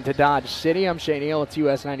 64-51 to Dodge City. I'm Shane Neal. It's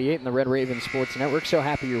US 98 and the Red Raven Sports Network. So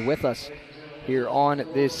happy you're with us here on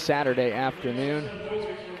this Saturday afternoon.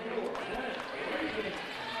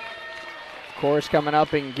 Of course, coming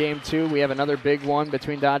up in game two, we have another big one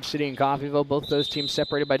between Dodge City and Coffeyville. Both those teams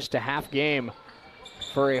separated by just a half game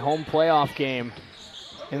for a home playoff game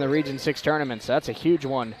in the Region 6 tournament. So that's a huge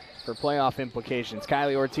one for playoff implications.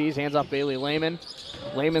 Kylie Ortiz hands off Bailey Lehman.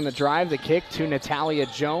 Lehman the drive, the kick to Natalia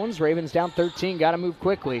Jones. Ravens down 13, got to move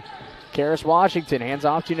quickly. Karis Washington hands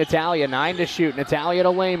off to Natalia, 9 to shoot. Natalia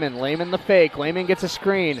to Lehman. Lehman the fake. Lehman gets a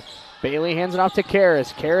screen. Bailey hands it off to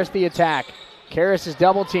Karis. Karis the attack. Karis is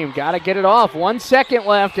double teamed. Got to get it off. 1 second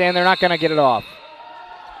left, and they're not going to get it off.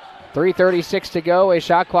 3:36 to go. A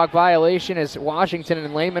shot clock violation as Washington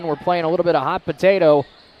and Lehman were playing a little bit of hot potato,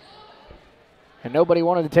 and nobody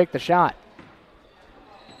wanted to take the shot.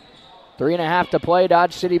 3.5 to play.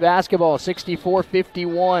 Dodge City basketball,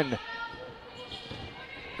 64-51.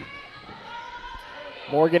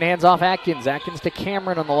 Morgan hands off Atkins. Atkins to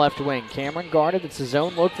Cameron on the left wing. Cameron guarded. It's a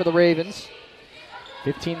zone look for the Ravens.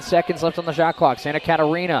 15 seconds left on the shot clock. Santa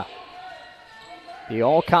Catarina, the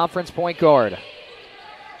all-conference point guard.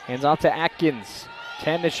 Hands off to Atkins.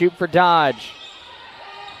 10 to shoot for Dodge.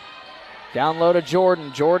 Down low to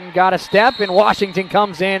Jordan. Jordan got a step, and Washington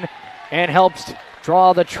comes in and helps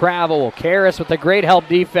draw the travel. Karis with a great help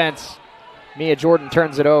defense. Mia Jordan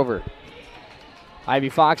turns it over. Ivy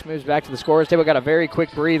Fox moves back to the scorer's table. Got a very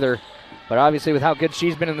quick breather, but obviously with how good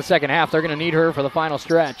she's been in the second half, they're going to need her for the final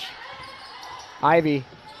stretch. Ivy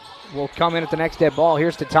will come in at the next dead ball.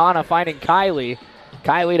 Here's Tatana finding Kylie.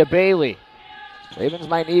 Kylie to Bailey. Ravens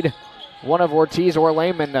might need one of Ortiz or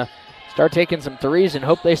Lehman to start taking some threes and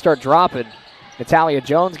hope they start dropping. Natalia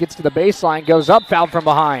Jones gets to the baseline, goes up, fouled from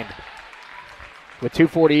behind. With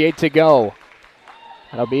 2:48 to go.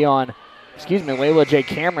 That'll be on, Layla J.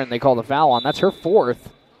 Cameron they call the foul on. That's her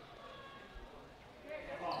fourth.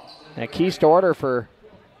 And a key starter for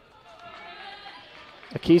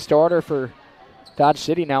Dodge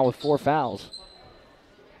City now with 4 fouls.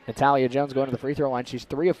 Natalia Jones going to the free throw line. She's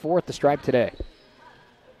 3 of 4 at the stripe today.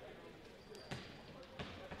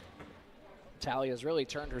 Natalia's really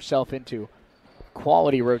turned herself into a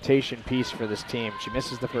quality rotation piece for this team. She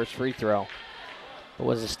misses the first free throw, but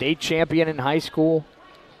was a state champion in high school.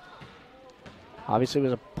 Obviously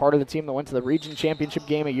was a part of the team that went to the region championship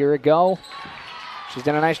game a year ago. She's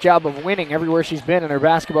done a nice job of winning everywhere she's been in her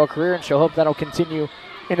basketball career, and she'll hope that'll continue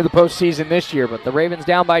into the postseason this year. But the Ravens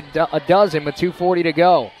down by a dozen with 2:40 to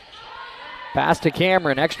go. Pass to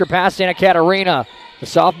Cameron. Extra pass Santa Catarina. The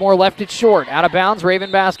sophomore left it short. Out of bounds,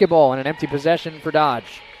 Raven basketball, and an empty possession for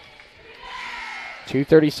Dodge.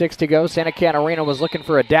 2:36 to go. Santa Catarina was looking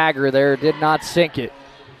for a dagger there. Did not sink it.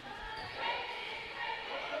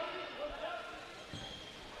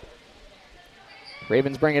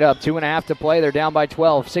 Ravens bring it up. 2.5 to play. They're down by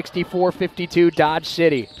 12. 64-52 Dodge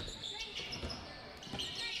City.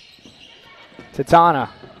 Tatana.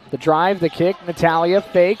 The drive, the kick. Natalia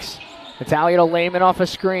fakes. Natalia to Lehman off a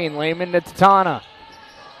screen. Lehman to Tatana.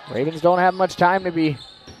 Ravens don't have much time to be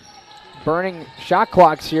burning shot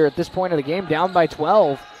clocks here at this point of the game. Down by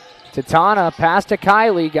 12. Tatana pass to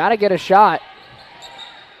Kylie. Got to get a shot.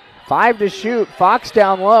 5 to shoot. Fox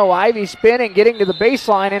down low. Ivy spinning, getting to the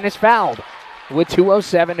baseline, and is fouled with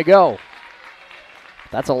 2:07 to go.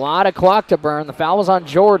 That's a lot of clock to burn. The foul was on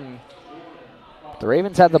Jordan. The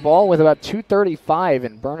Ravens had the ball with about 2:35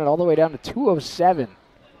 and burn it all the way down to 2:07.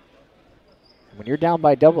 When you're down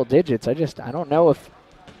by double digits, I don't know if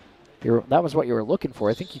that was what you were looking for.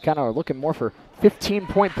 I think you kind of are looking more for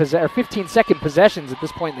 15-second possessions at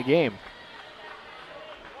this point in the game.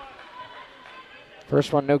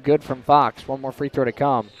 First one no good from Fox. One more free throw to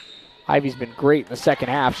come. Ivy's been great in the second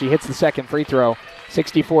half. She hits the second free throw.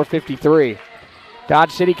 64-53.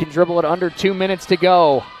 Dodge City can dribble it under 2 minutes to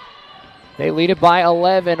go. They lead it by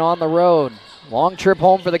 11 on the road. Long trip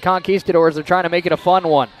home for the Conquistadors. They're trying to make it a fun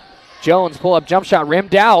one. Jones pull-up jump shot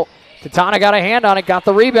rimmed out. Tatana got a hand on it, got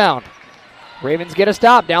the rebound. Ravens get a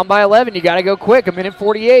stop, down by 11. You got to go quick,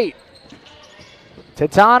 1:48.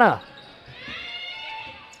 Tatana.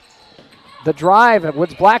 The drive,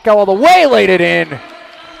 Woods Black all the way, laid it in.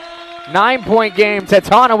 9-point game.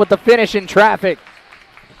 Tatana with the finish in traffic.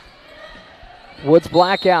 Woods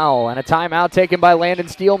Black Owl and a timeout taken by Landon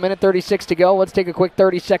Steele. 1:36 to go. Let's take a quick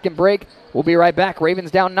 30-second break. We'll be right back. Ravens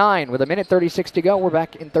down 9 with 1:36 to go. We're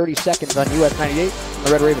back in 30 seconds on US 98 on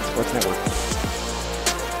the Red Raven Sports Network.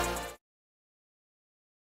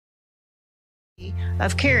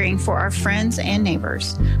 Of caring for our friends and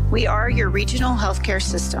neighbors. We are your regional healthcare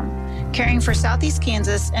system, caring for Southeast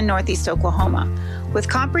Kansas and Northeast Oklahoma. With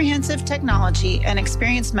comprehensive technology and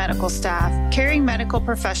experienced medical staff, caring medical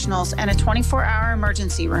professionals, and a 24-hour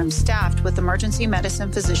emergency room staffed with emergency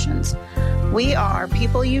medicine physicians. We are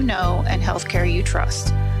people you know and healthcare you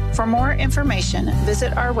trust. For more information,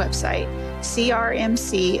 visit our website,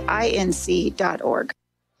 crmcinc.org.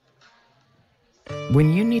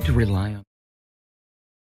 When you need to rely on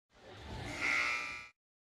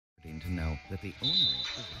to know that the owner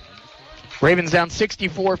Ravens down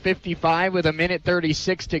 64-55 with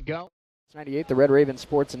 1:36 to go. 98, the Red Raven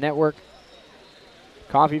Sports Network.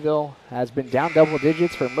 Coffeyville has been down double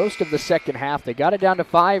digits for most of the second half. They got it down to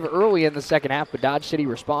 5 early in the second half, but Dodge City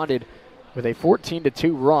responded with a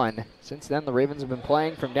 14-2 run. Since then, the Ravens have been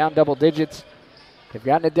playing from down double digits. They've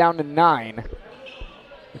gotten it down to 9.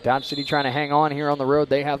 With Dodge City trying to hang on here on the road,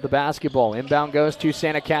 they have the basketball. Inbound goes to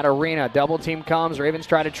Santa Catarina. Double team comes. Ravens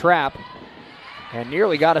try to trap. And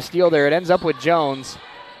nearly got a steal there. It ends up with Jones.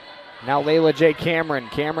 Now Layla J. Cameron.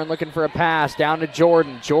 Cameron looking for a pass. Down to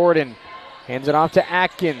Jordan. Jordan hands it off to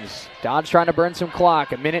Atkins. Dodge trying to burn some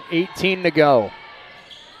clock. 1:18 to go.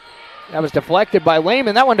 That was deflected by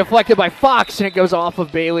Lehman. That one deflected by Fox, and it goes off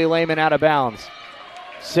of Bailey Lehman out of bounds.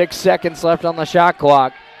 6 seconds left on the shot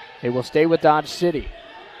clock. It will stay with Dodge City.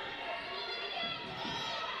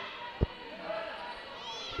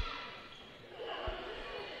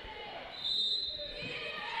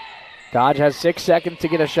 Dodge has 6 seconds to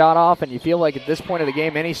get a shot off, and you feel like at this point of the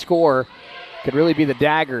game, any score could really be the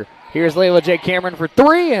dagger. Here's Layla J. Cameron for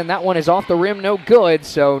 3, and that one is off the rim, no good,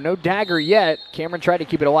 so no dagger yet. Cameron tried to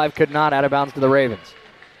keep it alive, could not, out of bounds to the Ravens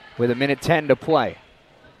with 1:10 to play.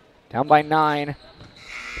 Down by 9.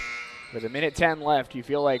 With 1:10 left, you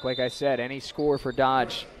feel like I said, any score for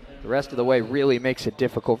Dodge the rest of the way really makes it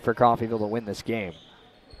difficult for Coffeyville to win this game.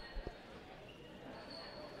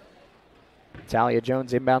 Talia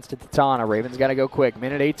Jones inbounds to Tatana. Ravens got to go quick.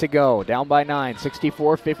 1:08 to go. Down by 9.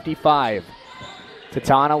 64-55.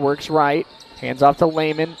 Tatana works right. Hands off to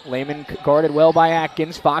Lehman. Lehman guarded well by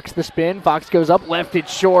Atkins. Fox the spin. Fox goes up. Left it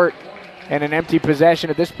short. And an empty possession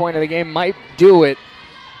at this point of the game might do it.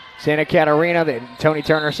 Santa Catarina, Tony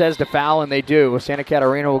Turner says to foul, and they do. Santa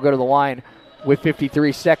Catarina will go to the line with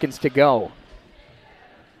 53 seconds to go.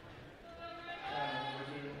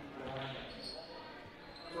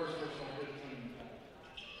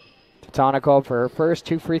 Tatana called for her first.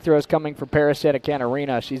 2 free throws coming for Paris Santa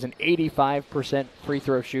Catarina. She's an 85% free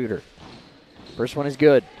throw shooter. First one is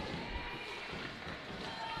good.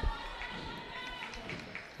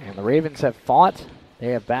 And the Ravens have fought. They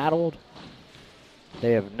have battled.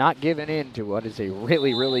 They have not given in to what is a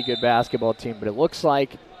really, really good basketball team. But it looks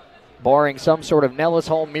like, barring some sort of Nellis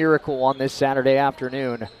Hall miracle on this Saturday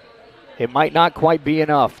afternoon, it might not quite be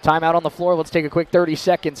enough. Timeout on the floor. Let's take a quick 30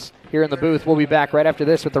 seconds here in the booth. We'll be back right after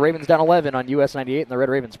this with the Ravens down 11 on US 98 and the Red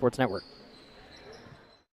Raven Sports Network.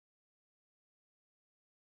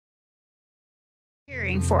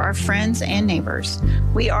 caring for our friends and neighbors.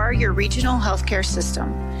 We are your regional healthcare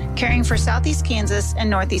system, caring for Southeast Kansas and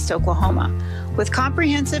Northeast Oklahoma. With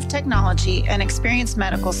comprehensive technology and experienced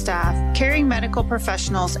medical staff, caring medical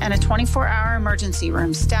professionals, and a 24-hour emergency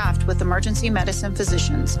room staffed with emergency medicine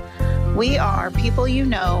physicians, we are people you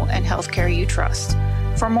know and healthcare you trust.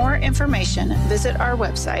 For more information, visit our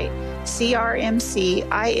website, crmcinc.org.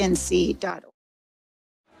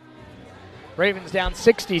 Ravens down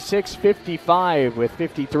 66-55 with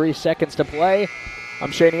 53 seconds to play.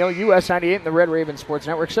 I'm Shane Neal, US 98 and the Red Raven Sports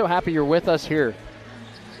Network. So happy you're with us here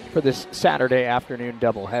for this Saturday afternoon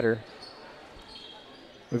doubleheader.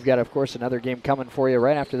 We've got, of course, another game coming for you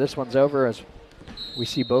right after this one's over, as we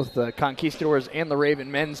see both the Conquistadors and the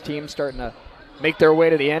Raven men's team starting to make their way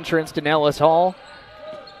to the entrance to Nellis Hall.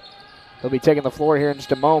 They'll be taking the floor here in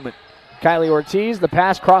just a moment. Kylie Ortiz, the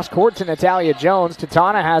pass cross court to Natalia Jones.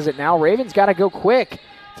 Tatana has it now. Ravens got to go quick.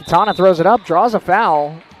 Tatana throws it up, draws a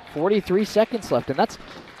foul. 43 seconds left, and that's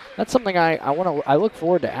something I look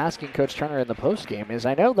forward to asking Coach Turner in the post game. Is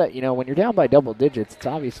I know that when you're down by double digits, it's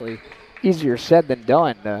obviously easier said than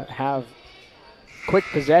done to have quick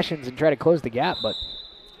possessions and try to close the gap. But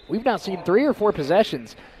we've now seen 3 or 4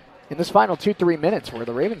 possessions in this final 2-3 minutes where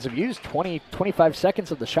the Ravens have used 20-25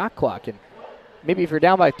 seconds of the shot clock, and maybe if you're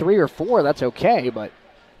down by 3 or 4, that's okay, but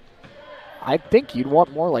I think you'd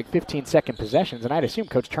want more like 15-second possessions, and I'd assume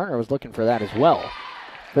Coach Turner was looking for that as well.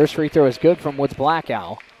 First free throw is good from Woods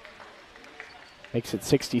Blackow. Makes it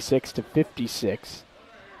 66-56.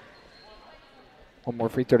 One more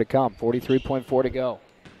free throw to come, 43.4 to go.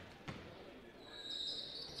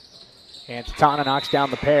 And Tatana knocks down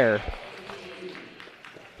the pair.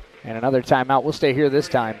 And another timeout. We'll stay here this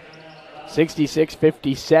time.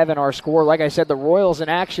 66-57 our score. Like I said, the Royals in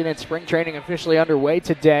action in spring training officially underway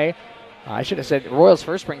today. I should have said Royals'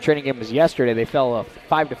 first spring training game was yesterday. They fell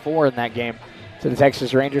 5-4 in that game to the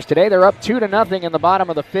Texas Rangers. Today they're up 2-0 in the bottom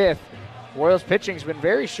of the 5th. Royals pitching's been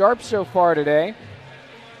very sharp so far today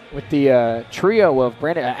with the trio of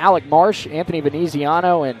Alec Marsh, Anthony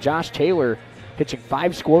Veneziano, and Josh Taylor pitching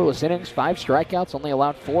 5 scoreless innings, 5 strikeouts, only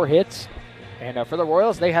allowed 4 hits. And for the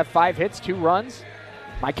Royals, they have 5 hits, 2 runs.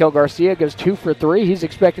 Michael Garcia goes 2 for 3. He's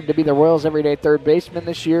expected to be the Royals' everyday third baseman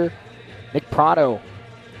this year. Nick Prado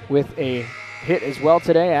with a hit as well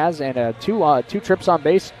today, and 2 trips on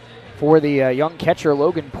base for the young catcher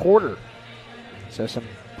Logan Porter. So some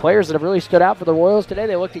players that have really stood out for the Royals today.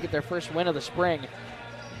 They look to get their first win of the spring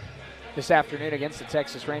this afternoon against the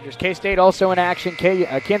Texas Rangers. K-State also in action.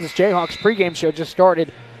 Kansas Jayhawks pregame show just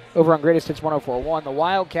started over on Greatest Hits 104.1. The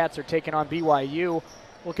Wildcats are taking on BYU,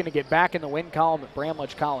 looking to get back in the win column at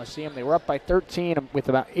Bramlage Coliseum. They were up by 13 with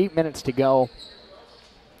about 8 minutes to go,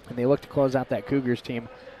 and they look to close out that Cougars team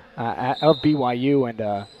of BYU,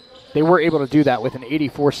 and they were able to do that with an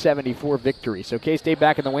 84-74 victory. So K-State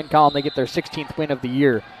back in the win column. They get their 16th win of the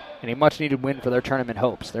year and a much-needed win for their tournament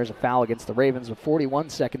hopes. There's a foul against the Ravens with 41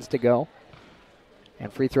 seconds to go.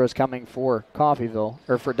 And free throws coming for Coffeyville,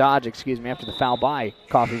 or for Dodge, after the foul by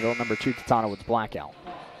Coffeyville, number 2, Tatana Woods Blackout.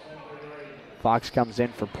 Fox comes in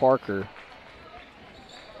for Parker.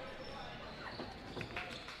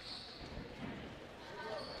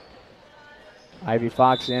 Ivy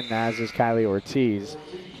Fox in, as is Kylie Ortiz.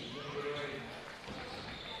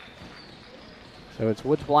 So it's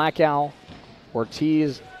Woods Blackout,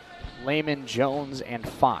 Ortiz, Lehman, Jones, and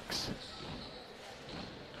Fox.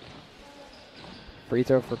 Free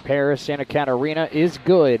throw for Paris Santa Catarina is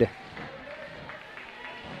good.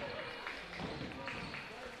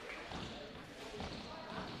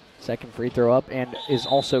 Second free throw up and is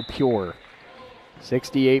also pure.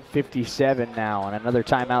 68-57 now, and another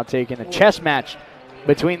timeout taken. A chess match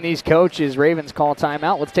between these coaches. Ravens call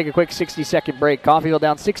timeout. Let's take a quick 60-second break. Coffeyville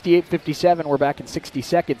down 68-57. We're back in 60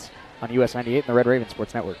 seconds on US 98 and the Red Raven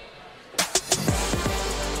Sports Network.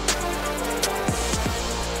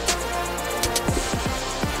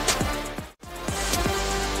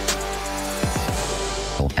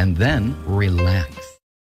 And then relax.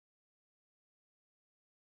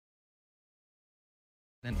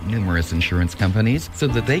 Numerous insurance companies so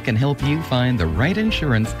that they can help you find the right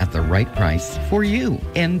insurance at the right price for you.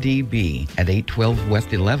 NDB at 812 West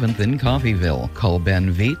 11th in Coffeyville. Call Ben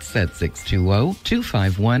Vietz at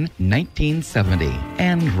 620-251-1970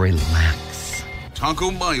 and relax. Taco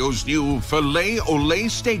Mayo's new Filet Olé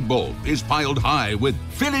Steak Bowl is piled high with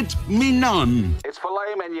filet mignon. It's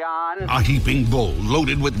filet mignon. A heaping bowl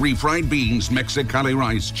loaded with refried beans, Mexicali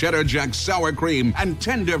rice, cheddar jack, sour cream, and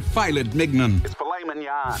tender filet mignon. It's filet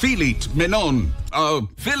mignon. Filet mignon.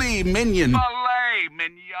 Filet mignon. Filet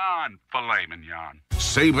mignon. Filet mignon.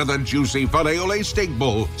 Savor the juicy Filet Olé Steak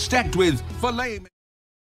Bowl stacked with filet mignon.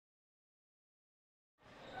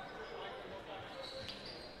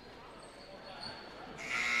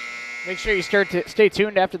 Make sure you stay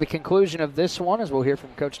tuned after the conclusion of this one, as we'll hear from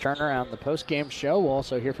Coach Turner on the post-game show. We'll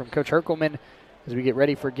also hear from Coach Herkelman as we get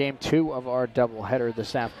ready for Game 2 of our doubleheader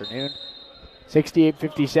this afternoon.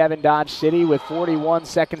 68-57 Dodge City with 41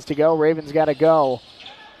 seconds to go. Ravens got to go.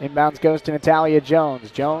 Inbounds goes to Natalia Jones.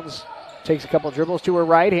 Jones takes a couple dribbles to her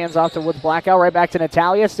right, hands off to Woods Blackout, right back to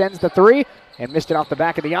Natalia, sends the three, and missed it off the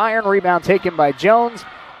back of the iron. Rebound taken by Jones.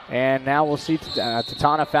 And now we'll see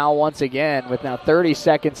Tatana foul once again with now 30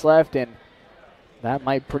 seconds left, and that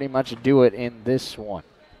might pretty much do it in this one.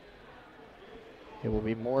 It will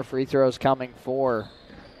be more free throws coming for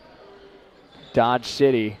Dodge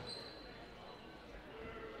City.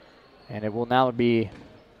 And it will now be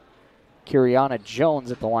Kiriana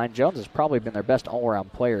Jones at the line. Jones has probably been their best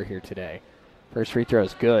all-around player here today. First free throw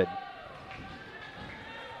is good.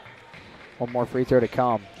 One more free throw to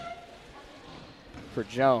come for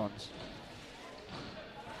Jones.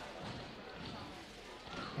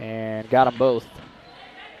 And got them both.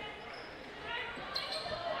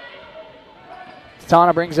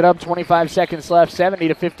 Tatana brings it up, 25 seconds left,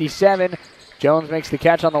 70-57. Jones makes the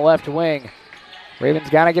catch on the left wing. Ravens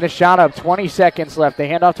got to get a shot up, 20 seconds left. They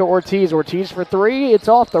hand off to Ortiz. Ortiz for three. It's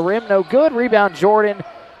off the rim, no good. Rebound Jordan.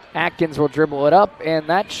 Atkins will dribble it up, and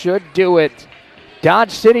that should do it.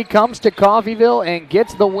 Dodge City comes to Coffeyville and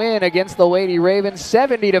gets the win against the Lady Ravens.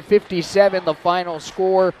 70-57, the final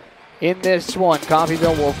score in this one.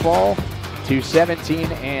 Coffeyville will fall to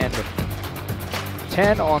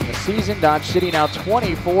 17-10 on the season. Dodge City now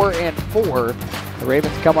 24-4. The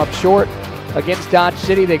Ravens come up short against Dodge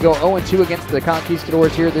City. They go 0-2 against the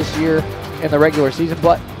Conquistadors here this year in the regular season,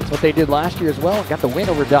 but that's what they did last year as well. And got the win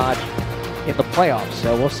over Dodge in the playoffs.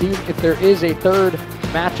 So we'll see if there is a third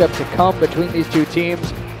matchup to come between these two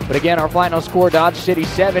teams. But again, our final score, Dodge City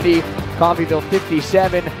 70, Coffeyville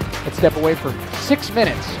 57. Let's step away for 6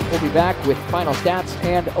 minutes. We'll be back with final stats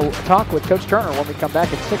and a talk with Coach Turner when we come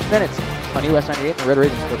back in 6 minutes on US 98 and the Red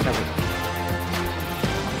Raven Sports Network.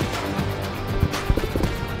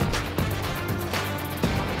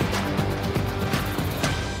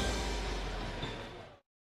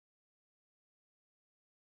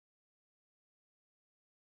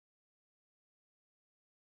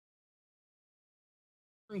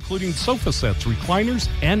 Including sofa sets, recliners,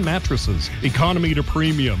 and mattresses. Economy to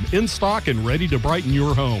premium, in stock and ready to brighten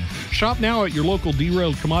your home. Shop now at your local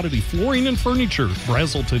Derailed Commodity Flooring and Furniture,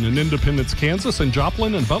 Brazelton in Independence, Kansas, and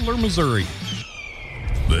Joplin and Butler, Missouri.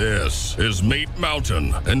 This is Meat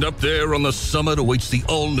Mountain, and up there on the summit awaits the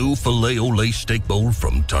all-new Filet-O-Lay Steak Bowl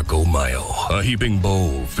from Taco Mayo. A heaping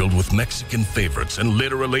bowl filled with Mexican favorites and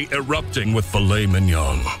literally erupting with filet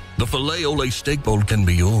mignon. The Filet-O-Lay Steak Bowl can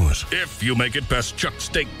be yours if you make it past Chuck's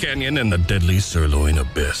Steak Canyon and the deadly sirloin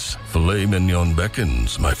abyss. Filet mignon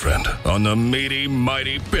beckons, my friend, on the meaty,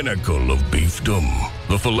 mighty pinnacle of beefdom.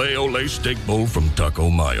 The Filet-O-Lay Steak Bowl from Taco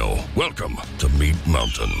Mayo. Welcome to Meat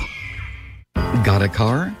Mountain. Got a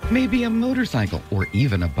car? Maybe a motorcycle or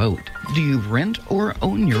even a boat? Do you rent or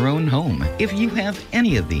own your own home? If you have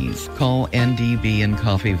any of these, call NDB in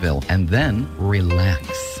Coffeyville and then relax.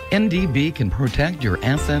 NDB can protect your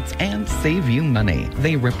assets and save you money.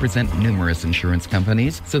 They represent numerous insurance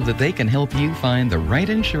companies so that they can help you find the right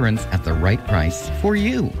insurance at the right price for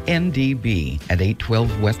you. NDB at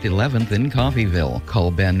 812 West 11th in Coffeyville.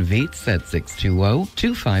 Call Ben Vietz at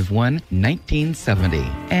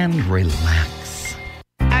 620-251-1970 and relax.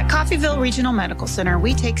 At Coffeyville Regional Medical Center,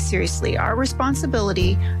 we take seriously our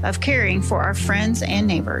responsibility of caring for our friends and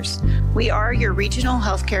neighbors. We are your regional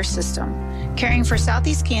healthcare system, caring for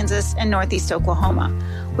Southeast Kansas and Northeast Oklahoma.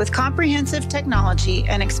 With comprehensive technology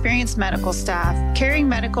and experienced medical staff, caring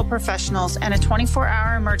medical professionals, and a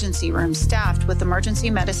 24-hour emergency room staffed with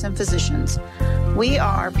emergency medicine physicians, we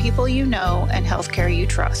are people you know and healthcare you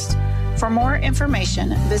trust. For more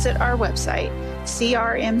information, visit our website,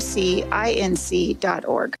 crmcinc.org.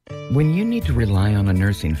 When you need to rely on a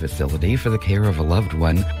nursing facility for the care of a loved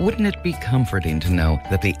one, wouldn't it be comforting to know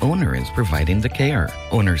that the owner is providing the care?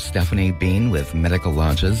 Owner Stephanie Bean with Medical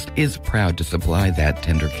Lodges is proud to supply that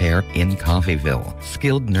tender care in Coffeyville.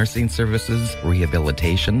 Skilled nursing services,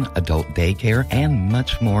 rehabilitation, adult daycare, and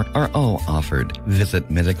much more are all offered. Visit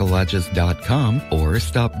medicallodges.com or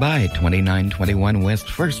stop by 2921 West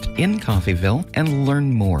 1st in Coffeyville and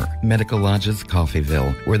learn more. Medical Lodges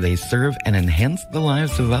Coffeyville, where they serve and enhance the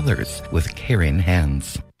lives of others with caring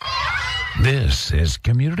hands. This is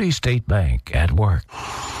Community State Bank at work.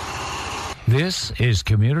 This is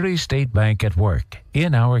Community State Bank at Work,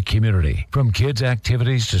 in our community. From kids'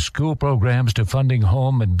 activities to school programs to funding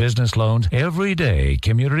home and business loans, every day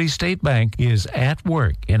Community State Bank is at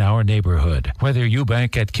work in our neighborhood. Whether you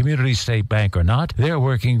bank at Community State Bank or not, they're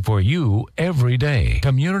working for you every day.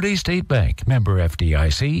 Community State Bank, member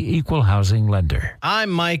FDIC, equal housing lender. I'm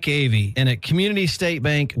Mike Avey, and at Community State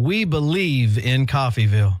Bank, we believe in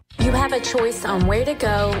Coffeyville. You have a choice on where to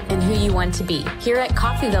go and who you want to be. Here at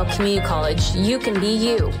Coffeyville Community College, you can be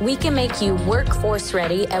you. We can make you workforce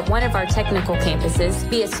ready at one of our technical campuses,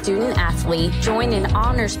 be a student athlete, join an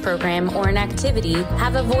honors program or an activity,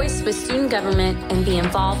 have a voice with student government, and be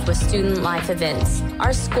involved with student life events.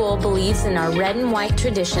 Our school believes in our red and white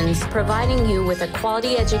traditions, providing you with a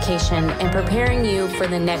quality education and preparing you for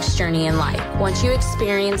the next journey in life. Once you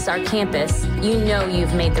experience our campus, you know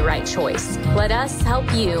you've made the right choice. Let us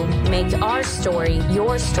help you make our story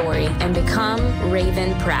your story and become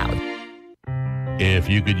Raven proud. If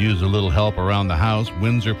you could use a little help around the house,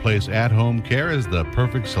 Windsor Place At-Home Care is the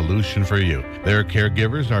perfect solution for you. Their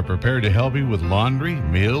caregivers are prepared to help you with laundry,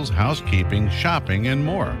 meals, housekeeping, shopping, and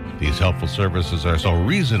more. These helpful services are so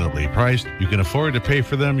reasonably priced, you can afford to pay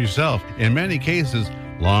for them yourself. In many cases,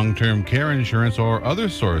 long-term care insurance or other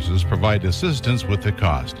sources provide assistance with the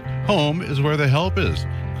cost. Home is where the help is.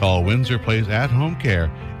 Call Windsor Place At-Home Care,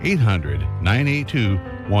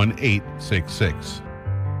 800-982-1866.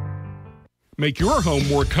 Make your home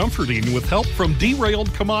more comforting with help from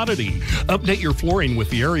Derailed Commodity. Update your flooring with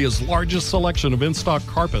the area's largest selection of in-stock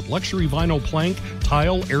carpet, luxury vinyl plank,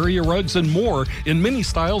 tile, area rugs, and more in many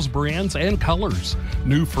styles, brands, and colors.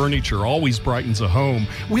 New furniture always brightens a home.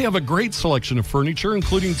 We have a great selection of furniture,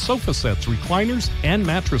 including sofa sets, recliners, and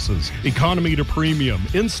mattresses. Economy to premium,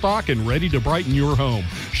 in stock and ready to brighten your home.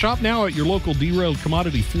 Shop now at your local Derailed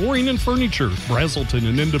Commodity Flooring and Furniture, Brazelton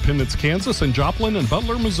in Independence, Kansas, and Joplin and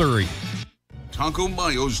Butler, Missouri. Taco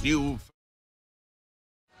Mayo's new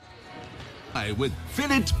with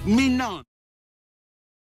filet mignon.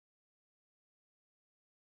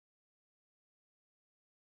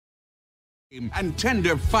 And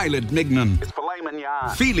tender filet mignon. It's filet mignon.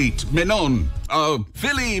 Filet mignon.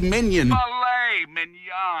 Filet mignon. Filet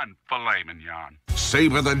mignon. Filet mignon.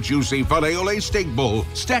 Savor the juicy filet ole steak bowl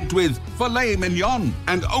stacked with filet mignon.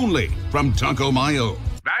 And only from Taco Mayo.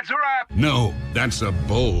 That's a wrap. No, that's a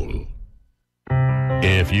bowl.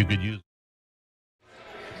 If you could use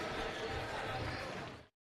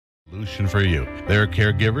solution for you. Their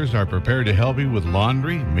caregivers are prepared to help you with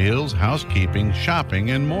laundry, meals, housekeeping, shopping,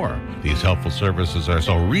 and more. These helpful services are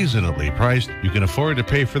so reasonably priced, you can afford to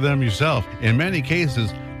pay for them yourself. In many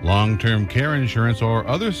cases, long-term care insurance or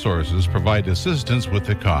other sources provide assistance with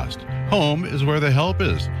the cost. Home is where the help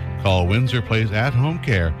is. Call Windsor Place At-Home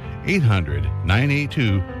Care,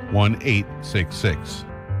 800-982-1866.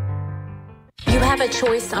 You have a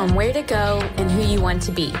choice on where to go and who you want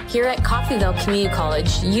to be. Here at Coffeyville Community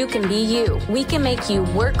College, you can be you. We can make you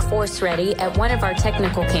workforce ready at one of our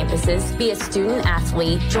technical campuses, be a student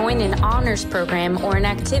athlete, join an honors program or an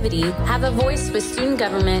activity, have a voice with student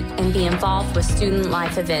government, and be involved with student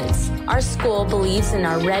life events. Our school believes in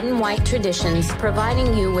our red and white traditions,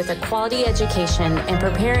 providing you with a quality education and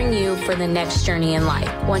preparing you for the next journey in life.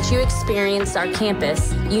 Once you experience our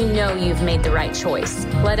campus, you know you've made the right choice.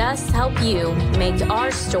 Let us help you make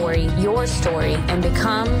our story your story and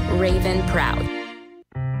become Raven proud.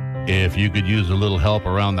 If you could use a little help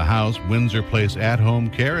around the house, Windsor Place At-Home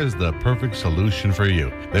Care is the perfect solution for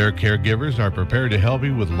you. Their caregivers are prepared to help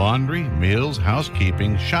you with laundry, meals,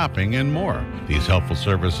 housekeeping, shopping, and more. These helpful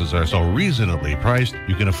services are so reasonably priced,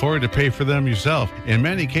 you can afford to pay for them yourself. In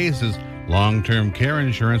many cases, long-term care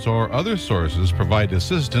insurance or other sources provide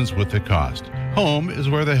assistance with the cost. Home is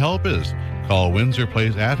where the help is. Call Windsor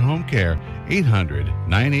Place At-Home Care,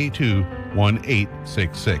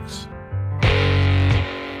 800-982-1866.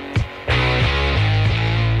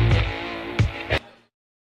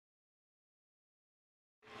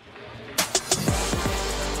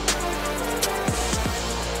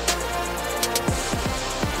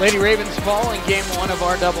 Lady Ravens fall in game one of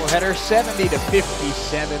our doubleheader,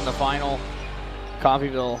 70-57 the final.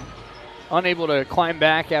 Coffeyville unable to climb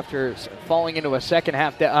back after falling into a second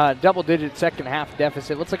half, double-digit second half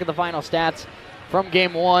deficit. Let's look at the final stats from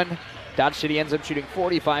game one. Dodge City ends up shooting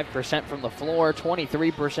 45% from the floor,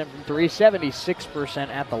 23% from three, 76%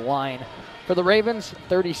 at the line. For the Ravens,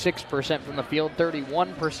 36% from the field,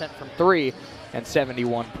 31% from three, and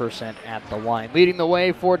 71% at the line. Leading the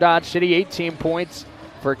way for Dodge City, 18 points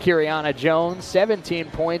for Kiriana Jones, 17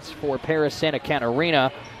 points for Paris Santa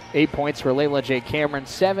Catarina, 8 points for Layla J. Cameron,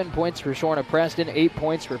 7 points for Shorna Preston, 8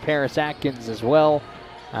 points for Paris Atkins as well.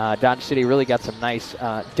 Dodge City really got some nice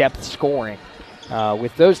depth scoring.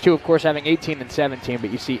 With those two, of course, having 18 and 17, but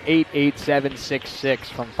you see 8, 8, 7, 6, 6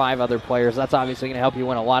 from 5 other players. That's obviously going to help you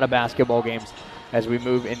win a lot of basketball games as we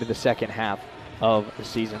move into the second half of the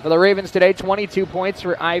season. For the Ravens today, 22 points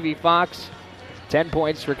for Ivy Fox, 10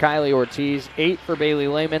 points for Kylie Ortiz, 8 for Bailey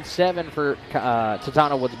Lehman, 7 for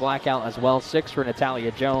Tatana Woods Blackout as well, 6 for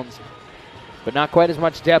Natalia Jones. But not quite as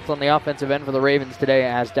much depth on the offensive end for the Ravens today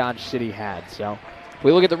as Dodge City had. So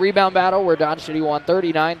we look at the rebound battle where Dodge City won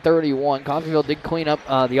 39-31. Coffeyville did clean up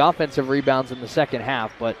the offensive rebounds in the second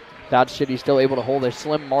half, but Dodge City still able to hold a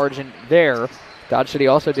slim margin there. Dodge City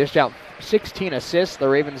also dished out 16 assists. The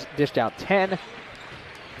Ravens dished out 10.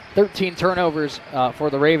 13 turnovers for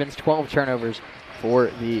the Ravens, 12 turnovers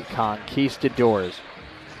for the Conquistadors.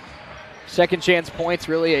 Second chance points,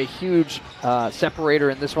 really a huge separator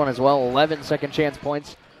in this one as well. 11 second chance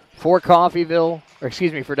points for Coffeyville,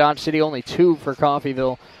 for Dodge City, only 2 for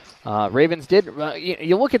Coffeyville. Ravens did,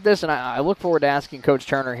 you look at this, and I look forward to asking Coach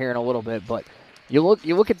Turner here in a little bit, but you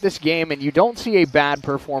look at this game, and you don't see a bad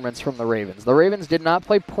performance from the Ravens. The Ravens did not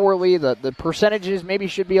play poorly. The percentages maybe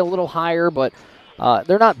should be a little higher, but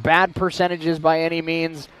they're not bad percentages by any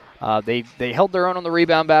means. They held their own on the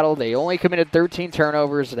rebound battle. They only committed 13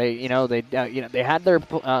 turnovers. They had their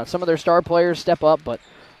some of their star players step up, but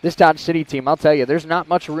this Dodge City team, I'll tell you, there's not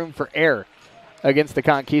much room for error against the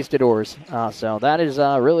Conquistadors. So that is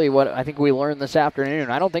really what I think we learned this afternoon.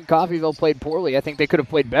 I don't think Coffeyville played poorly. I think they could have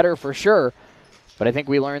played better for sure, but I think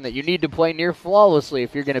we learned that you need to play near flawlessly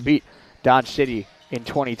if you're going to beat Dodge City in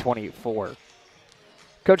 2024.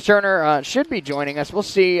 Coach Turner should be joining us. We'll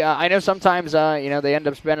see. I know sometimes, they end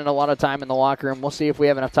up spending a lot of time in the locker room. We'll see if we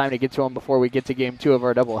have enough time to get to him before we get to Game 2 of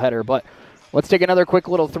our doubleheader. But let's take another quick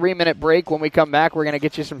little 3-minute break. When we come back, we're going to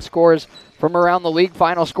get you some scores from around the league,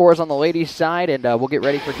 final scores on the ladies' side, and we'll get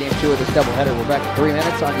ready for Game 2 of this doubleheader. We're back in 3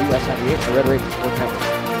 minutes on US 98, the Red Raven Sports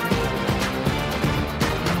Network.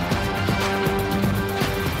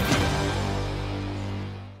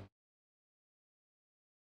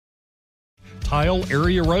 Tile,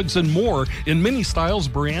 area rugs, and more in many styles,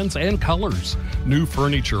 brands, and colors. New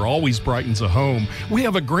furniture always brightens a home. We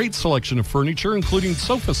have a great selection of furniture, including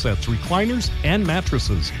sofa sets, recliners, and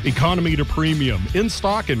mattresses. Economy to premium, in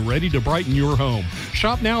stock and ready to brighten your home.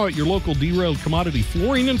 Shop now at your local Derailed Commodity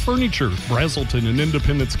Flooring and Furniture, Brazelton in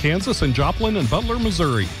Independence, Kansas, and Joplin and Butler,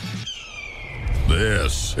 Missouri.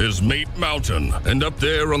 This is Meat Mountain, and up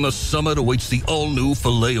there on the summit awaits the all-new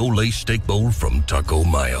Filet-O-Lay Steak Bowl from Taco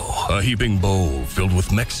Mayo. A heaping bowl filled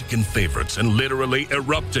with Mexican favorites and literally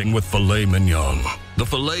erupting with filet mignon. The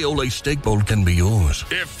Filet-O-Lay Steak Bowl can be yours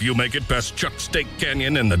if you make it past Chuck Steak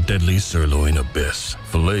Canyon and the deadly sirloin abyss.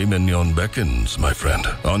 Filet mignon beckons, my friend,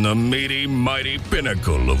 on the meaty, mighty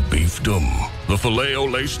pinnacle of beefdom. The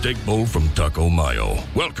Filet-O-Lay Steak Bowl from Taco Mayo.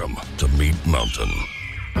 Welcome to Meat Mountain.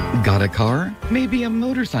 Got a car? Maybe a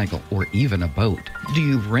motorcycle or even a boat? Do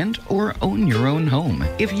you rent or own your own home?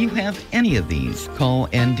 If you have any of these, call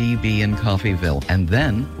NDB in Coffeyville and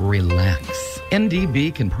then relax.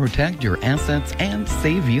 NDB can protect your assets and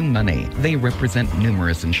save you money. They represent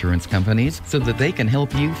numerous insurance companies so that they can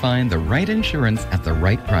help you find the right insurance at the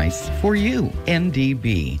right price for you.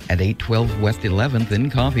 NDB at 812 West 11th in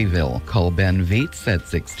Coffeyville. Call Ben Vietz at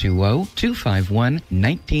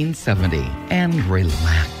 620-251-1970 and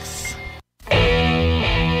relax.